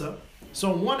Bamtza.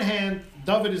 So on one hand,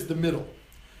 David is the middle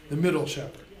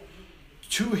shepherd.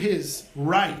 To his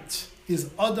right is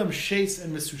Adam, Shes,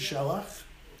 and Mesushelach.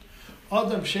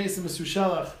 Adam, Shes, and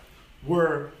Mesushelach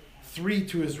were 3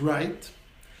 to his right,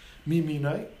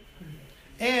 Miminai.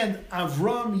 And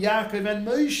Avram, Yaakov, and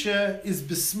Moshe is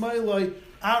Bismailai.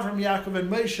 Avram, Yaakov,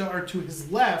 and Moshe are to his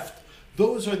left.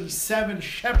 Those are the 7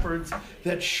 shepherds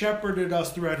that shepherded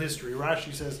us throughout history.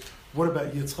 Rashi says, what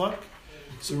about Yitzchak?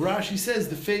 So Rashi says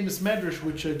the famous medrash,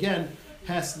 which again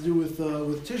has to do with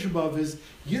Tisha B'Av, is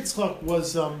Yitzchak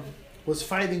was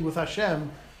fighting with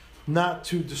Hashem not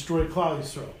to destroy Klal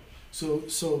Yisrael. So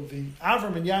the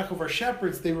Avram and Yaakov are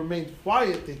shepherds. They remained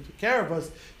quiet. They took care of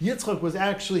us. Yitzchak was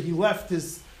actually, he left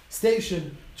his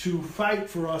station to fight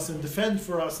for us and defend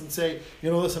for us and say,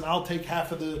 listen, I'll take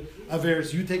half of the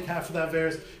Averes, you take half of the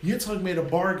Averes. Yitzchak made a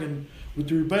bargain with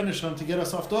the Rebbeinu Shalom to get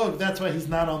us off the hook. That's why he's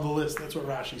not on the list. That's what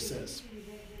Rashi says.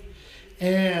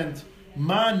 And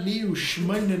Ma Niu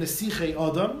Shmeina Nesichei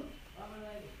Adam.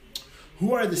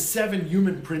 Who are the 7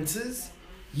 human princes?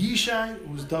 Yishai,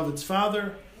 who's David's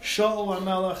father, Shaul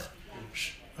HaMelech,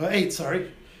 8,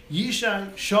 sorry.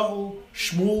 Yishai, Shaul,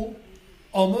 Shmuel,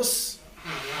 Amos,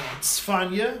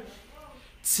 Tzfanya,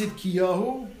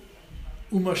 Tzidkiyahu,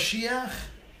 Umashiach,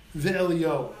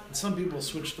 Ve'Eliyahu. And some people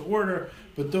switch the order,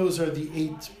 but those are the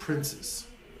 8 princes.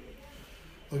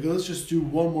 Okay, let's just do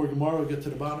one more Gemara. We'll get to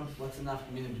the bottom. What's the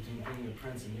nafkamina between being a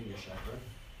prince and being a shepherd?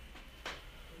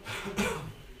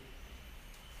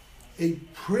 A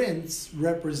prince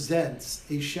represents,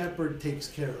 a shepherd takes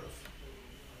care of.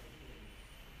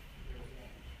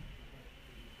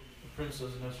 The prince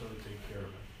doesn't necessarily take care of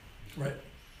it.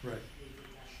 Right.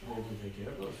 Shmuel can take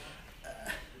care of us.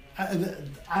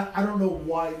 I don't know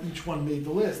why each one made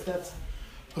the list. That's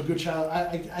a good child.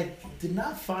 I did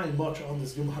not find much on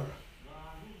this Gemara.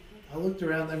 I looked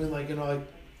around. I mean, love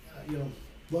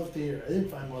to hear. I didn't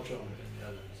find much on it.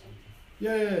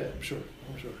 Yeah. I'm sure.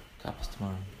 Kappas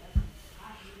tomorrow.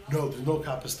 No, there's no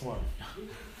kappas tomorrow.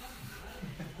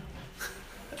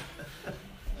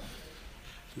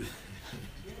 This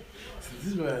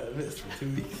is what I missed for 2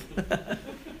 weeks.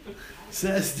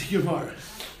 Says the Gemara.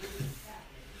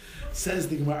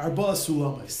 Arba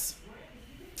Sulamis.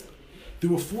 There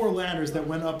were 4 ladders that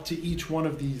went up to each one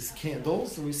of these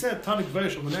candles. And we said, Tanik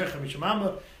Veshel Menercha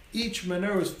Mishamama, each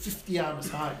menorah is 50 amas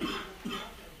high.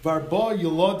 Varba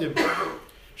Yolodim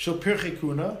Shel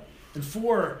Pirchekuna, and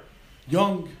 4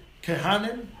 young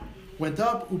Kehanim went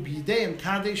up, Ubideim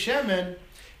Kadei Shemen,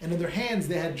 and in their hands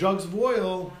they had jugs of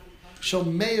oil, Shel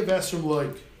Me'av Esrim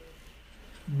Loik.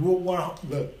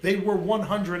 They were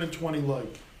 120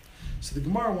 loik. So the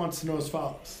Gemara wants to know as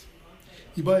follows.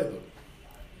 Ibaylu.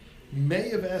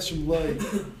 Me'av Esrim Loik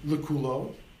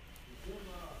Lekulo.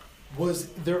 Was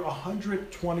there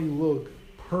 120 lug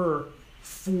per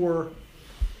 4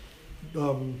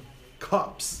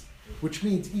 cups, which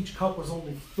means each cup was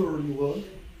only 30 lug?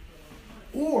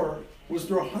 Or was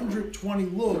there 120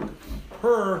 lug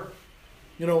per,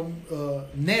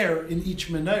 nair in each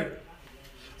menorah?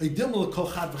 Or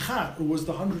was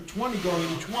the 120 going in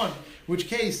each one? In which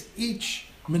case, each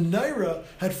menorah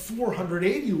had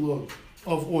 480 lug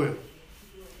of oil.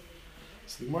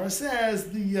 So the Gemara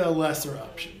says the lesser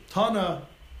option. Tana,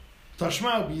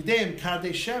 Tashma b'yidem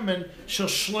kadei shemen shel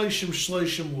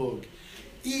shloishim lug.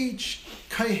 Each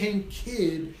kohen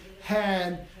kid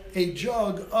had a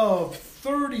jug of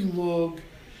 30 lug,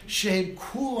 shehem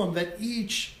kulam, that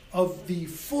each of the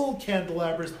full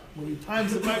candelabras, when you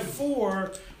times it by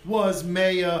 4, was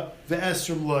meya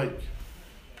ve'esrim like.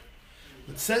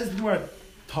 It says the Gemara,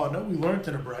 Tana, we learned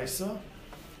in a brisa,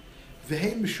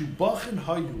 ve'hei meshubachin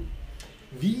hayu.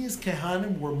 These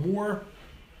kehanim were more,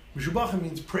 meshubachin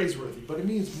means praiseworthy, but it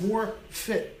means more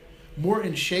fit, more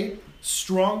in shape,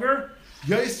 stronger.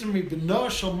 Yoisem b'no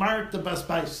shel Marta bas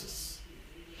Baisus,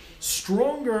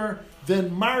 stronger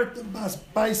than Marta bas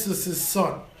Baisus'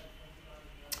 son.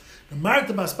 And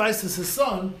Marta Bas Baisas'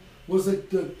 son was like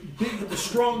the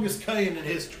strongest Kayan in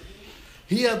history.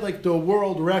 He had like the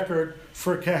world record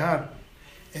for Kahan.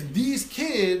 And these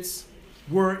kids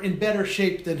were in better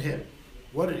shape than him.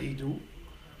 What did he do?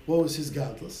 What was his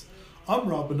godless?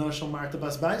 Amra B'nashal Marta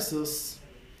Bas Baisas,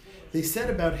 they said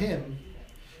about him,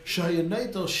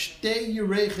 Shayanaito Shtei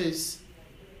Yereches,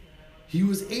 he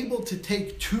was able to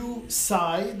take two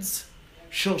sides,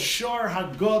 Shel Shar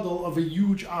HaGadol, of a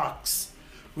huge ox,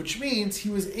 which means he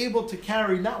was able to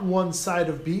carry not one side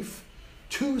of beef,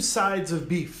 two sides of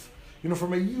beef. You know,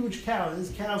 from a huge cow,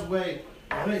 these cows weigh,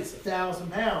 I think it's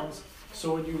 1,000 pounds.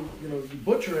 So when you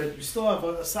butcher it, you still have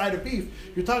a side of beef.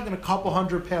 You're talking a couple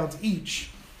 100 pounds each.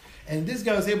 And this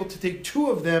guy was able to take two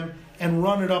of them and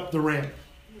run it up the ramp.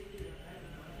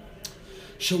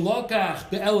 Shalokach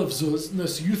be'elef zuz. No,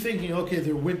 so you're thinking, okay,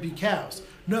 they're wimpy cows.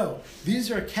 No, these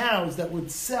are cows that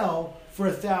would sell for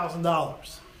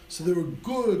 $1,000. So they were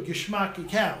good geschmacke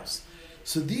cows.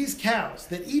 So these cows,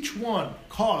 that each one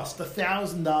cost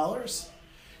 $1,000,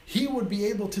 he would be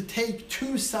able to take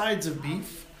two sides of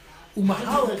beef,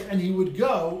 umahalik, and he would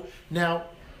go. Now,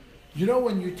 you know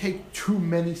when you take too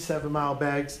many 7-mile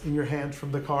bags in your hand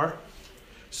from the car?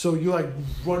 So you like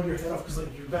run your head off because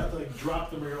like you're about to like drop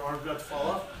them or your arm's about to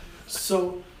fall off.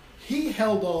 So he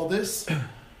held all this,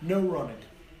 no running.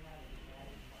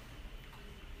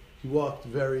 He walked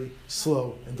very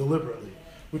slow and deliberately,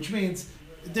 which means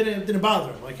it didn't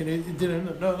bother him. Like it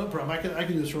didn't no problem. I could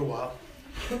do this for a while.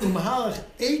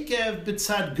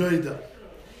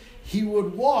 He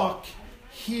would walk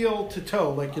heel to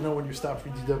toe, like you know when you stop for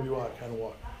DWI kind of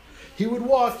walk. He would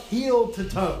walk heel to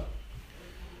toe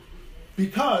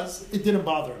because it didn't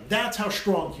bother him. That's how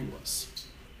strong he was.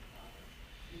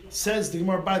 Says the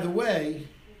Gemara, by the way,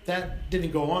 that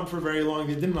didn't go on for very long.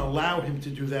 They didn't allow him to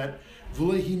do that. His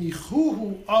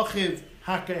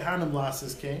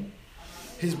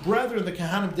brethren, the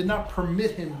Kahanim, did not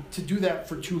permit him to do that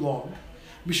for too long.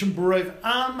 Because of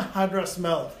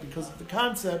the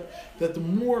concept that the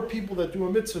more people that do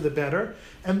a mitzvah, the better.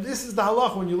 And this is the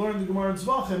halach when you learn the Gemara in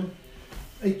Zvachim.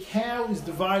 A cow is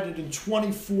divided in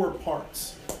 24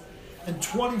 parts. And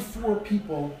 24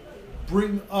 people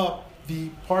bring up the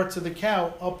parts of the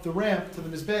cow up the ramp to the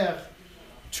Mizbech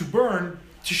to burn,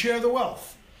 to share the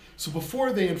wealth. So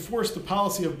before they enforced the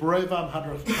policy of Berevam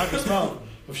Hadras Melech,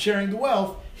 of sharing the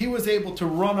wealth, he was able to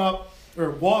run up or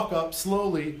walk up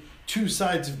slowly two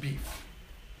sides of beef.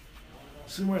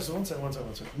 So one second.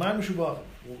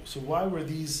 So why were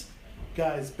these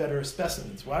guys better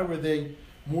specimens? Why were they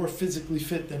more physically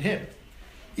fit than him?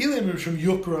 If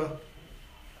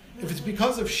it's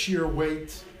because of sheer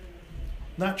weight,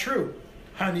 not true.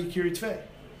 Hani kiritve.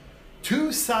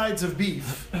 Two sides of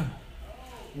beef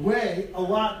weigh a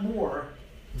lot more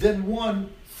than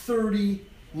 130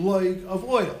 leg of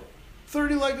oil.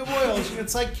 30 leg of oil,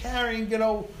 it's like carrying,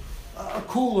 a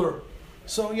cooler.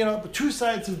 So, the two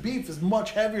sides of beef is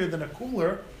much heavier than a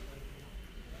cooler.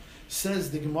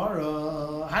 Says the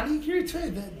Gemara, how do you hear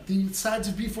that the sides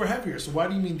of beef were heavier? So why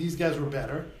do you mean these guys were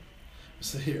better?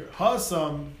 So here,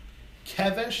 Hasam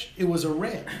Kevesh, it was a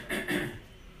ram.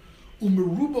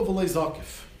 Umeruba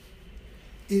v'lezakif.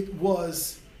 It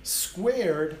was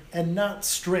squared and not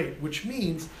straight, which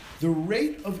means the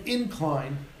rate of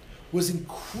incline was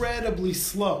incredibly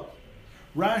slow.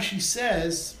 Rashi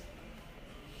says,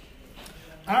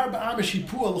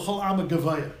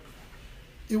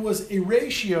 it was a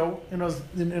ratio,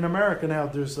 in America now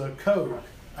there's a code.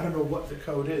 I don't know what the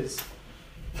code is.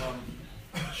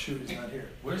 Shoot, he's not here.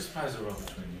 Where's Pfizer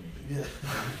between you? Yeah,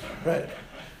 right.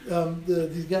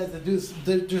 These guys that do this,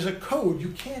 there's a code. You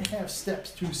can't have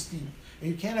steps too steep, and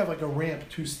you can't have like a ramp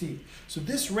too steep. So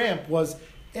this ramp was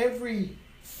every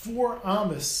 4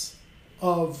 amas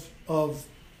of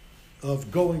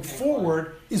going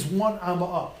forward is 1 amma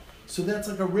up. So that's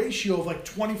like a ratio of like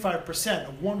 25%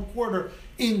 of 1/4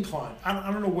 incline.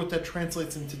 I don't know what that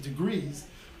translates into degrees,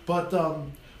 but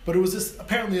it was just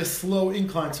apparently a slow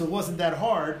incline, so it wasn't that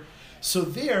hard. So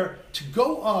there, to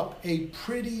go up a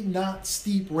pretty not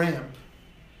steep ramp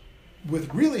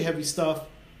with really heavy stuff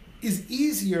is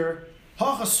easier.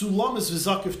 A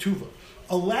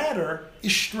ladder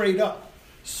is straight up.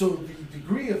 So the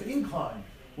degree of incline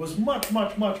was much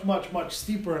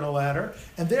steeper in a ladder.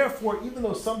 And therefore, even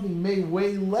though something may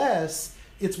weigh less,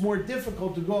 it's more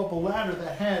difficult to go up a ladder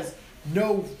that has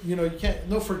no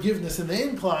forgiveness in the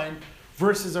incline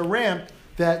versus a ramp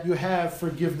that you have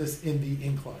forgiveness in the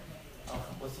incline.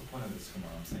 What's the point of this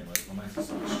Gemara? I'm saying, like, Lamais is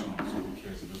so strong, so who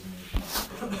cares? It doesn't mean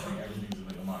everything's in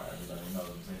the Gemara. Everybody knows.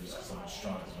 I'm saying just because someone's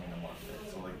strong doesn't mean the market.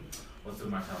 So, like, what's the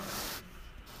Gemara telling us?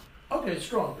 Okay,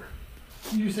 stronger.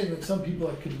 You're saying like some people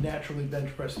that could naturally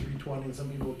bench press 320 and some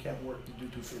people can't work to do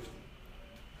 250.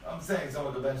 I'm saying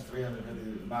someone could bench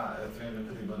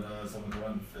 350, but someone could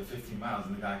run 15 miles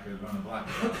and the guy could run a block.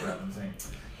 That's what I'm saying.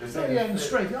 Yeah, and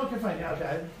strength. Okay, fine. Yeah,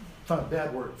 okay. Fine.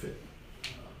 Bad word, fit.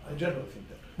 I generally think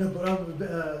that. No,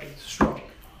 but strong.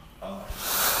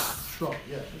 Strong,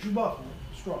 yeah.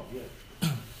 Strong, yeah.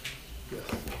 Yes.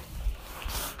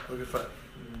 Okay, fine.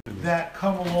 That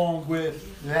come along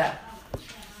with that.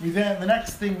 Then the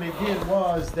next thing they did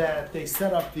was that they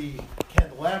set up the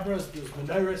candelabras, those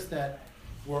menorahs that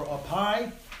were up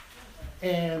high,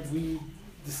 and we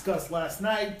discussed last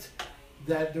night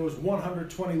that there was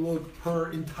 120 load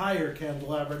per entire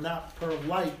candelabra, not per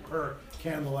light per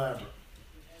candelabra.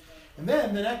 And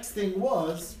then the next thing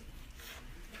was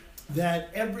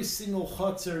that every single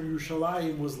chutzner in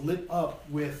Yerushalayim was lit up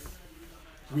with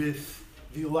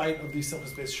the light of the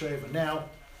Simchas Beis Sheva. Now,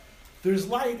 there's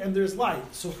light and there's light.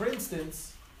 So, for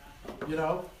instance,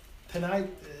 tonight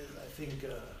is, I think,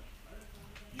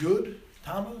 Yud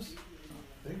Tammuz,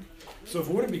 I think. So if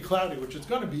it wouldn't be cloudy, which it's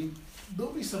going to be,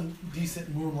 there'll be some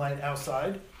decent moonlight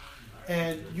outside,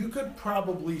 and you could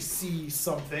probably see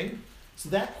something. So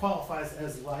that qualifies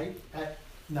as light at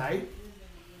night.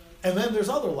 And then there's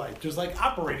other light. There's like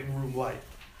operating room light.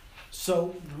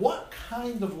 So what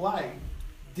kind of light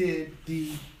did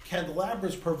the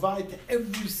candelabras provide to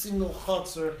every single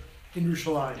chutzner in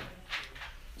Yerushalayim?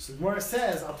 So the Gemara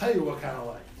says, I'll tell you what kind of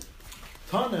light.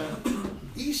 Tana,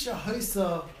 Isha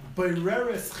Haisa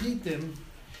Beireres Chitim,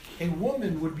 a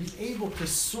woman would be able to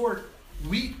sort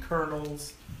wheat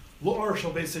kernels, Lo'or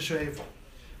Shel Beis HaShoeva,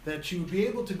 that she would be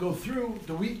able to go through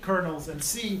the wheat kernels and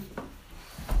see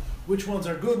which ones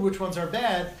are good, which ones are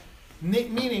bad,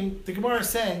 meaning the Gemara is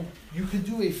saying you could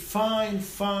do a fine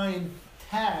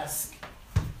task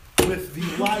with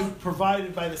the light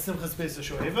provided by the Simchas Beis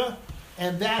HaShoeva,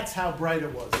 and that's how bright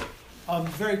it was.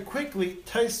 Very quickly,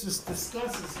 Tosfos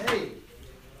discusses, hey,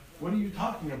 what are you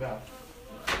talking about?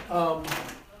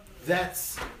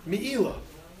 That's Me'ila,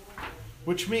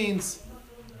 which means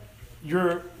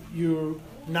you're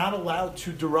not allowed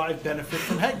to derive benefit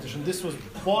from Hegdish. And this was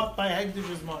bought by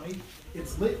Hegdish's money.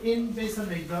 It's lit in Beis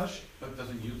HaMikdash. But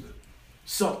doesn't use it.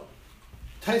 So,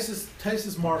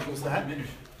 Tosfos marshals that.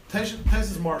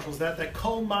 Tosfos marshals that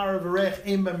Kol Mara V'Rech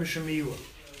Ein Ba Mishemila.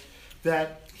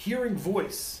 That hearing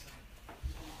voice,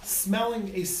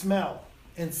 smelling a smell,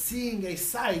 and seeing a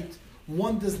sight,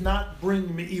 one does not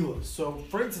bring Me'ila. So,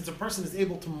 for instance, a person is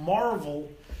able to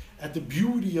marvel at the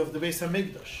beauty of the Beis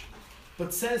HaMikdash.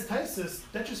 But says Tosfos,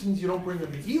 that just means you don't bring a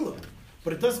Me'ila.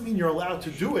 But it doesn't mean you're allowed to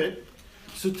do it.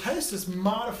 So Tosfos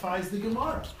modifies the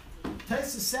Gemara.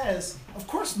 Tosfos says, of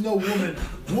course no woman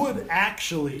would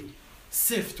actually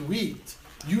sift wheat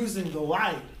using the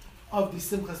light of the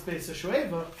Simchas Beis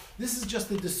HaShoeva. This is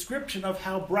just a description of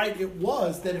how bright it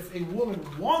was, that if a woman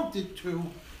wanted to,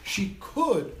 she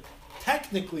could,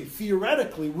 technically,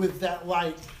 theoretically, with that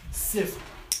light, sift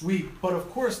wheat. But of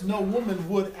course, no woman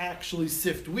would actually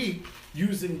sift wheat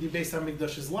using the Beis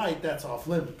HaMikdash's light. That's off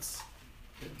limits.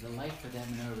 The light for that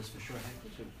menorah was for sure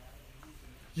Hegdish.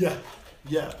 Yeah.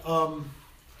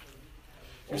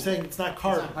 You're saying it's not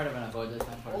carbon. It's not part of an avodah. It's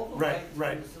not part of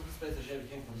Right. The Simchas Beis HaShoeva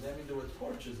came from them. There were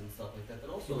torches and stuff like that. That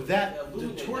also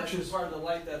The torches. part of the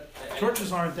light that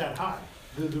Torches aren't that high.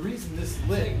 The reason this is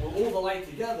lit. We're all the light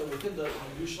together within the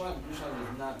Yerushalayim.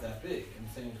 Yerushalayim is not that big. I'm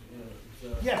saying,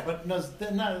 Yeah, but no, they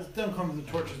don't come with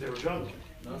the torches they were juggling.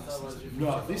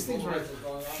 No, these things were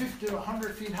 50 to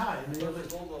 100 feet high. And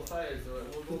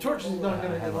the torches are not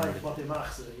going to have like Bate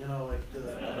Machzeh, like the...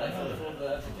 I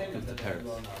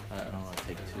don't want to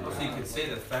take it too. So you could say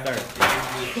the fact that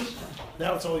they didn't do it,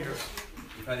 Now it's all yours.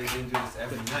 if I didn't do this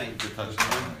every night, because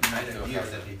one night a year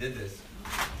that he did this,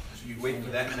 so you wait for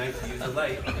that night to use the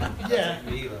light. Yeah.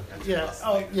 Yeah.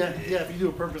 Oh, yeah, if you do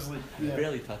it purposely. I Yeah.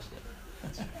 barely touched it.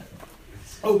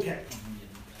 Okay.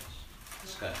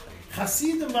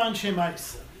 Hasidim Anshe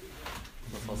Maisa.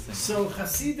 So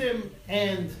Hasidim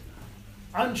and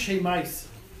Anshe Maisa.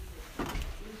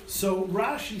 So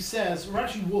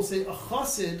Rashi will say a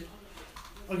Chassid.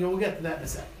 Okay, we'll get to that in a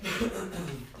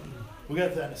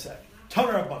second.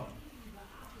 Tanur Rabbanan.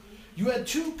 You had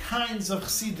two kinds of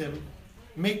Hasidim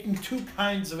making two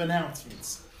kinds of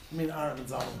announcements. Aaron and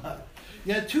Zalman.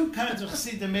 You had two kinds of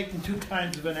Hasidim making two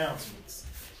kinds of announcements.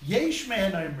 Yesh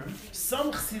me'en Oimrim,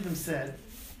 some Chassidim said,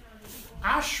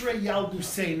 Ashrei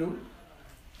Yalduseinu,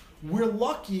 we're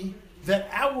lucky that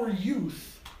our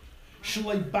youth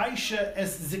shalei baisha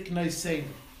es ziknaiseinu.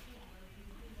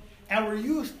 Our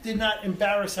youth did not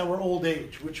embarrass our old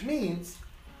age, which means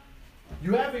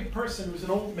you have a person who's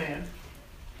an old man,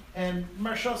 and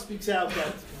Maharsha speaks out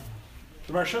that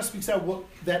the Maharsha speaks out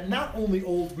that not only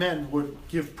old men would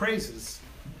give praises,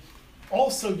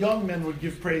 also young men would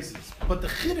give praises. But the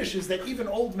chiddush is that even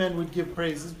old men would give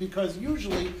praises, because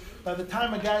usually by the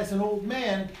time a guy is an old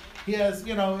man, he has,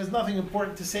 has nothing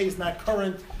important to say, he's not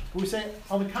current. We say,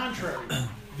 on the contrary,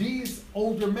 these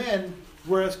older men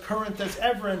were as current as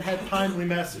ever and had timely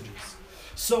messages.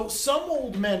 So some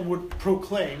old men would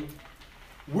proclaim,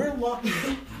 we're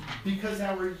lucky because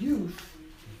our youth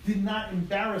did not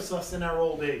embarrass us in our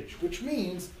old age, which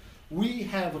means we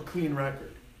have a clean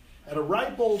record. At a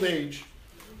ripe old age,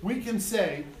 we can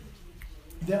say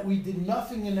that we did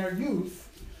nothing in our youth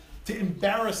to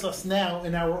embarrass us now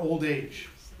in our old age.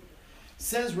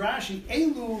 Says Rashi,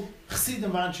 Elu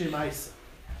chsidim v'anshe ma'isa.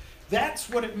 That's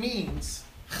what it means,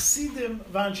 chsidim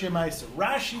v'anshe ma'isa.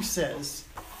 Rashi says,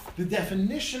 the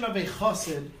definition of a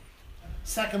chassid,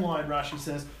 second line Rashi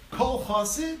says, kol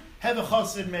chassid have a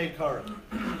chassid me'ikara.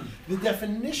 The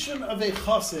definition of a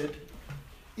chassid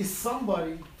is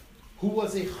somebody who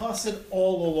was a chassid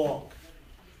all along.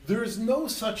 There is no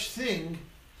such thing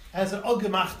as an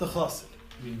agemachta chassid.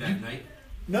 You mean that night?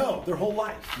 No, their whole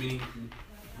life. Meaning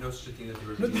no such thing that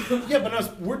they were. Yeah,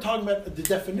 but we're talking about the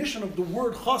definition of the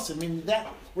word chassid. I mean that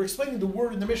we're explaining the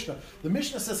word in the Mishnah. The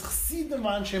Mishnah says chasidim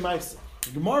v'anshe ma'isa.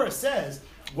 The Gemara says,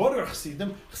 what are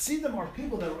chasidim? Chasidim are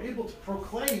people that are able to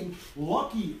proclaim,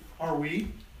 lucky are we,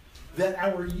 that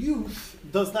our youth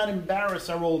does not embarrass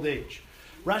our old age.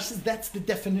 Rashi says that's the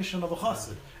definition of a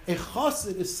chassid. A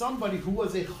chassid is somebody who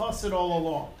was a chassid all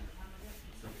along.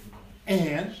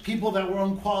 And people that were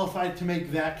unqualified to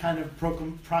make that kind of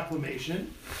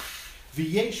proclamation.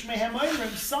 V'yesh mehem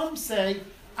oimrim, some say,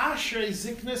 Ashrei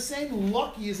zikna seinu,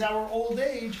 lucky is our old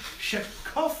age,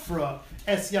 shekafra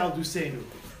es yalduseinu,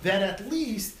 that at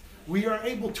least we are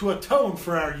able to atone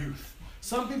for our youth.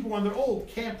 Some people, when they're old,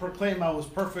 can't proclaim I was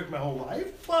perfect my whole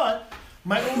life, but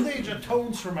my old age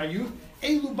atones for my youth.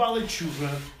 Elu bale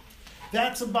tshuva,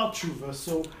 that's about tshuva.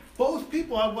 So both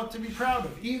people have what to be proud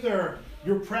of. Either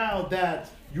you're proud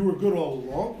that you were good all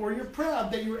along, or you're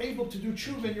proud that you're able to do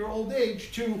tshuva in your old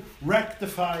age to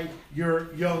rectify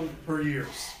your younger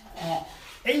years.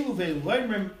 Elu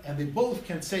ve'loimrim, and they both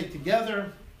can say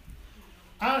together,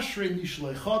 Ashrei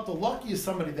nishlechata, lucky is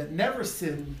somebody that never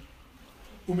sinned,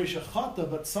 umeshachata,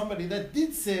 but somebody that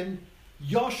did sin,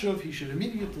 Yashav, he should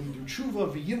immediately do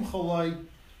tshuva, v'yimchalai,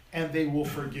 and they will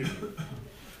forgive you.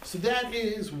 So that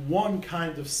is one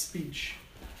kind of speech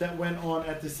that went on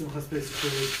at the Simchas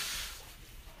Pesach.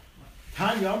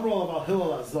 Tanya Amrol about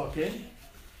Hillel Azaken.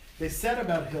 They said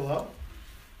about Hillel,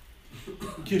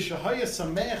 Kishahaya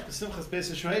Samech the Simchas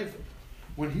Pesach Shoeva.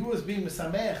 When he was being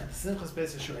Mesamech the Simchas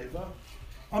Pesach Shoeva,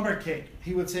 Amar King,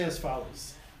 he would say as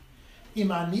follows: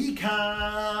 Imani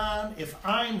kan, if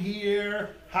I'm here,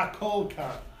 Hakol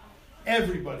kan,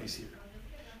 everybody's here.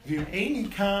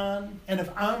 V'im kan, and if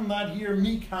I'm not here,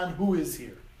 mi kan, who is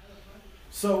here?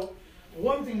 So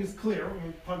one thing is clear. When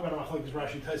we talk about Machlokes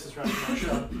Rashi, Taisus Rashi,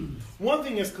 Maharsha. One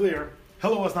thing is clear: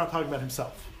 Hillel was not talking about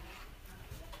himself.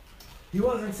 He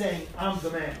wasn't saying, "I'm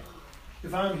the man.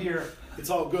 If I'm here,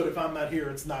 it's all good. If I'm not here,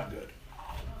 it's not good."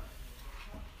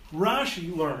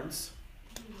 Rashi learns,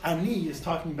 Ani is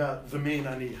talking about the main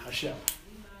Ani, Hashem.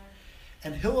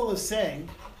 And Hillel is saying,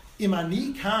 Im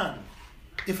Ani kan,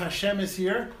 if Hashem is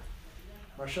here,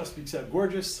 Maharsha speaks out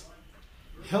gorgeous.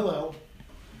 Hillel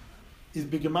is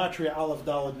Gematria Aleph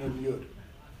Daled Nun Yud.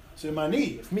 So Im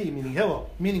Ani, if me, meaning Hillel,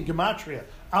 meaning Gematria,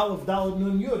 Aleph Daled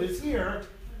Nun Yud is here.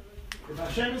 If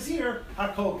Hashem is here,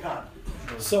 Hakol kan.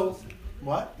 So,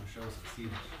 what?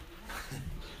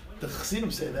 The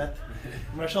Chassidim say that.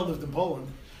 Maharsha lived in Poland.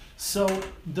 So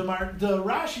the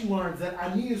Rashi learns that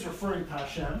Ani is referring to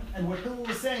Hashem, and what Hillel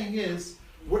is saying is,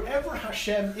 wherever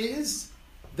Hashem is,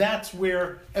 that's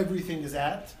where everything is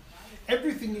at.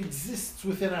 Everything exists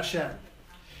within Hashem.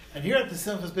 And here at the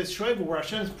Simchas Beis Shoeva, where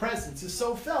Hashem's presence is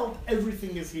so felt,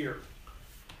 everything is here.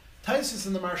 Taisus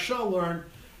and the Maharsha learn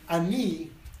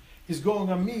Ani is going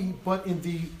on me, but in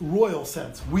the royal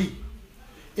sense, we.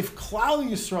 If Klal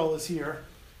Yisrael is here,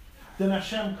 then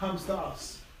Hashem comes to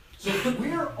us. So if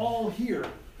we're all here,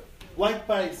 like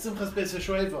by Simchas Beis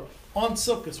Shoeva, on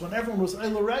Sukkot, when everyone was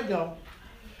Eila Regel,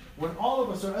 when all of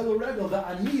us are Eila Regel, the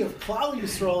Ani of Klal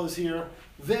Yisrael is here,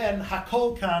 then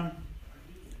Hakol Kan,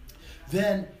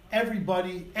 then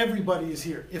everybody is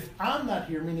here. If I'm not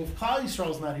here, meaning if Klal Yisrael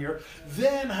is not here,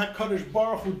 then HaKadosh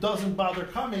Baruch Hu doesn't bother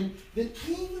coming, then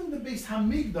even the Beis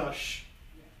Hamikdash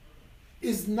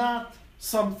is not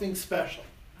something special.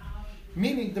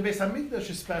 Meaning the Beis Hamikdash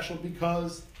is special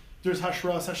because there's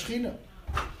Hashras Hashchina.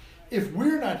 If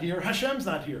we're not here, Hashem's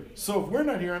not here. So if we're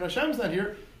not here and Hashem's not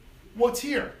here, what's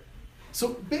here?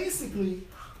 So basically,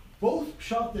 Both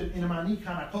Pshatim in Amani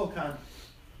Kan Akol Kan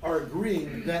are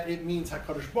agreeing that it means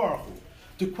HaKadosh Baruch Hu.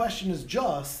 The question is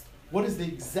just, what is the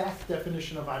exact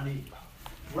definition of Ani?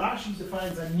 Rashi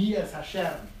defines Ani as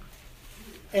Hashem,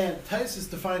 and Taisus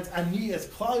defines Ani as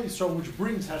Klal Yisrael, which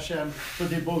brings Hashem, but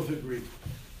they both agree.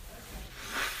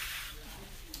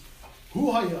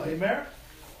 Hu Hayayimer,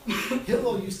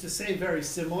 Hillel used to say very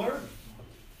similar.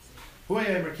 Hu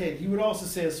Hayayimer Kate, he would also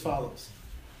say as follows.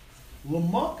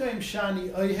 L'makayim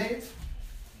shani oihev,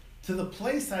 to the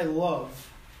place I love,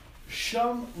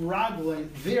 sham raglei,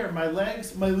 there my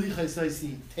legs, my lichas I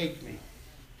see, take me.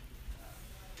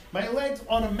 My legs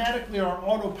automatically are on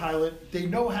autopilot. They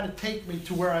know how to take me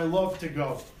to where I love to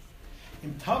go.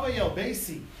 Im tavayel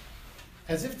beisi,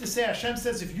 as if to say, Hashem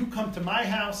says, if you come to my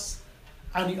house,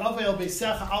 ani avayel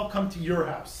beisecha, I'll come to your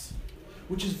house,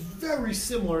 which is very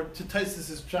similar to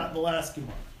Taisus' shot in the last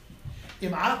Gemara.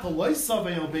 Im ata loy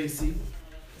savayel beisi,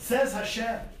 says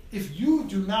Hashem, if you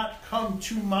do not come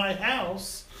to my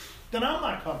house, then I'm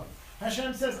not coming.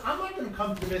 Hashem says, I'm not going to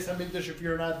come to the Beis HaMikdash if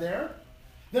you're not there.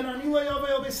 Then I'm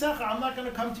not going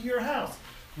to come to your house.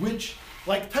 Which,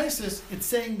 like Taisus, it's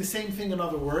saying the same thing in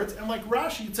other words. And like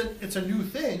Rashi, it's a new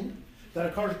thing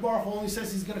that HaKadosh Baruch Hu only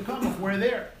says he's going to come if we're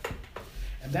there.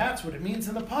 And that's what it means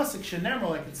in the Pasuk, Shenemar,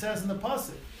 like it says in the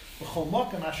Pasuk.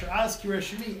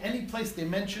 Any place they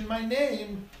mention my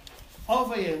name,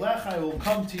 I will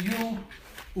come to you,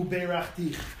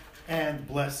 ubeirachtich, and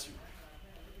bless you.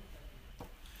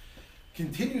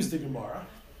 Continues the Gemara.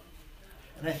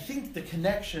 And I think the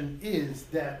connection is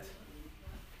that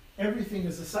everything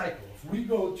is a cycle. If we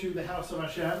go to the house of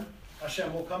Hashem,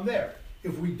 Hashem will come there.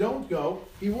 If we don't go,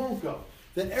 he won't go.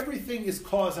 That everything is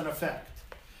cause and effect.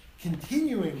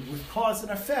 Continuing with cause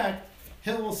and effect,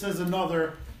 Hillel says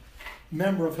another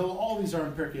member of Hillel, all these are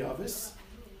in Pirkei Avos.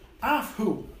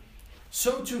 Afhu,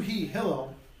 so too he,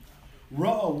 Hillel,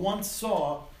 Ra once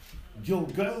saw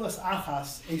Gilgalas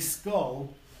Achas, a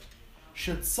skull,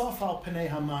 Shetzaf al Pnei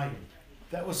Hamayim,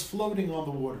 that was floating on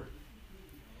the water.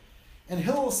 And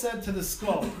Hillel said to the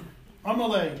skull,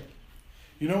 Amalei,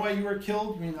 you know why you were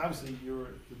killed? I mean, obviously you were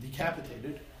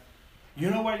decapitated. You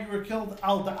know why you were killed?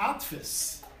 Al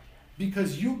da'atfis,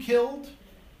 because you killed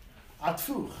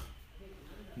Atfuch.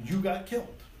 You got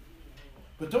killed.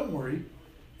 But don't worry,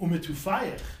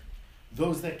 umetufayech,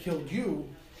 those that killed you,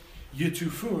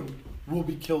 yitufun, will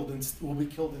be killed in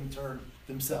turn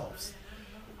themselves.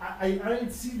 I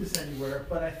didn't see this anywhere,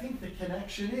 but I think the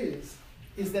connection is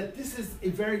that this is a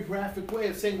very graphic way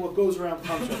of saying what goes around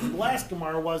comes around. The last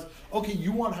Gemara was, okay,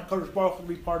 you want HaKadosh Baruch Hu to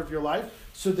be part of your life,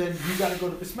 so then you got to go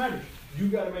to Bismedish. You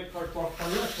got to make HaKadosh Baruch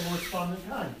Hu your life, and respond in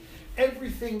kind.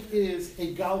 Everything is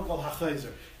a galgal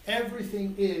hachayzer.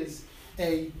 Everything is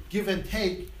a give and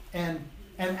take and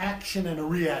an action and a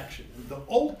reaction. The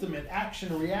ultimate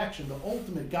action and reaction, the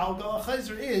ultimate galgal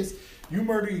hachayzer is you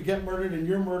murder, you get murdered, and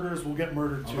your murderers will get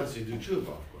murdered too. Unless you do tshuva,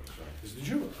 of course, right? It's the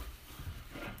tshuva.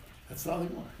 That's the other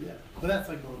one, yeah. But that's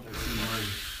like going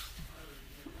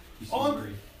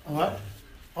to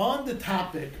on the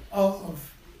topic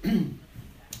of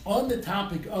on the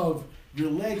topic of your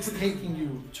legs taking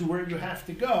you to where you have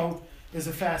to go is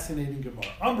a fascinating Gemara.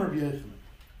 Amr B'Yechim.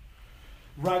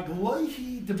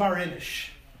 Ragloihi debarenish,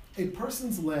 a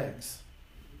person's legs,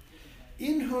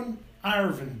 inhun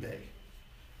arvin bey,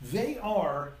 they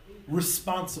are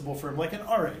responsible for him, like an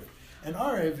arev. An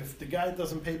arev, if the guy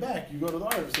doesn't pay back, you go to the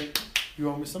arev and say, you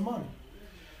owe me some money.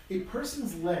 A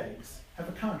person's legs have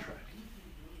a contract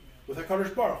with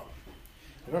HaKadosh Baruch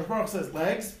Hu. HaKadosh Baruch Hu says,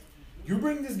 legs, you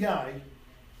bring this guy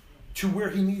to where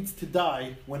he needs to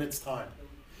die when it's time.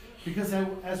 Because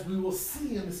as we will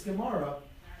see in this Gemara,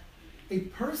 a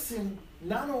person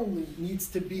not only needs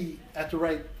to be at the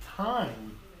right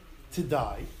time to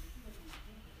die,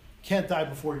 can't die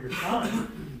before your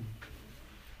time,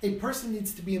 a person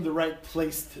needs to be in the right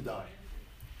place to die.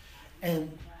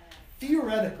 And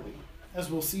theoretically, as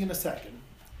we'll see in a second,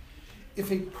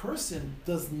 if a person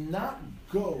does not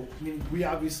go, I mean, we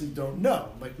obviously don't know,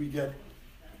 like we get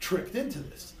tricked into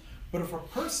this, but if a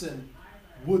person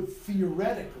would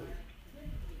theoretically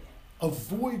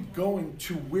avoid going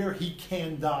to where he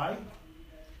can die,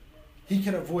 he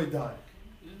can avoid dying.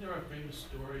 Isn't there a famous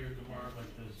story or Gemara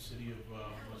like the city of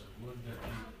was it Wood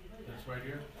that's right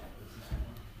here?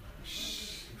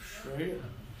 Right.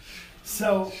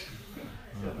 So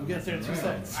we'll get there in 2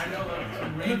 seconds. I know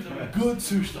that good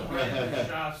sushta.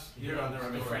 You're on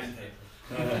the friend tape.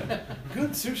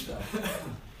 Good sushta.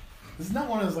 This is not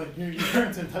one of those like your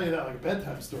parents didn't tell you that like a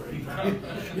bedtime story.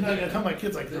 You're not gonna tell my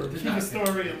kids like the Kiva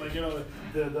story and like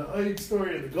the Eid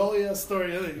story and the Goliath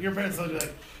story. Your parents tell you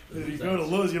like you go to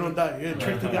Luz, you don't die. You get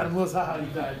tricked to God in Luz, haha,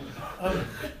 you died.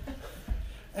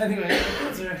 Anyway,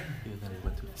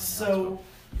 so,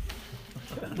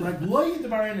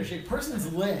 a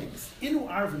person's legs, inu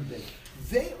arvin bey,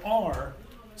 they are,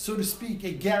 so to speak,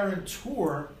 a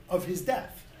guarantor of his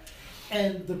death.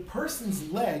 And the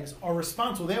person's legs are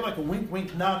responsible. They have like a wink,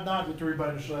 wink, nod, nod with the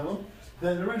Rebbeinu Shalom.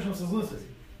 Then the Rebbeinu says, listen,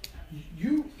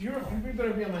 you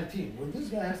better be on my team. When this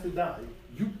guy has to die,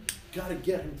 you got to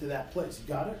get him to that place. You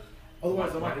got it?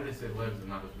 Otherwise, why did they say legs and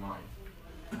not his mind?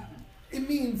 It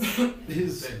means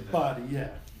his body,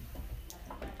 yeah.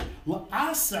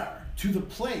 La'asar, to the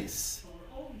place,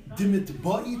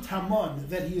 dimitba'i taman,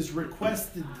 that he is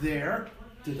requested there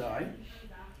to die.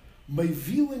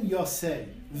 Mevilin yaseh,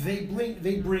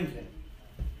 they bring him.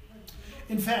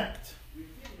 In fact,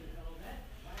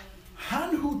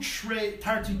 hanhu tre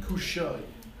tarti kushay,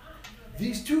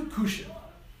 these two kushim.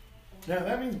 Now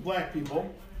that means black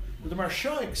people. But the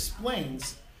Maharsha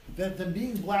explains that them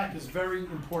being black is very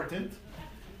important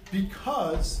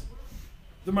because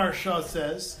the Maharsha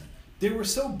says they were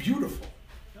so beautiful.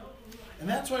 And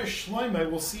that's why Shlomo,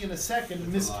 we'll see in a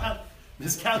second,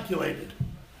 miscalculated.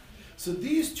 So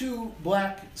these two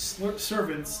black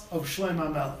servants of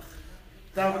Shlomo Melech.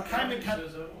 Says that also. Is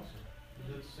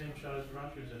that the same shot as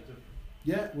Rashi? Is that different?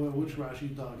 Yeah, well, which Rashi are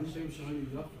you talking? The same shot you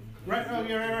got from. Right, oh,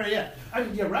 yeah. I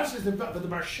mean, yeah, Rashi is the, but the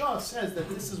Maharsha says that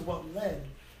this is what led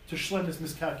to Shlomo's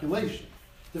miscalculation.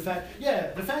 The fact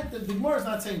that the Gemara is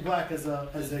not saying black as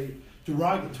a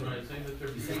derogatory. Right, saying that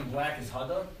they're saying black is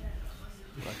Hada?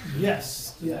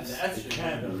 Yes. It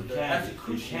can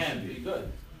be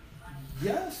good.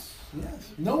 Yes.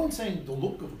 No one's saying the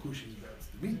look of a kushi is bad. It's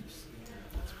the meanness.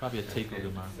 It's probably a take of the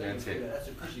Gemara. That's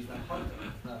a kushi,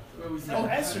 not Oh,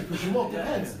 Esther kushi. Well,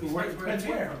 depends. Depends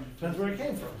where. Depends where it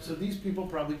came from. So these people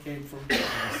probably came from. The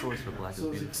source for black.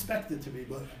 So it's expected to be,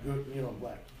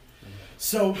 black.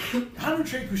 So, Hanu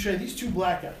Trei Kushay, these two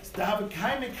black guys, they have a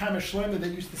Kaime Shlomo that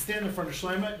used to stand in front of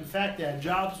Shlomo. In fact, they had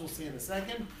jobs, we'll see in a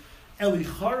second.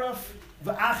 Elicharaf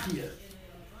v'Achia.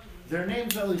 Their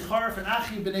names are Elicharaf and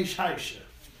Achia b'nei Shaisha.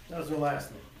 That was their last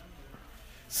name.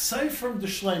 Seifrim de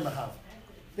Shlomo have.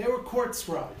 They were court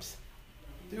scribes.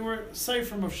 They were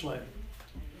Seifrim of Shlomo.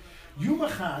 Yom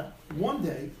Echad, one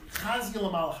day, Chazil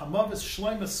HaMalach HaMavis,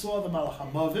 Shlomo saw the Malach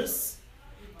HaMavis,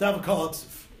 Davakal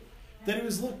Hatzuf. That he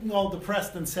was looking all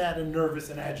depressed and sad and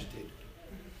nervous and agitated.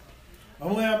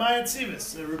 Amalei Amayat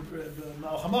Sivis,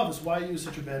 Malach HaMavis, why are you in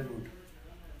such a bad mood?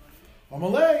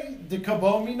 Amalei de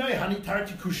Kabo Minai Hani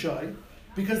Tarti Kushai,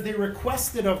 because they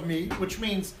requested of me, which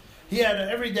means he had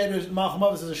every day there's Malach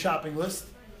HaMavis as a shopping list,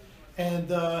 and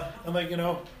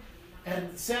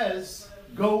says,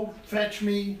 go fetch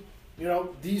me,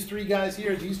 these 3 guys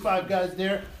here, these 5 guys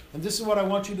there, and this is what I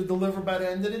want you to deliver by the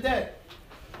end of the day.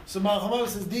 So Malach HaMavis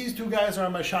says, these 2 guys are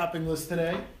on my shopping list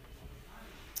today,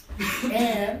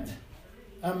 and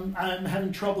I'm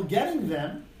having trouble getting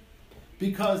them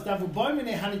because there were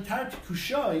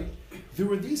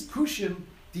these kushim,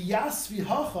 the yasvi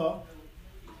hacha,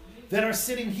 that are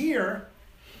sitting here,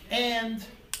 and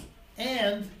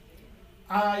I'm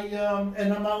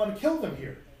not allowed to kill them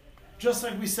here. Just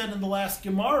like we said in the last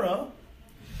Gemara,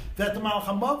 that the Malach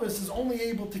HaMavis is only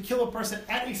able to kill a person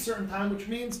at a certain time, which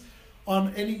means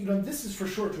on any, this is for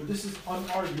sure true, this is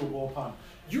unarguable upon.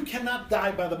 You cannot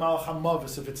die by the Malach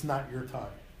HaMavis if it's not your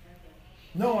time.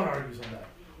 No one argues on that.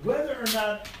 Whether or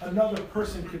not another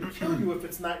person could kill you if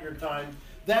it's not your time,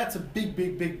 that's a big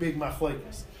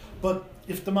machlokes. But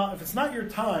if it's not your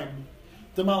time,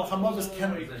 the Malach HaMavis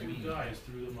can. Two guys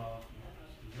through the Malach.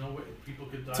 There's no way people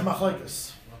could die. It's a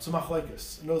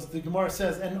machlokes. The Gemara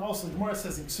says, and also the Gemara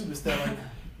says in Ksubis that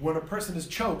when a person is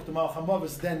choked, the Malach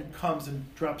HaMavis then comes and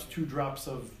drops 2 drops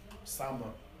of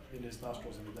salma in his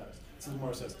nostrils and he dies. So the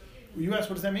Gemara says. You ask,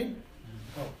 what does that mean?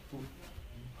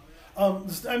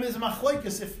 It's a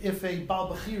machlokes if a Baal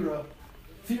Bechira,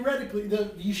 theoretically,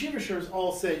 the yeshiva shurs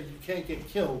all say you can't get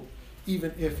killed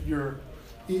even if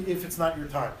it's not your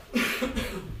time.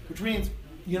 Which means,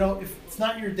 if it's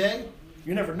not your day,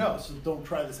 you never know, so don't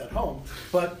try this at home.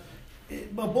 But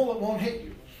a bullet won't hit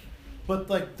you. But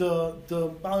like the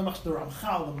Baalei Machshir, the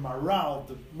Ramchal, the Maral,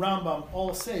 the Rambam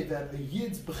all say that a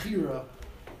Yid's Bechira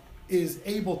is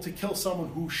able to kill someone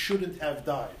who shouldn't have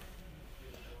died.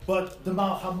 But the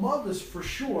Malach HaMavis, for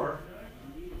sure,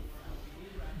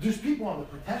 there's people on the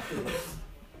protected list.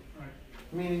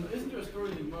 I mean, isn't there a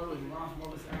story in the Gemara where the Malach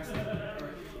HaMavis asked him,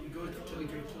 you go to kill a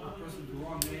person with the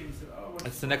wrong name and said,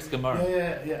 That's the next Gemara.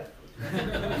 Yeah.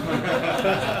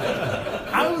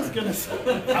 I was gonna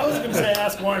say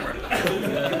ask Weimer.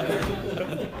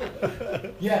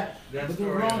 Yeah, but the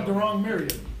wrong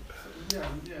Miriam.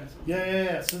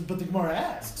 Yeah. So, but the Gemara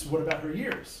asks, what about her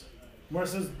years? Gemara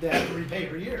says they have to repay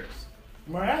her years.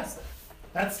 Gemara asks that.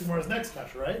 That's the Gemara's next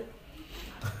kasha, right?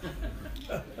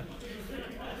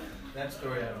 That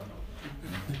story I don't know.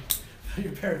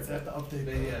 Your parents have to update.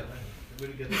 But yeah, we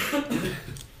would get that.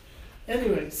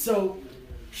 Anyway, so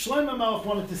Shlomo Melech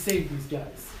wanted to save these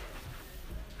guys.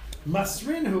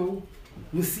 Masrinhu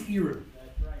l'seirim.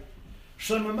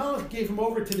 Shlomo Melech gave him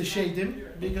over to the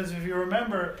Sheidim, because if you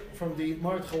remember from the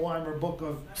Mordechai Weimer book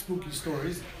of spooky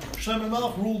stories, Shlomo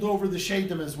Melech ruled over the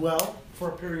Sheidim as well for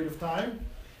a period of time,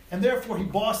 and therefore he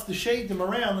bossed the Sheidim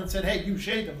around and said, hey, you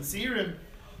Sheidim, l'seirim,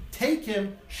 take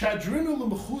him, shadrinu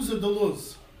l'mechuza de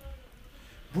Luz.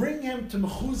 Bring him to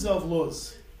Mechuza of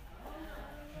Luz.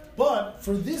 But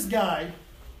for this guy,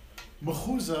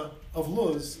 Mechuza of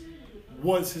Luz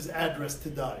was his address to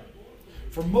die.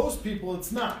 For most people,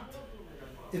 it's not.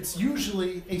 It's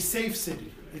usually a safe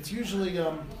city. It's usually,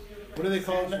 what do they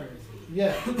call it?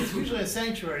 Yeah, it's usually a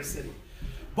sanctuary city.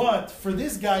 But for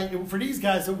this guy, for these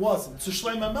guys, it wasn't. So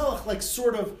Shlomo Melech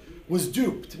sort of was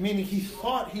duped, meaning he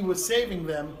thought he was saving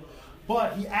them,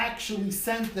 but he actually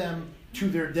sent them to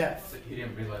their death. He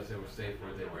didn't realize they were safe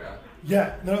where they were at.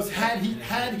 Yeah, notice had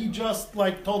he just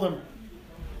told them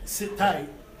sit tight,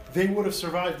 they would have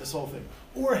survived this whole thing.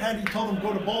 Or had he told them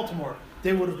go to Baltimore,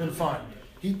 they would have been fine.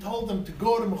 He told them to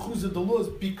go to Mechuza de Luz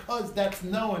because that's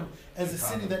known as a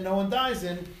city that no one dies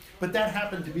in, but that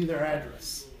happened to be their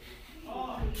address.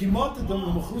 Kimot de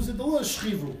Mechuza de Luz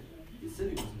shchivu. The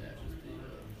city wasn't there,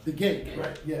 just The gate,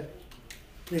 right? Yeah.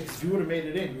 Because if you would have made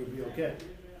it in, you would be okay.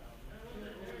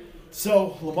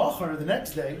 So, Lamachar, the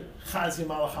next day, Chazi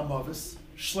Malach HaMavis,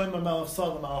 Shlomo Melech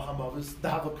saw the Malach HaMavis,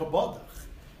 Dava Kabodach,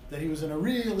 that he was in a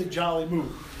really jolly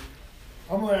mood.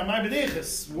 Amalei, Amai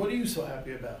B'deiches, what are you so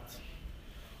happy about?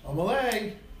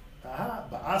 Amalei,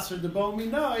 Ba'asr Debo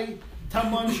Minai,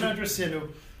 Taman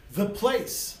Shadrasinu, the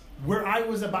place where I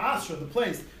was at Ba'asr, the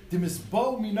place,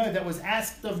 Dimisbo Minai, that was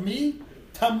asked of me,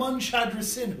 Taman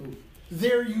Shadrasinu,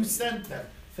 there you sent them.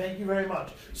 Thank you very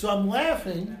much. So I'm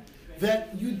laughing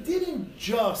that you didn't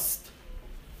just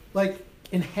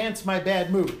enhance my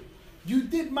bad mood. You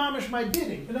did mamish my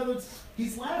bidding. In other words,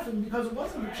 he's laughing because it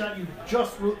wasn't a shot you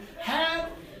just had.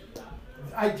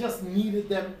 I just needed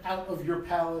them out of your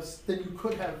palace, then you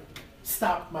could have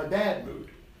stopped my bad mood.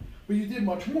 But you did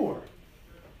much more.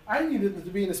 I needed them to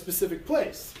be in a specific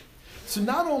place. So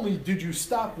not only did you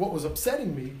stop what was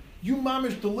upsetting me, you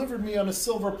mamish delivered me on a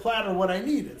silver platter what I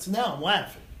needed. So now I'm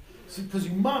laughing. Because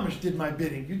you mamish did my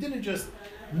bidding. You didn't just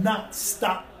not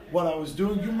stop what I was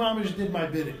doing. You mamish did my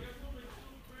bidding.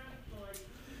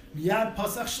 Miyad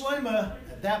Pasach Shlomo.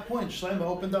 At that point, Shlomo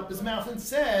opened up his mouth and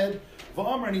said,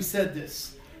 V'amar, and he said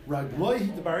this,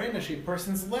 Ragloihi debarinash, a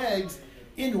person's legs,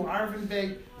 inu arvin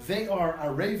bey, they are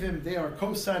arevim, they are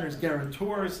co-signers,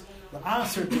 guarantors,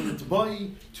 la'aser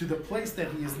to to the place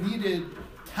that he is needed,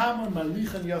 tamon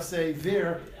malichan yaseh,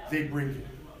 there they bring him.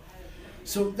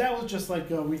 So that was just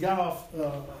we got off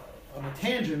on a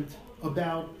tangent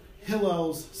about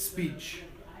Hillel's speech.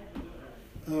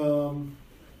 I'll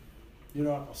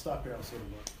stop here. I'll say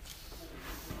more.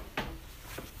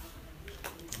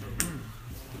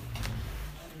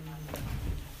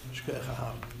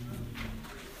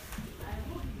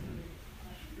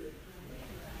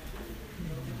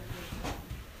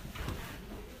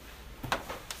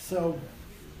 So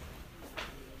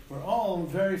we're all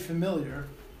very familiar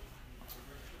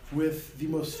with the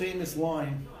most famous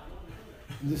line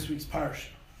in this week's parsha.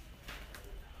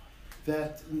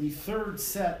 That in the third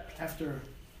set, after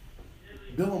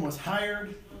Bilam was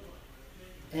hired,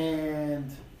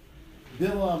 and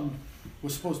Bilam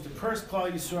was supposed to curse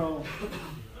Klal Yisrael,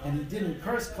 and he didn't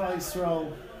curse Klal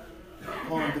Yisrael.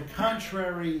 On the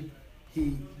contrary,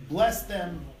 he blessed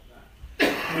them.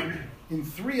 And in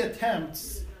 3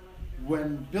 attempts,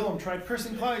 when Bilam tried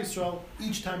cursing Klal Yisrael,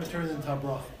 each time it turned into a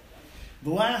bracha.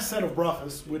 The last set of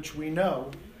brachas, which we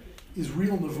know is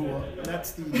real nevuah,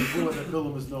 that's the nevuah that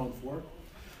Bilam is known for.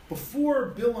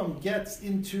 Before Bilam gets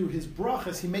into his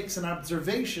brachas, he makes an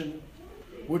observation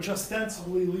which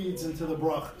ostensibly leads into the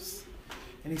brachas.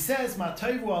 And he says, Ma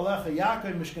taivu alecha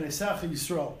Yaakov mishkanesecha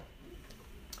Yisrael.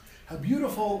 How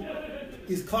beautiful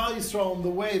is Klal Yisrael in the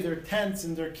way their tents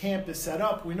and their camp is set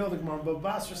up. We know the Gemara Bava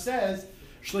Basra says,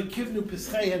 Shlekivnu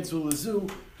pischei and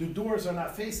zulazu, the doors are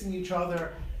not facing each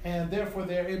other, and therefore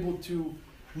they're able to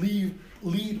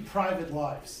lead private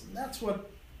lives. And that's what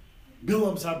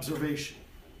Bilam's observation.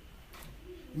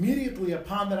 Immediately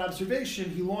upon that observation,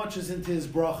 he launches into his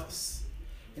brachas.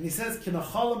 And he says,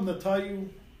 Kinachalim natayu,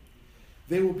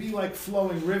 they will be like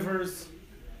flowing rivers.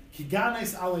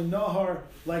 Kiganes ale nahar,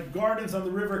 like gardens on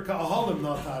the river, ka'ahalim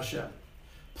nata Hashem,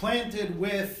 planted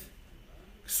with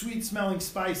sweet-smelling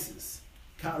spices.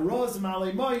 Ka'aroz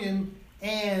male moyim,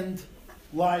 and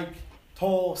like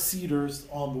tall cedars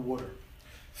on the water.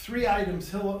 Three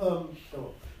items Bilam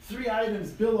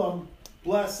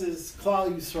blesses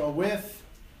Klal Yisrael with,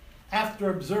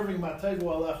 after observing Matayvu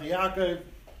Alecha Yaakov,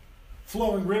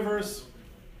 flowing rivers,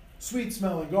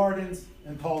 sweet-smelling gardens,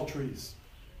 and tall trees.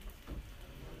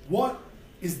 What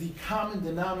is the common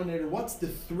denominator? What's the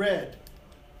thread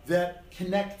that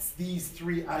connects these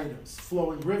three items?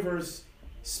 Flowing rivers,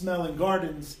 smelling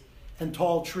gardens, and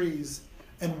tall trees.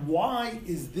 And why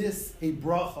is this a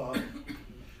bracha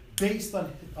based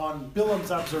on Bilam's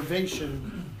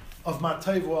observation of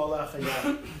Matayvu Alecha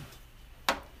Yaakov?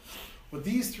 What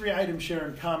these three items share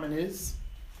in common is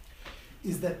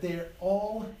that they're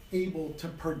all able to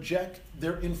project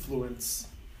their influence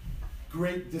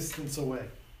great distance away.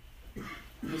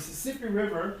 The Mississippi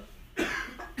River,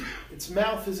 its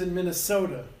mouth is in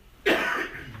Minnesota,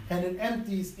 and it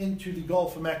empties into the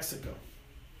Gulf of Mexico.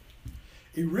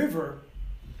 A river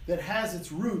that has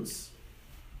its roots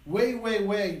way, way,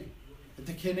 way at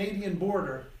the Canadian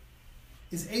border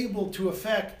is able to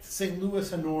affect St.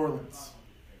 Louis and New Orleans.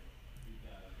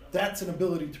 That's an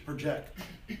ability to project.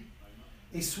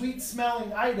 A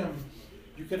sweet-smelling item,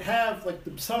 you could have like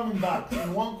the salmon box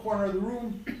in one corner of the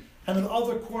room, and in the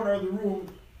other corner of the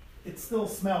room, it still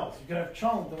smells. You could have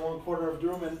chunk in one corner of the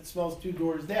room, and it smells 2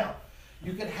 doors down.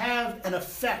 You could have an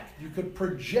effect. You could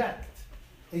project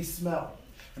a smell.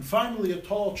 And finally, a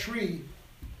tall tree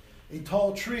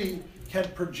can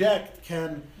project,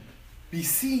 can be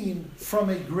seen from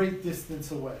a great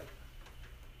distance away.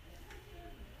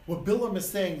 What Bilam is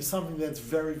saying is something that's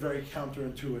very, very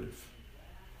counterintuitive.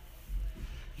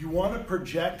 You want to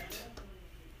project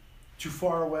too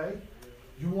far away.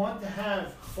 You want to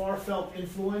have far-felt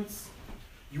influence.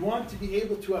 You want to be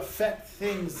able to affect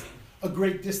things a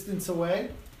great distance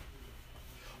away.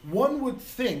 One would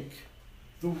think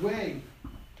the way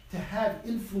to have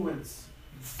influence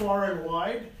far and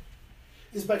wide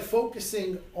is by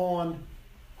focusing on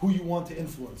who you want to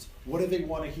influence. What do they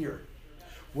want to hear?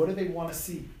 What do they want to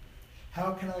see?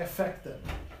 How can I affect them?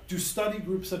 Do study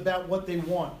groups about what they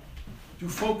want. Do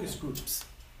focus groups.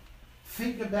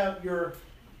 Think about your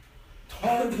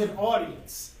target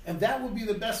audience, and that will be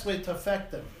the best way to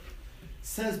affect them.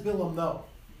 Says Bilam, no.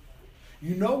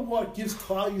 You know what gives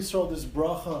Klal Yisrael this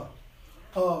bracha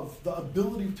of the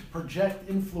ability to project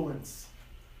influence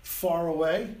far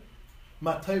away?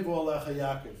 Matayvu Alecha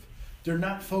Yaakov. They're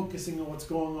not focusing on what's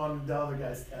going on in the other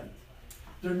guy's tent.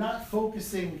 They're not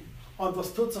focusing on the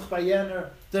Stutzach Bayener.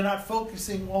 They're not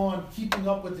focusing on keeping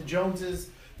up with the Joneses.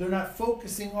 They're not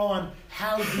focusing on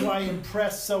how do I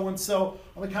impress so-and-so.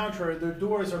 On the contrary, their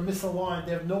doors are misaligned.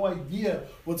 They have no idea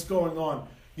what's going on.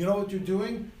 You know what they're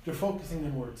doing? They're focusing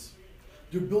inwards.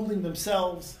 They're building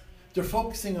themselves. They're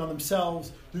focusing on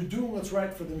themselves. They're doing what's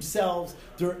right for themselves.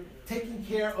 They're taking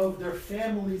care of their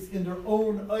families in their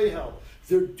own oyhel.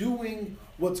 They're doing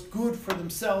what's good for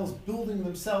themselves, building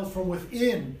themselves from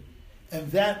within.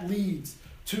 And that leads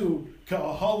to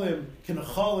ka'ahalim,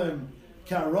 k'nechalim,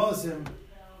 ka'arazim,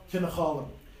 k'nechalim.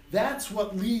 That's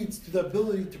what leads to the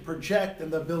ability to project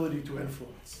and the ability to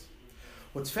influence.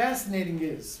 What's fascinating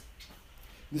is,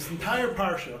 this entire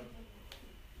parsha,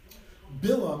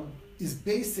 Bilam is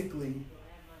basically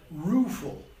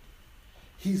rueful.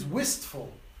 He's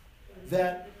wistful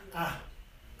that,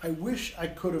 I wish I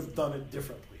could have done it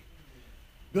differently.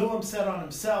 Bilam said on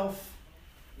himself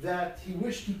that he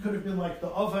wished he could have been like the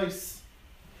Avos.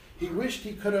 He wished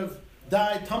he could have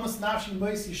died. Thomas Nafshi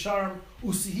Mois Yisharm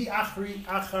Usihi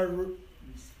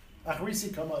Achrisi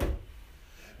Kamay.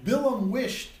 Bilam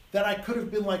wished that I could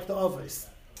have been like the Avos,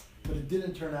 but it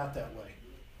didn't turn out that way.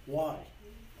 Why?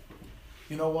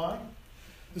 You know why?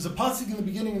 There's a pasuk in the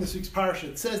beginning of this week's parasha.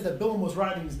 It says that Bilam was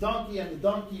riding his donkey, and the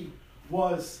donkey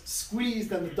was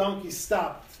squeezed, and the donkey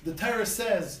stopped. The Torah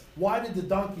says, why did the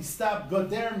donkey stop?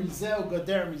 Goder mizeh,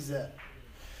 goder mizeh.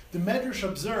 The Medrash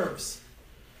observes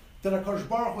that HaKadosh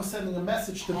Baruch was sending a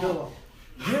message to Bilam.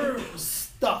 You're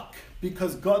stuck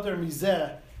because goder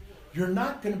mizeh, you're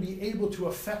not going to be able to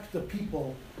affect the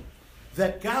people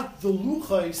that got the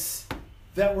luchos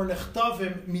that were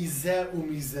nechtavim mizeh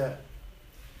umizeh.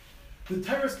 The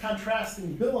Torah is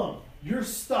contrasting Bilam. You're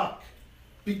stuck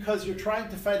because you're trying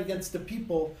to fight against the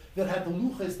people that had the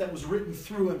luchos that was written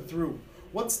through and through.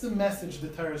 What's the message the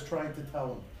Torah is trying to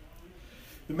tell him?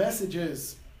 The message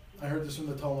is, I heard this from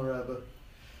the Talmud Rebbe,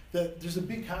 that there's a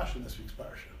big kash in this week's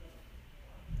parsha.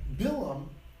 Bilam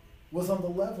was on the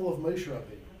level of Moshe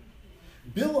Rabbeinu.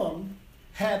 Bilam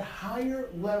had higher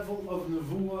level of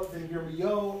nevuah than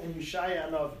Yirmiyahu and Yeshaya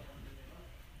Hanavi.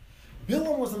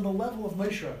 Bilam was on the level of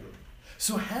Moshe Rabbeinu.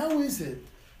 So how is it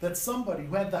that somebody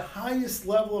who had the highest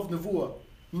level of nevuah,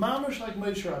 mamash like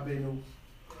Moshe Rabbeinu,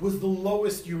 was the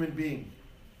lowest human being.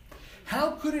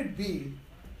 How could it be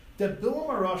that Bilam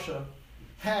HaRasha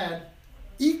had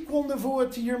equal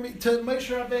nevuah to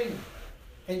Moshe Rabbeinu,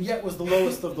 and yet was the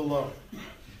lowest of the low?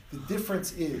 The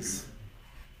difference is,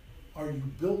 are you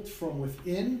built from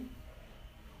within,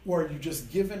 or are you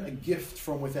just given a gift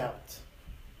from without?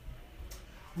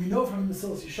 We know from the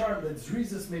Mesilas Yesharim that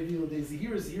Zrizas may be l'day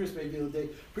Zehira, Zehiras may be l'day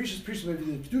Precious may be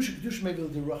l'day Kedusha, Kedusha may be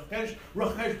l'day Ruach HaKodesh,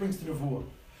 Ruach HaKodesh brings to nevuah.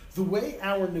 The way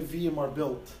our Nevi'im are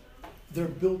built, they're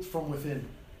built from within.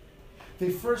 They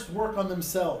first work on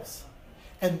themselves,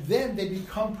 and then they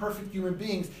become perfect human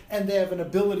beings, and they have an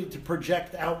ability to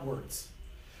project outwards.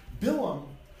 Bilam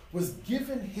was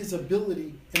given his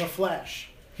ability in a flash.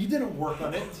 He didn't work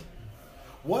on it.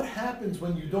 What happens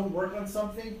when you don't work on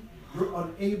something? You're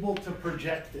unable to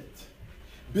project it.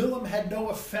 Bilam had no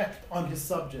effect on his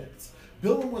subjects.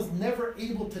 Bilam was never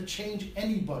able to change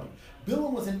anybody.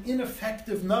 Bilam was an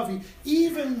ineffective Navi,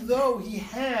 even though he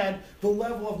had the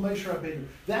level of Moshe Rabbeinu.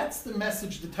 That's the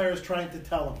message the Torah is trying to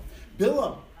tell him.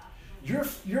 Bilam,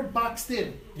 you're boxed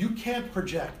in. You can't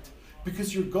project,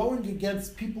 because you're going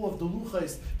against people of the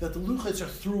Luchais, that the Luchais are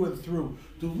through and through.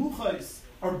 The Luchais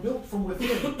are built from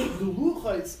within. The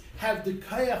Luchais have the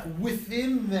Kayach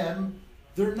within them.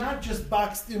 They're not just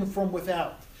boxed in from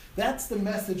without. That's the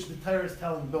message the Torah is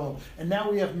telling Bilam. And now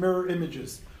we have mirror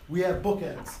images. We have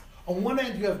bookends. On one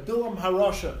end, you have Bilam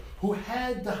HaRasha, who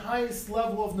had the highest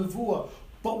level of nevuah,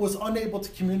 but was unable to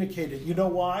communicate it. You know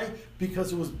why?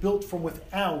 Because it was built from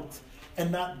without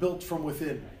and not built from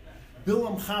within.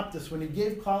 Bilam Chaptis, when he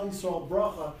gave Klal Yisrael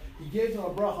bracha, he gave them a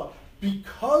bracha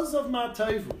because of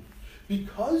Matayvu,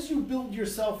 because you build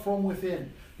yourself from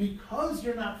within, because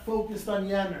you're not focused on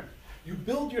Yaner, you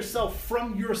build yourself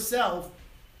from yourself,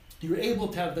 you're able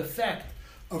to have the effect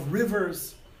of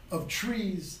rivers, of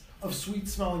trees, of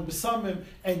sweet-smelling besamim,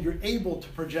 and you're able to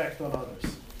project on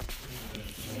others.